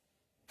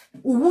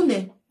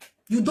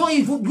 you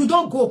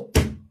don't go.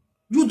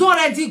 You don't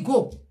already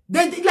go.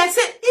 Then, like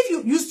say,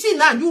 if you see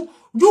now, you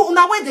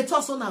now when they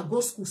talk so now go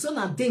school, so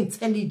now they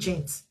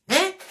intelligent.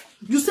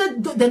 You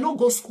said they not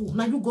go school.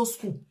 Now you go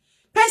school.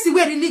 Person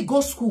where really go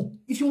school.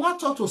 If you want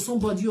to talk to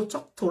somebody, you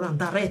talk to them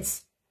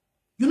direct.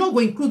 You're not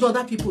going to include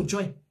other people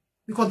join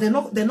because they're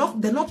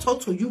not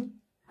talk to you.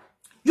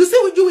 You see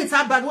what you with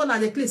that bad one at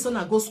the place on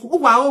a go school.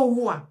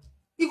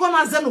 You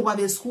gonna send over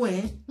the school,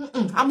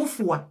 I'm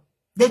for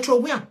they throw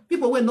where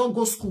people will not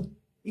go school.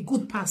 A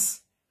good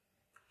pass.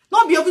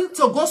 Not be able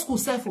to go school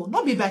self.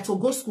 Not be able to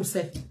go school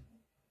self.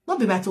 Not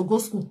be able to go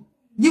school.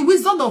 The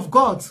wisdom of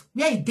God,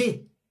 where it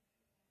day.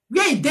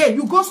 Where it day,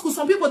 you go school.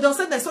 Some people they'll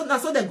say that's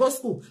how they go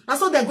school. That's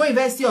how they go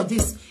university of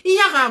this.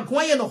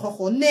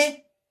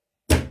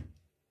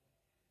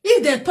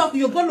 If they talk,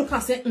 you go look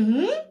and say,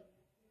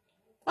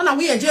 when are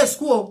we in jail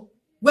school?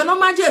 We're not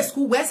my jail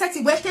school. We're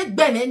setting, we're take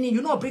Ben any,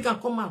 you know, break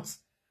and come out.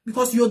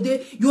 Because you're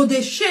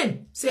the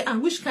shame. Say,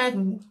 which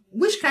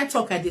kind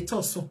talk I they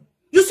talk so?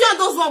 You see all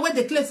those one where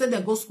they claim say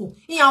they go school.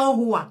 In your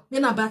who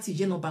men are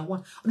batty number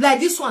 1. Like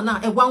this one now,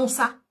 a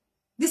waunsa.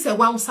 This a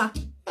waunsa.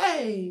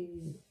 Hey.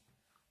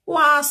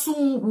 Wa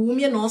soon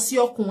wumi no si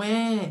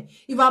okun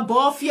if a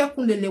bo fie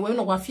kun lelewe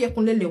no wa fie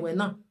kun lelewe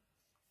na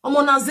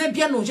omo na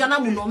zebia no jana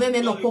mu no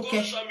me no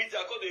poke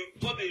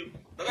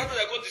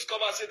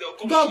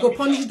God go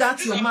punish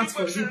that your mouth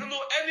for you. You don't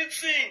know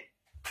anything.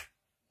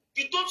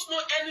 You don't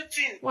know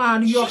anything. Wow,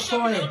 you're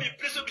social media be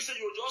place where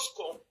you just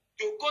come.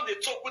 You go they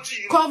talk with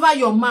you. Cover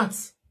your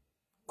mouth.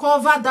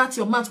 Cover that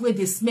your mouth where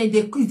they smell.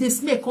 They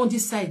smell on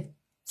this side.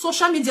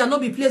 Social media not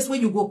be place where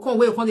you go come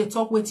where you can't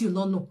talk wait you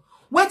don't know.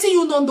 Wait till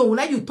you don't know.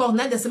 When you talk,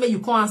 now they say you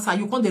can't answer.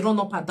 You can't they run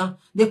up and down.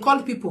 They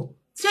call people.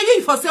 Say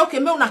you for say okay,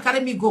 me una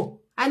carry me go.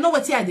 I know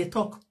what here they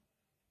talk.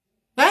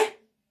 Eh?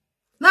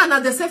 Now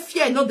they say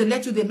fear not they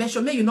let you they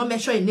measure. May you not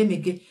measure your name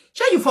again.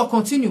 Shall you for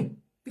continue?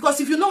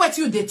 Because if you know what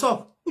you they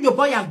talk, your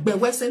boy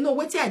Agbe say no,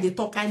 wait here they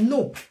talk. I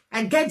know.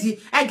 I get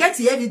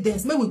the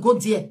evidence. May we go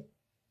there.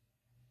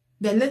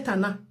 Then later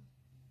now.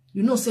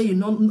 You know, say you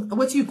know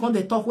what you can't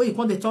they talk, where you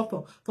can't they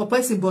talk for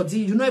person body.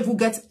 You know if you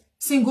get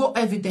single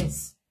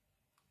evidence.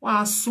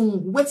 Wow,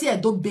 soon. Wait here,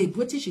 don't babe.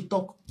 Wait till she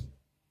talk.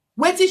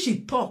 Wait till she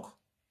talk.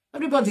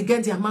 Everybody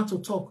get their amount to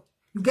talk.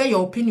 You get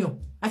your opinion.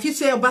 If you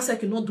say Obazee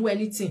cannot do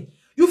anything,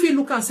 you feel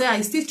look and say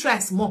I still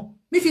try more.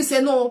 If you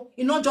say no,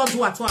 you not just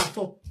do at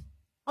all.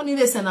 Only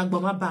listen and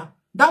ba.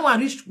 That one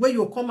reach where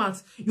you come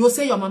out, you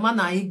say your mama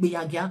na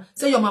igbe.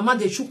 Say your mama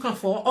they shook her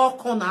for all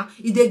corner.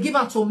 If they give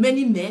her to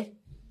many men,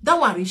 that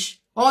one reach.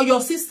 Or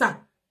your sister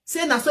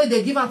say na so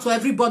they give her to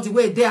everybody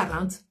where they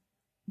around.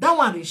 That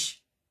one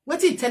reach. What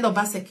did you tell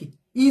Obazee?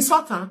 You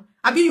insult her.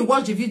 I mean you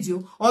watch the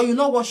video or you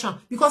not watch her.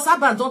 Because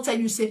Abba don't tell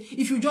you say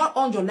if you just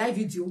on your live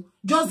video,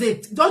 just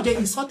they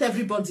insult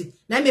everybody.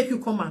 Let make you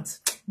come out.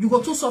 You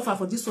go too suffer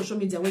for this social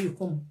media where you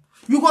come.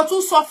 You go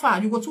too suffer,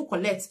 you go too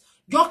collect.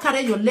 Just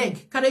carry your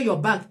leg, carry your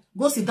bag,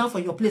 go sit down for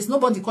your place.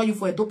 Nobody call you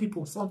for Edo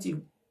people,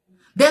 something.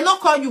 They not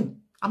call you.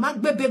 I'm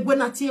not Bebe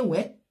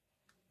where.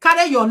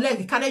 Carry your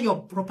leg, carry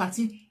your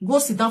property, go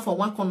sit down for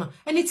one corner.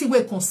 Anything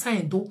where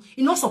concern though,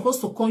 you're not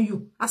supposed to call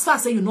you. As far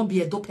as say you not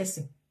be a do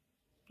person.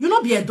 You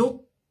not be a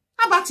do.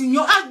 How about in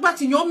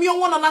your me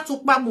one on that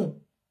took bamu?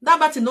 That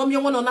about in me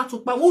one on that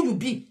took bamu. Who you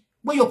be?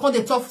 When you call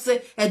the tough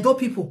say a do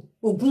people.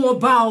 Ogun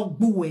oba or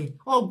buwe.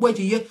 Or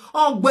gweji ye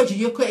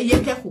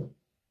keho.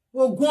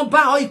 Ogun oba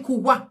or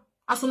ikuwa.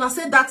 As soon as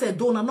I say that a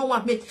do, no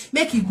one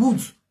make it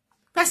good.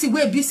 Person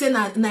wey be say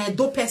na a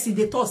do person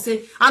they talk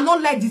say I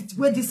don't like this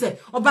way this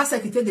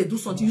Obazee they do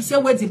something. You say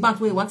where the bad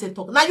way you want to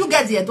talk. Now you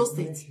get the Edo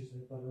state.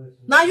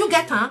 Now you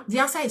get the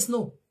answer is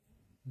no.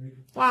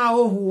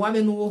 Wow, who I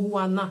mean who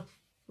are now.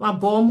 Wa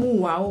bomu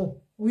wow.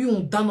 We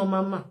un down on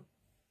mama.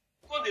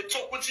 When they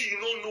talk what you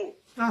don't know.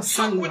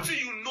 Talk what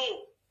you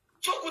know.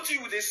 Talk what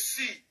you they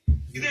see.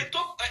 If they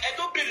talk, I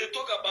don't be they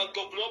talk about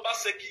Governor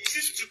Obazee.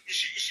 Is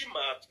she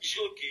mad? Is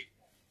she okay?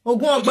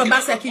 Ogun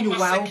Obazee you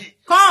wow.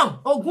 Come,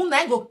 Ogun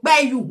na go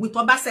pay you with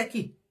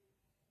Obazee.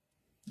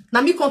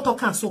 Na me come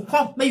talk and so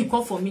come, may you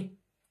come for me.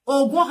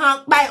 Ogun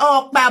han buy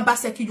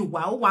Obazee you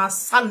wow wa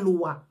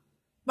salwa.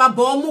 Ba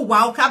bomu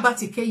wow ka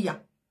batikeya.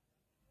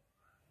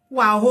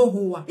 Wow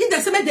ho. If they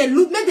say make they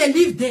look, make they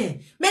live there.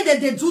 Make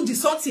they do the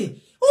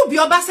something. Who be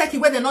Obazee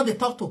where they not they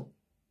talk to?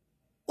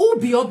 Who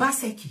be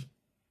Obazee?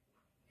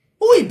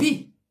 Who it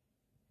be?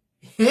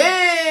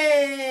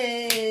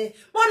 Hey,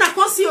 Mona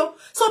Kosio.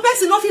 So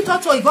person no fit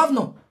talk to a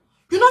governor.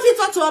 You no fit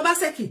talk to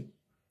Obazee.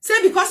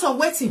 Say because of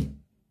waiting.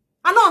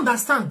 I don't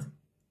understand.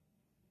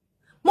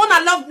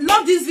 Mona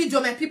love this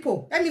video, my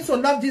people. Let me so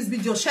love this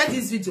video, share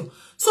this video.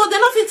 So they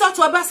no fit talk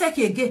to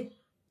Obazee again.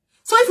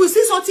 So if we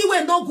see something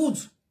where no good,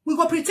 we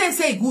go pretend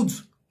say good.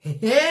 Hey,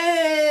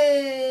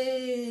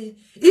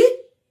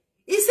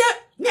 he said,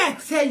 me I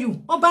tell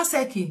you,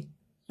 Obazee.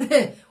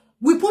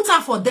 We put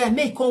her for them,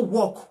 make her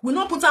work. We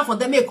not put her for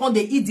them, make her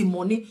they eat the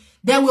money.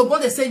 Then we'll go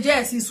they say,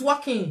 yes, it's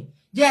working.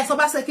 Yes,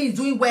 Obazee is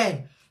doing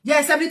well.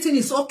 Yes, everything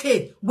is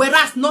okay.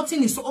 Whereas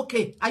nothing is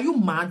okay. Are you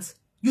mad?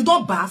 You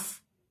don't bath.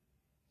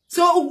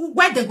 So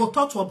where they go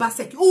talk to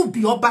Obazee? Who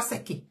be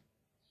Obazee?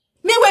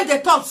 Me where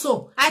they talk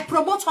so, I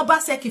promote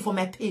Obazee for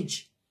my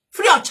page.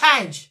 Free of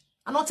charge.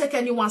 I don't take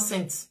anyone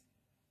cent.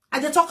 I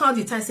they talk all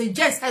the time, say,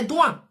 yes, I do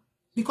one.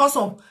 Because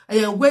of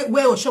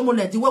where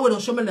Oshomole, the way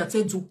Oshomole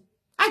they do.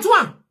 I do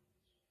one.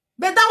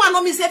 But that one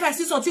no me say if I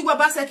see something where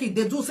Obazee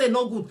they do say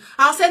no good.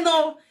 I'll say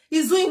no,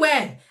 he's doing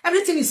well.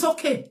 Everything is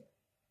okay.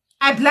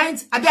 I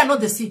blind, I be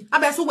not the see. I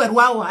be so well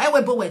wow. I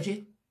will go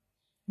You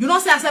know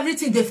say as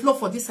everything they flow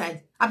for this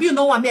side. I be you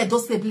know what me I don't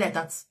stay like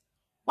that.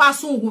 Why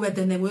soon who were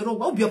the name we wrong?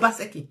 What be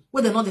Obazee?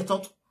 Where they not the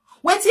talk?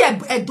 When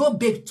I do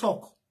big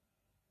talk.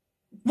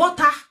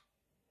 Water.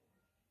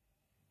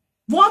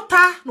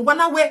 No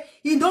one way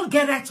you don't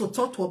get right to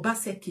talk to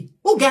Obazee.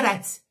 Who get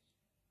right?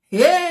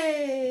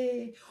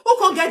 Hey, who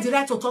can get the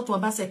right to talk to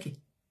Obazee?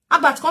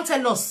 About can't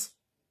tell us.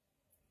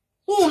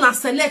 Who na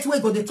select where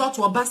go they talk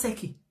to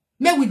Obazee?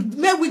 May with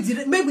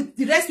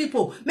the rest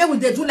people. May with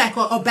they do like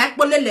a back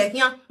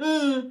here.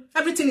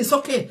 Everything is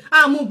okay.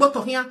 Move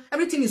both here.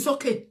 Everything is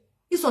okay.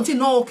 It's something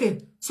not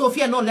okay. So if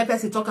you not let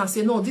person talk and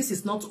say no, this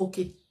is not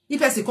okay. If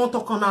person can't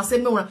talk on and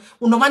say no,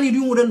 no man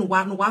you wouldn't know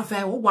what no one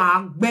fair. Oh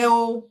wow,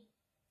 bell.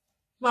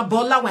 Wa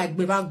bola wa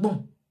egbe ba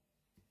gbon.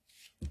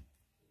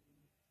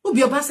 Who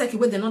be Obazee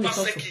where they not talk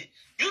to?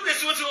 You dey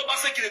see what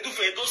Obazee they do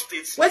for Edo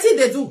State. What did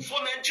they do? For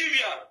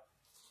Nigeria.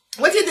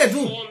 What did they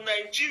do? For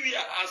Nigeria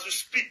as we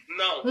speak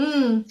now.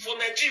 For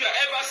Nigeria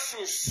ever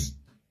since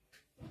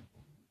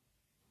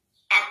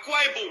Akwa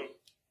Ibom,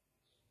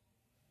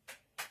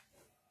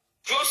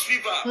 Cross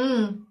River,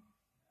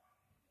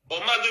 Or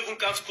man don't even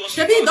can't cross.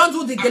 Shebi don't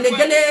do the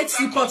gele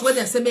seaport where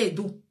they say me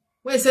do.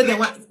 Where say they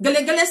want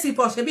gele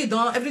seaport. Shebi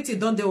don't everything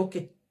don't they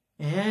okay.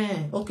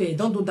 Okay,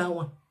 don't do that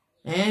one.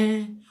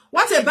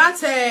 What about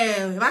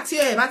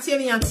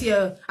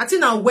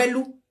Atina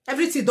Welu?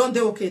 Everything don't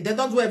they okay. They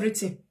don't do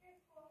everything.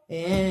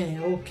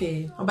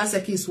 Okay.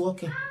 Obaseki is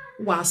working.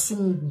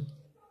 Wasungu.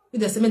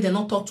 If they say me they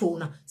not talk to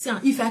now. See,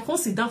 if I come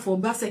sit down for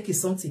Obaseki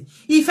something,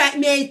 if I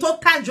may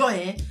total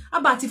joy,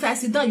 about if I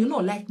sit down, you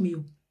not like me.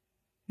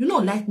 You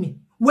not like me.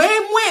 We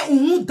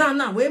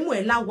dana, we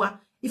lawa.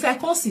 If I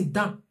can't sit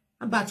down,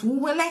 but who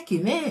will like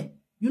it, man?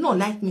 You not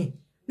like me.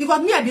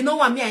 Because me, I be no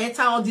one, me, I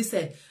enter all this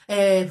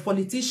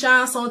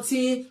politicians,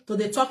 something, to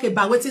they talk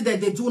about what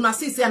they do. Now,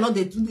 see, I know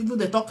they do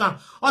the talk,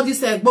 all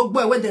this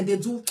boy, what they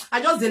do.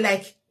 I just, they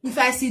like, if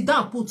I sit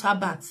down, put her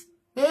back.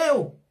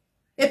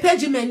 A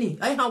page many,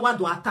 I have what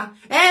do attack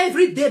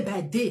every day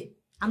by day.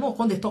 I know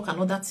when they talk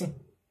another thing.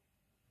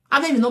 I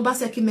mean, no,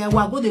 Baseki, me,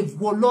 wa go de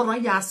volora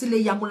ya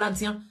asile ya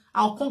muladian.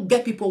 I'll come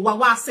get people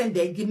wa send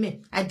they give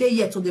me. I dare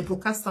yet to the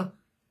broadcaster.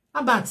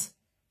 About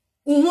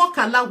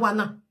unwoka la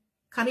wana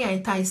carry our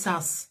entire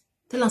house.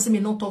 Tell us me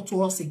not talk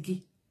to us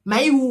again.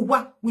 My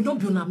we don't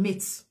be on our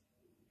mates.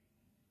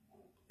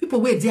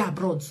 People where they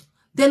abroad.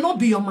 They not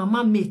be your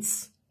mama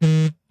mates.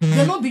 They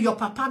not be your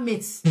papa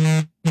mates.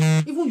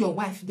 Even your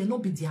wife, they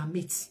not be their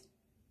mates.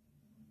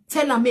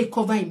 Tell her me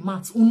cover a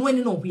mat.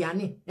 Unweni no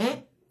biane.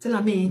 Tell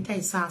her me enter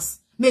his house.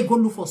 May go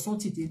look for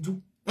something they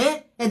do.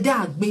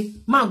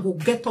 Man go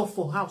get up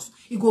for house.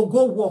 He go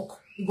walk.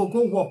 He go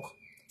walk.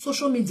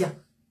 Social media.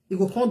 He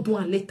go come do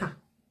and later.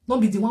 Not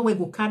be the one where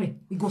go carry.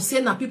 He go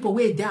say now people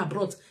where they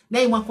abroad. Now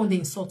he want come they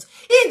insult.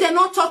 If they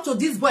not talk to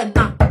this boy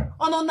now.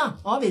 Oh no no.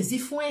 Oh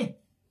zifuen.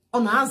 Oh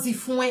na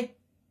zifuen.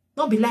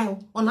 Don't be lie.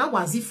 Oh na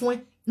wa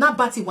zifuen. Na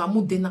bati wa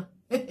mude na.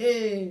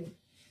 Say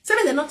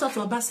they not talk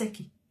to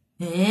Obaseki.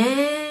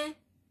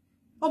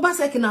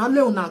 Obaseki na only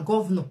una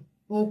governor.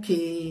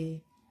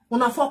 Okay.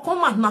 Una for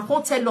come na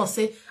come tell us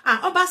say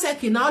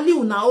Obaseki na only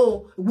una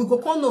we go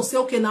come no say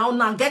okay now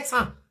una get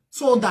her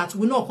so that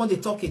we not come they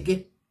talk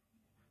again.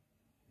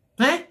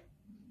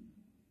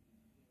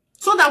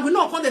 So that we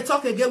not come they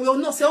talk again, we will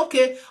not say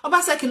okay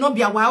Obaseki no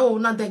be our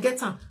now they get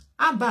her.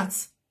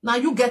 But now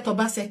you get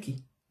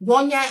Obaseki.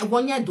 1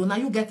 year do now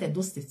you get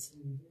Edo State.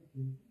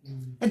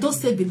 Edo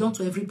State belong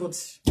to everybody.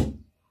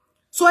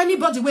 So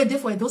anybody where there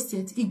for Edo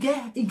State, he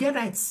get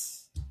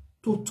rights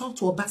to talk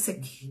to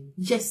Obaseki.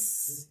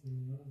 Yes.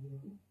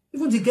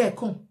 Even the girl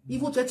come,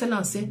 even to tell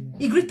and say,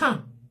 he greet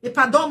him. E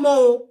pardon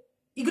mo,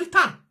 he greet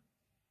him.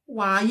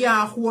 Wa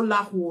ya hola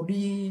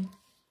hori.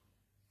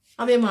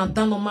 Ave man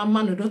dan no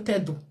mama no don't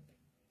tell.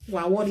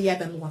 Wa worry ya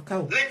dan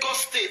wakao. Lagos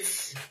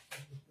State,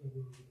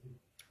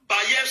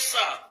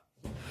 Bayelsa,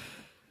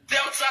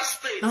 Delta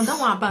State. And that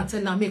one about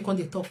tell na me come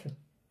dey talk.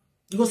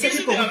 You go say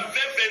people.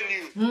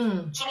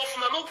 Some of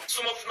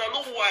them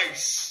no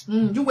wise.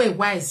 You were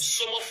wise.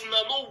 Some of them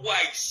no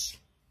wise.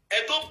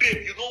 Edo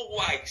babe, you know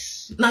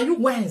wise. Now you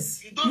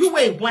wise. You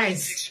were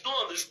wise. You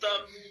don't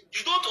understand.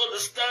 You don't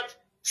understand.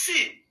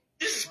 See,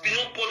 this is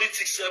beyond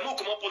politics. More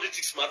common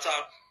politics matter.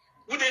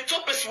 With the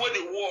top person where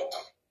they walk.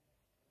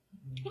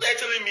 What are you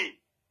telling me?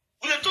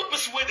 With the top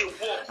person where they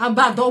walk.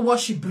 About don't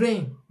wash your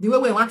brain. The way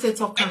we want to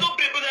talk. Edo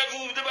babe,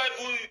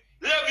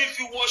 never if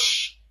you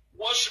wash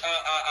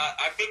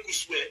Agbeku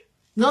swear.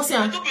 No, sir.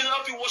 I don't believe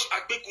if you wash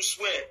Agbeku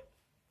swear.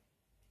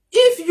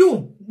 If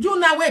you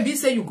now where be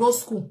say you go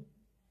school.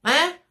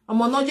 I'm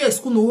not just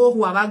school no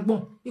who are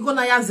bon. You go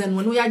na ya zen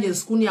when we are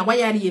just school near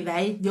why are you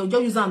there? They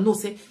just use and no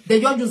say they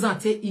just use and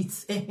take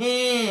it.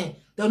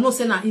 They no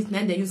say na eat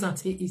then they use and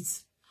take it.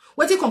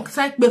 What you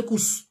concern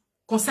bekus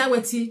concern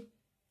what you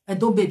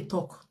Edo babe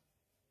talk.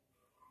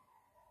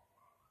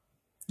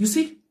 You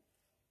see?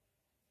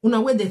 Una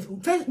where they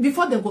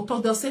before they go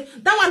talk, they'll say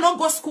that one not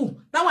go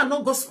school. That one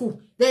not go school.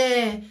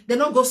 They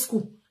not go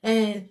school.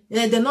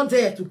 They're not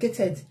there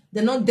educated.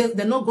 They not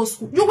go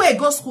school. You where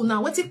go school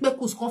now? What take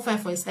bekus confine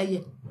for inside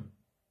here?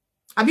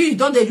 I mean, you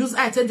don't they use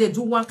I tell they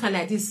do one kind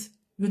like this.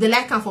 You they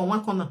like her for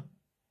one corner.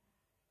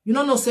 You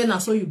don't know say now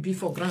so you be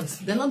for grants.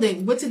 They not they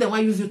wait till they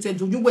want use you to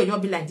do. You where you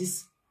be like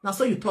this. Now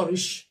so you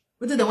tourish.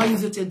 Wait till they want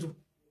use you to do.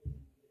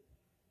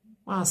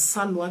 Wow,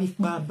 salwa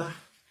baba.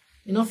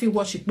 You know if you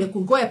watch it,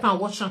 beku go up and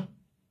watch her.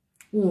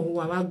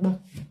 Oh,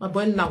 my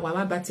boy now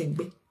wa batting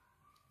be.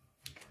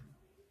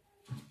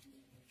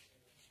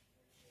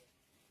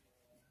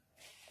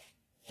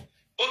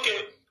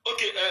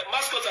 Okay,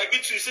 mascot, I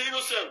get to you. Say,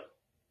 innocent.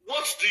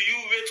 What do you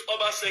rate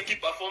Obaseki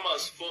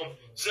performance from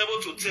 0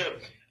 to 10?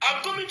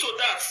 I'm coming to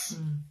that.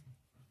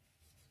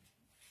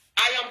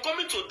 I am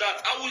coming to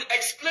that. I will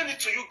explain it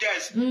to you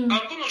guys. I'm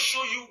going to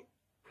show you,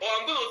 or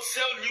I'm going to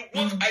tell you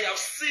what I have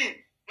seen,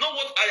 not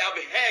what I have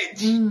heard.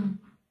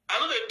 I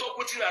know they talk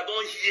what I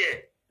don't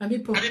hear. And they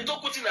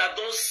talk what I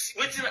don't see.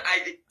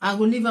 I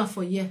will leave her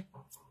for you.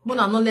 But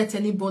I not let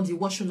anybody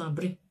wash on her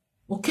brain.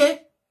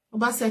 Okay?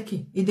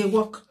 Obaseki, if they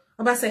work.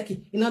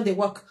 Obaseki, you know they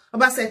work.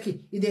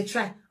 Obaseki, if they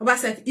try.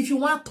 Obaseki, if you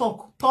want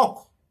talk,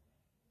 talk.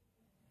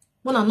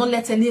 But I not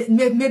let any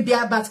maybe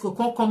about go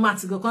come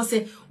out go come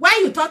say,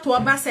 why you talk to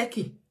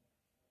Obaseki?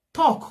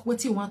 Talk.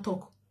 What you want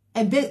talk?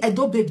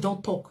 Edo babe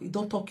don't talk. He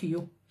don't talk to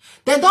you.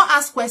 They don't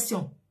ask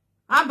question.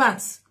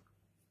 About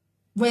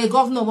when a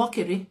governor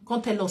walkere,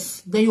 come tell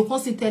us. Then you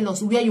come tell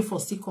us where you for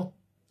sick on.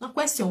 No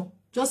question.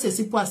 Just a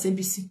simple as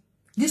ABC.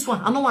 This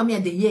one, I don't want me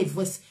at the hear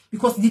voice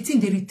because the thing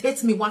they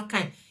irritates me one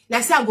kind.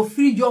 Like say I go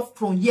free you off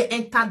from here,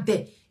 enter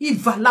there.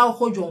 If allow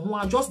hold your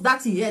one, just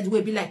that in head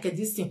will be like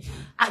this thing.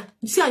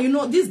 See, you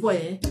know this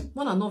boy,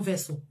 one are not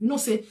vessel. You know,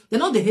 say they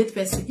know they hate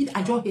person.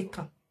 I just hate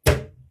them.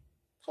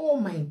 Oh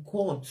my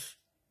God,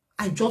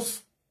 I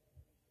just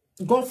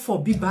God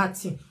forbid bad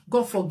thing.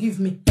 God forgive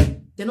me.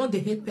 They know they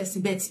hate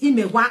person, but he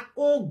may want.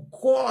 Oh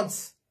God,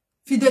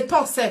 if they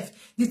talk self,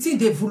 the thing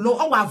they vulo.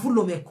 Oh, I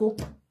vulo meko.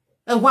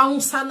 A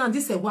waunsa na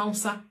this a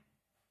waunsa.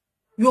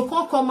 You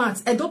can't come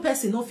out. A do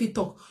person no fit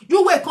talk.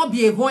 You will can't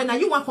be a boy and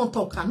you want to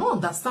talk. I don't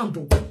understand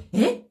though.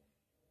 Eh?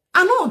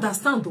 I don't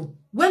understand though.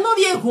 When no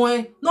be a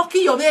boy, no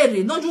ki your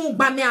very, no you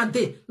ba me a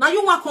day. Now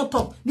you want to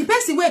talk. The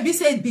person will be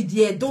said be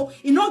the do.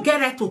 You no get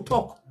right to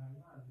talk.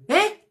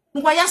 Eh?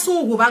 Nwaya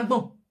so wo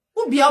bagbon.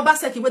 Who be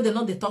Obazee where they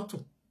know they talk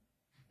to?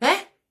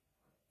 Eh?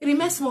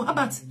 Remain small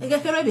about e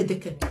get kere be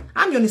deke.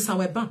 I'm yon san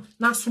weban.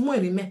 Na sumo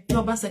remain.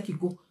 Obazee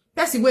go.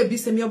 Person will be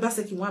say me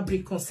Obazee want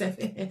break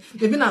concept.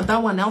 Maybe na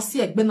that one I'll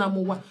see egbe na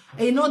mo wa.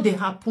 And you know they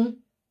happen.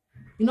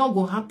 You know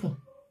go happen.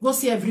 Go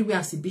see everywhere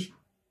as it be.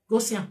 Go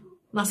see am.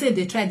 Now say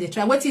they try.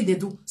 What did they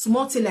do?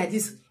 Small thing like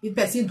this. If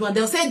person do and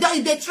they'll say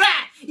they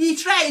try. He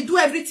do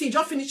everything.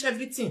 Just finish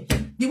everything.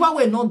 The one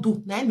will not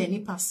do. Na many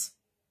pass.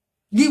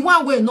 The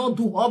one will not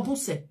do.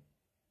 Obuse.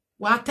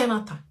 What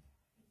tenata?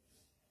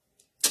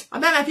 I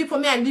bet my people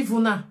may I live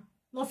now.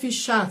 No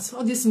fish shout.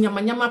 All these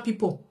nyama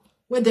people.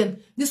 When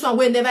then this one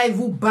will never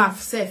even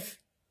bath safe.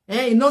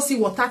 Eh? You know see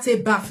water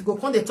take bath. Go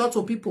come they talk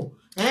to people.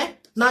 Eh?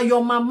 Now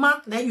your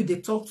mama, now you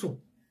they talk to.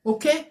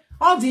 Okay?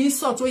 All the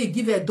insults where you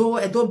give a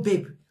door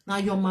babe. Now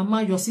your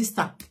mama, your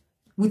sister,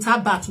 with her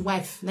bat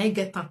wife. Now you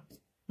get her.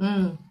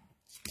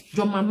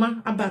 Your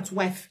mama, about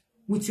wife.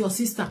 With your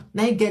sister,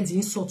 now you get the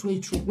insult way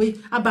true. Wait,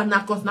 about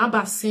now, cause now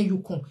about saying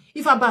you come.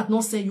 If about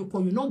not saying you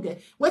come, you not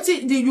get. What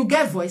you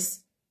get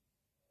voice?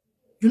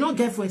 You not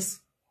get voice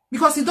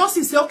because you don't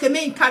say okay,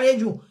 may encourage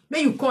you,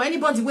 may you call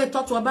anybody way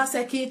talk to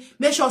Obazee,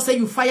 make sure say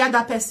you fire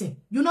that person.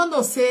 You don't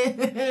know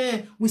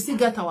say we still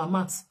get our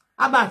mats.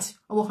 About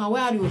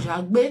where are you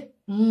jagbe?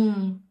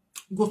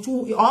 Go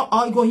to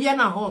or go here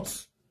now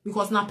hot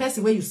because now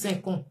person where you say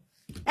come.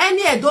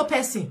 Any Edo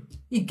person,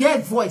 he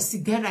get voice, he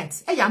get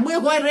right. Hey,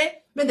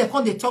 when they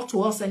come, they talk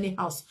to us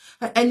anyhow.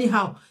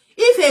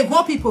 If a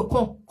go people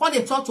come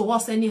they talk to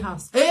us anyhow.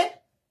 Eh?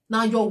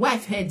 Now your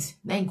wife head,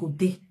 now you go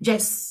day.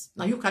 Yes.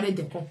 Now you carry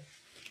the come.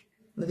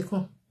 They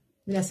come.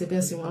 Me say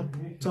person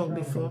want talk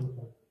before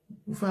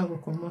I go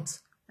come out.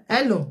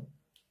 Hello.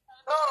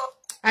 Hello.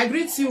 I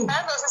greet you.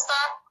 Hello, sister.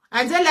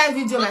 I did live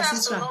video, my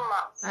sister.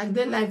 I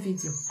did live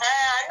video.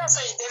 I know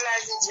so you did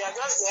live video. I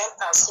just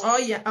enter. So. Oh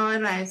yeah, all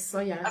right.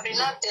 So yeah. I be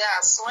not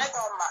there. So I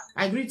don't ma.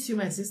 I greet you,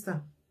 my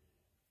sister.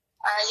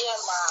 Yeah,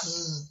 ma.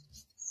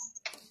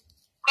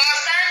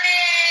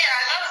 Concerning, I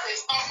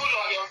just stumble on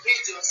your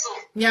video. So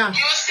yeah.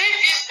 You see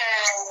this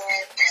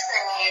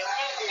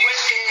Mumu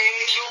with the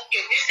UK,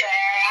 this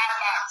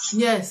Abba.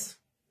 Yes.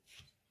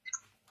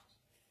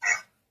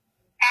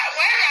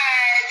 When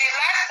the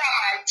last time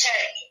I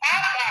checked,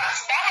 Abba,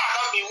 that might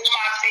not be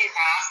woman thing,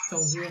 huh? So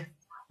yeah.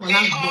 Well,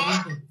 I'm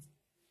going.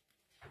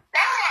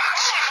 That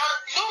might not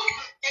look.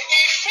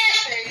 In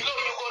face they look,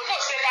 you go know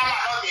say that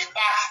might not be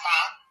bad,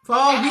 man.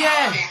 Oh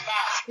yeah.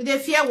 They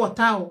fear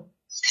water.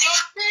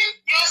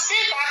 You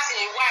see that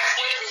a wife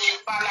when you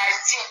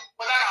Valentine,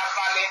 whether I'm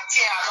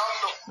Valentine, I don't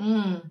know.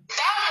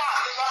 That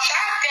one,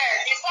 that girl,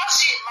 before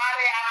she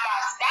marry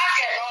Abbas, that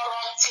girl don't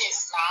run things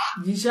now.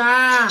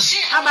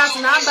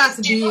 Abbas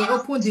be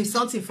open the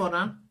something for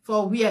her.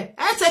 For where?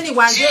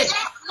 Anyway, they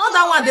not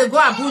that one they go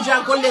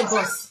Abuja, go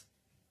Lagos.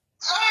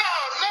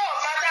 No,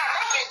 madam,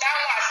 not with that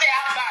one. Say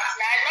Abbas,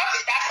 not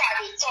with that side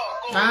they talk.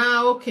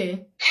 Ah, okay. You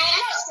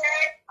know say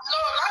no,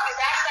 not with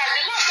that side.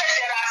 You know say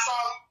there are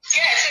some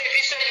girls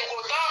say you go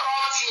don't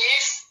run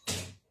things,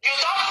 you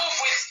don't move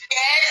with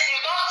girls, you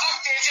don't do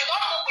things, you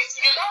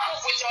don't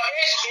move with your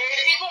age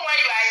mate, even when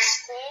you are in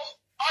school.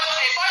 Or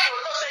before you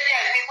know say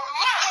yes, people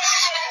man when you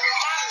say you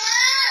marry,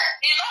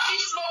 you don't be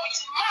flow with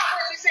man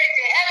when you say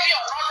they help you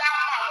another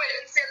man when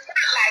you say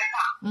man like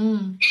that.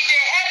 If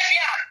they help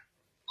you,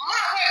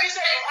 man when you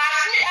say you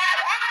ask me,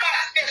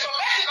 after so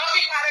person not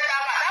be carried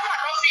that one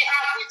not be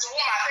hard with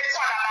woman. Say this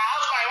one that my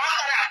husband want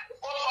to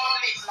go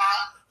public now.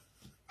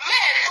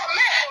 Men,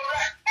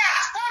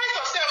 sorry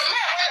to say,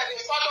 men when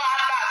they follow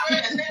Abba, when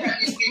they say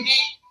that it's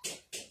beneath,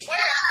 when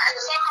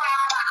they follow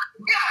Abba,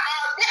 they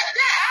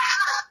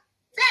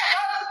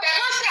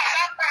don't say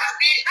Abba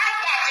be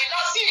Abba, they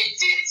don't see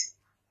it.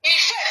 In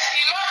fact,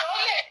 he not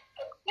only,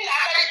 he not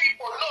many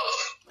people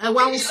know. I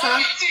want to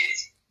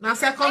now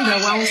second the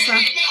one sir.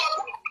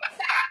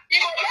 You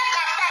go make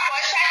a start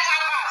for shine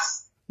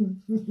Abbas.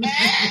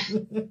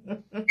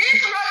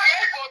 If not,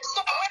 the go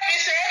stop. When we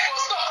say go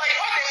stop, but you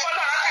want to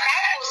follow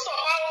another, go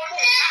stop.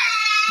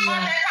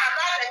 Yeah.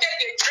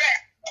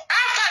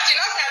 Abbas, you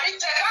know,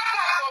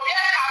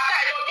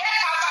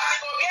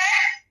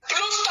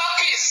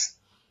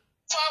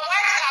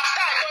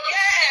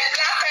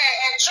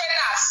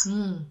 pass.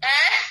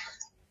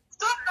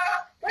 So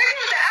when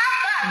you the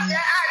pass,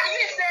 I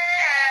believe say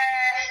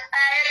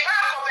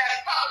back of the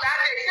spot that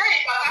they say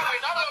Papa we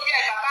don't know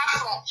where Papa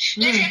from.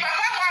 If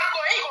Papa want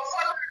go, he go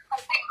follow.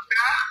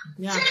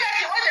 Yeah. See that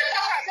when the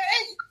Papa say,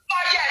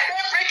 oh yeah,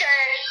 they break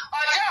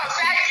or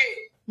just like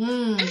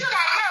this is a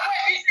man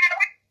where he said,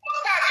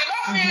 you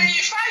know,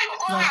 if you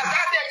go as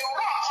that day, you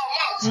run come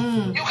out.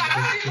 You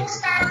cannot even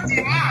start the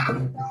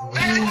man.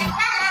 Then you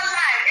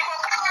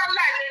will come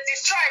online, they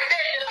destroy it,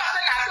 they person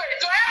as well.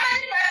 So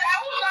every person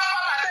who don't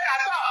come and say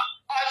that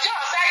or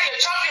just like they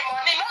chop him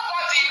money,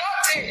 nobody,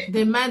 nothing.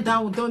 They man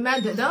down, don't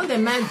man them. They don't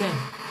demand them.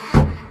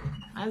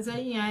 I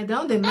say, yeah, they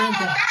don't demand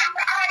them.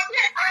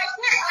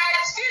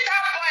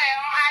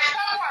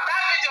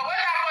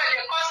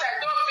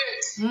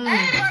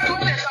 Anybody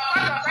when they support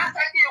of that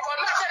person, you will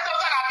not say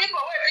those are people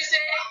where we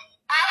say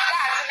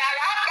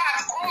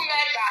Abbas, who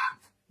mega.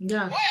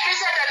 Yeah. Where we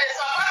say that they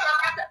support of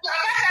that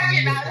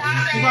person,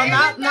 but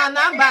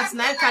now Abbas,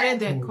 now carry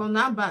them, come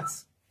now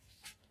Abbas.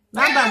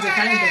 Now Abbas, they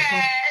carry them,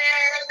 come.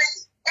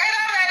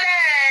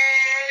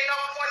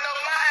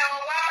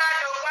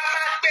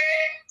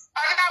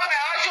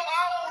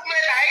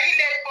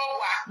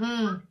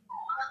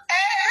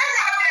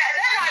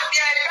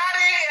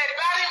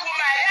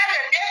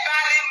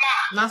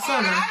 That's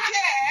all, man.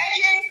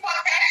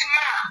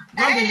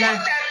 Don't be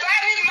lying.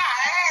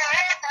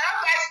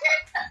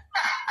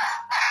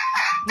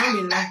 Don't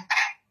be lying.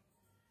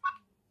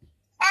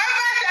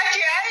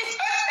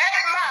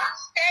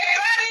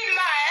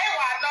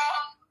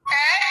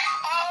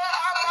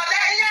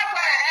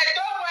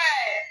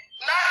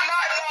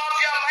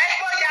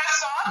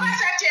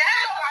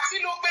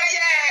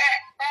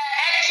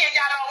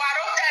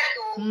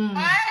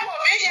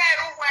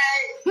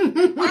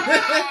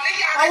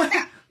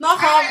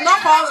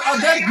 Not all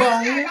of that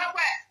bone.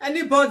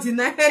 Anybody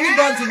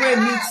will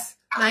meet.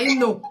 Now you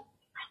know.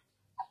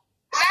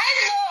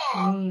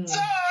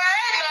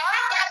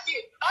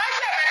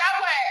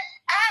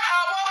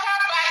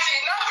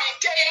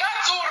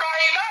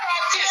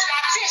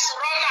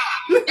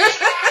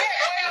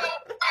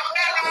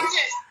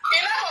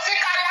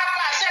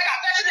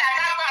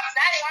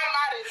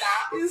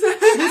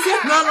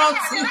 It's not wrong.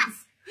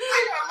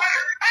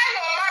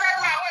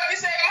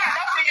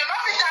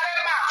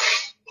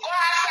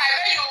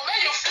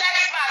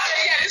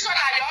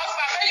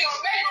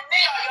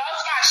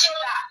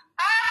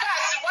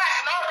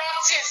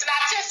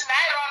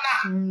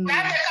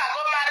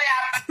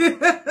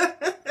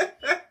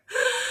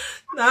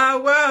 Nah,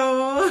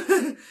 well,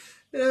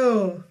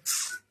 yo,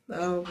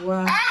 oh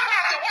wow.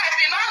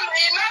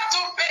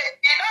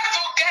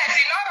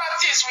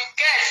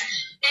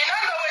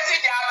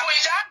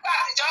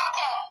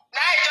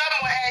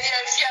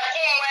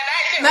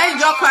 Now you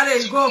just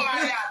carry go.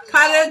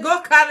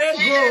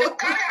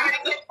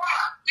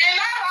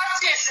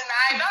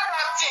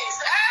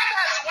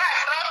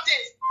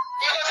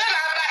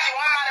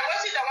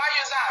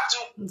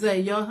 There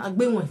you are. I've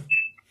been one.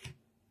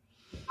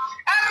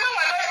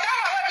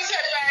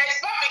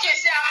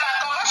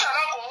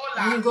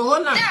 You go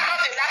home now.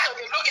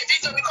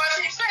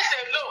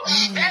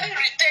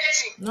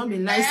 No be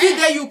like see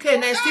the UK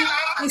now.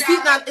 See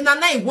that in a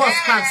night was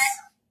pass.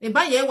 In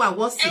buy here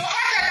was it.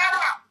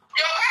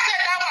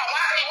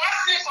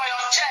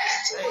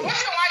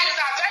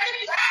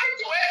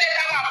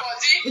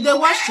 They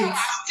washed it.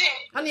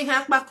 Only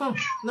half back on.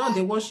 No,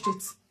 they washed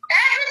it.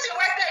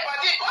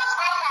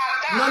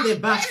 No, they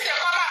bath.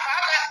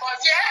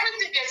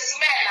 Everything they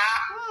smell.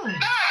 No,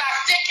 I'm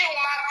taking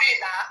woman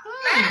being.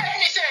 Let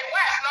me say,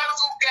 wife not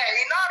too good.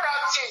 You know,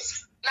 wrong things.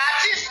 Now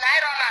this, I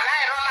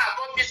run,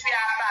 go miss me.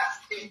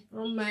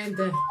 Oh my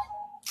God.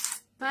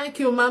 Thank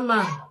you, Mama.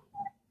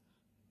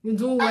 You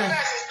do well.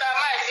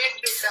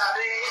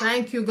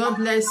 Thank you. God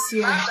bless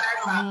you.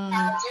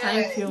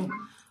 Thank you.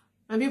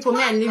 And people,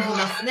 may I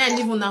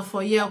live on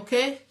for you,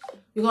 okay?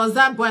 Because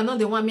that boy, not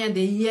the one me and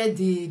they hear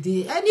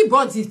the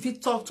anybody if you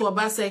talk to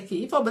Obazee,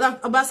 if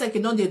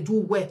Obazee don't they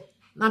do well,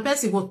 now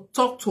person will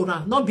talk to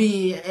her, not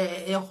be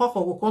a hawk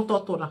or will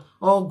talk to her,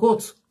 or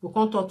goat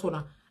will talk to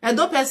her. And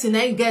that person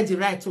ain't get the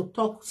right to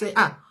talk, say,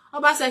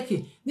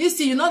 Obazee, this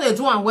thing, you know they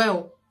doing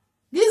well.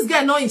 This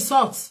guy no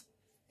insult.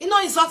 He no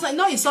insult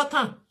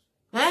her.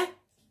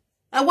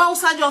 And one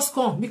side just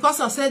come because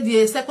I said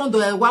the second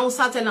one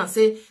side tell and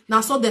say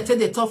now so they take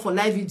the talk for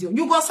live video.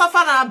 You go suffer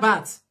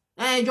about.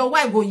 And your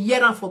wife go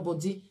hear am for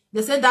body.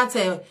 They say that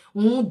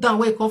down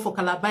way come for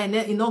Calabar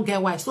and you not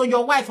get wife. So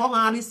your wife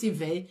how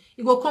receive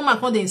you go come and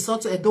come the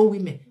insult to Edo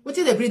women. What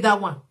did they breed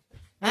that one?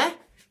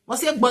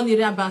 What's your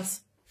bunny about?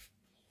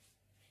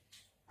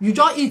 You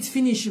just eat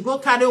finish, you go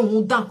carry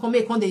down, come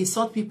and come the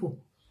insult people.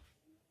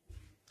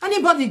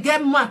 Anybody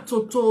get mad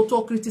to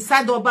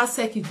criticize the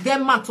Obazee,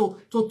 get mad to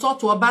talk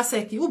to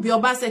Obazee. Who be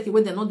Obazee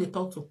when they know they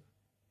talk to?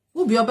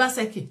 Who be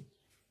Obazee?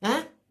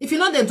 If you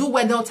know they do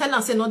well, they'll tell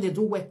and say no, they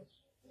do well.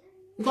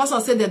 Because I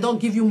say they don't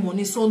give you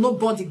money, so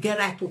nobody get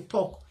right to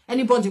talk.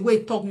 Anybody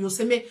will talk, you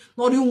say me,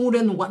 no you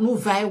no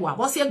vaiwa.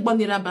 What's your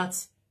bunny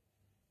rabat?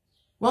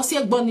 What's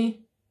your bunny?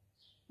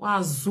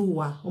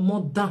 Wazua, or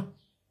more done.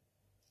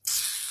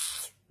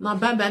 Now,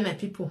 bye-bye, my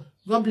people.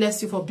 God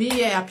bless you for being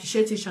here. I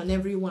appreciate each and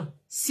every one.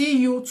 See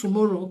you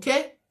tomorrow,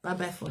 okay?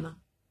 Bye-bye for now.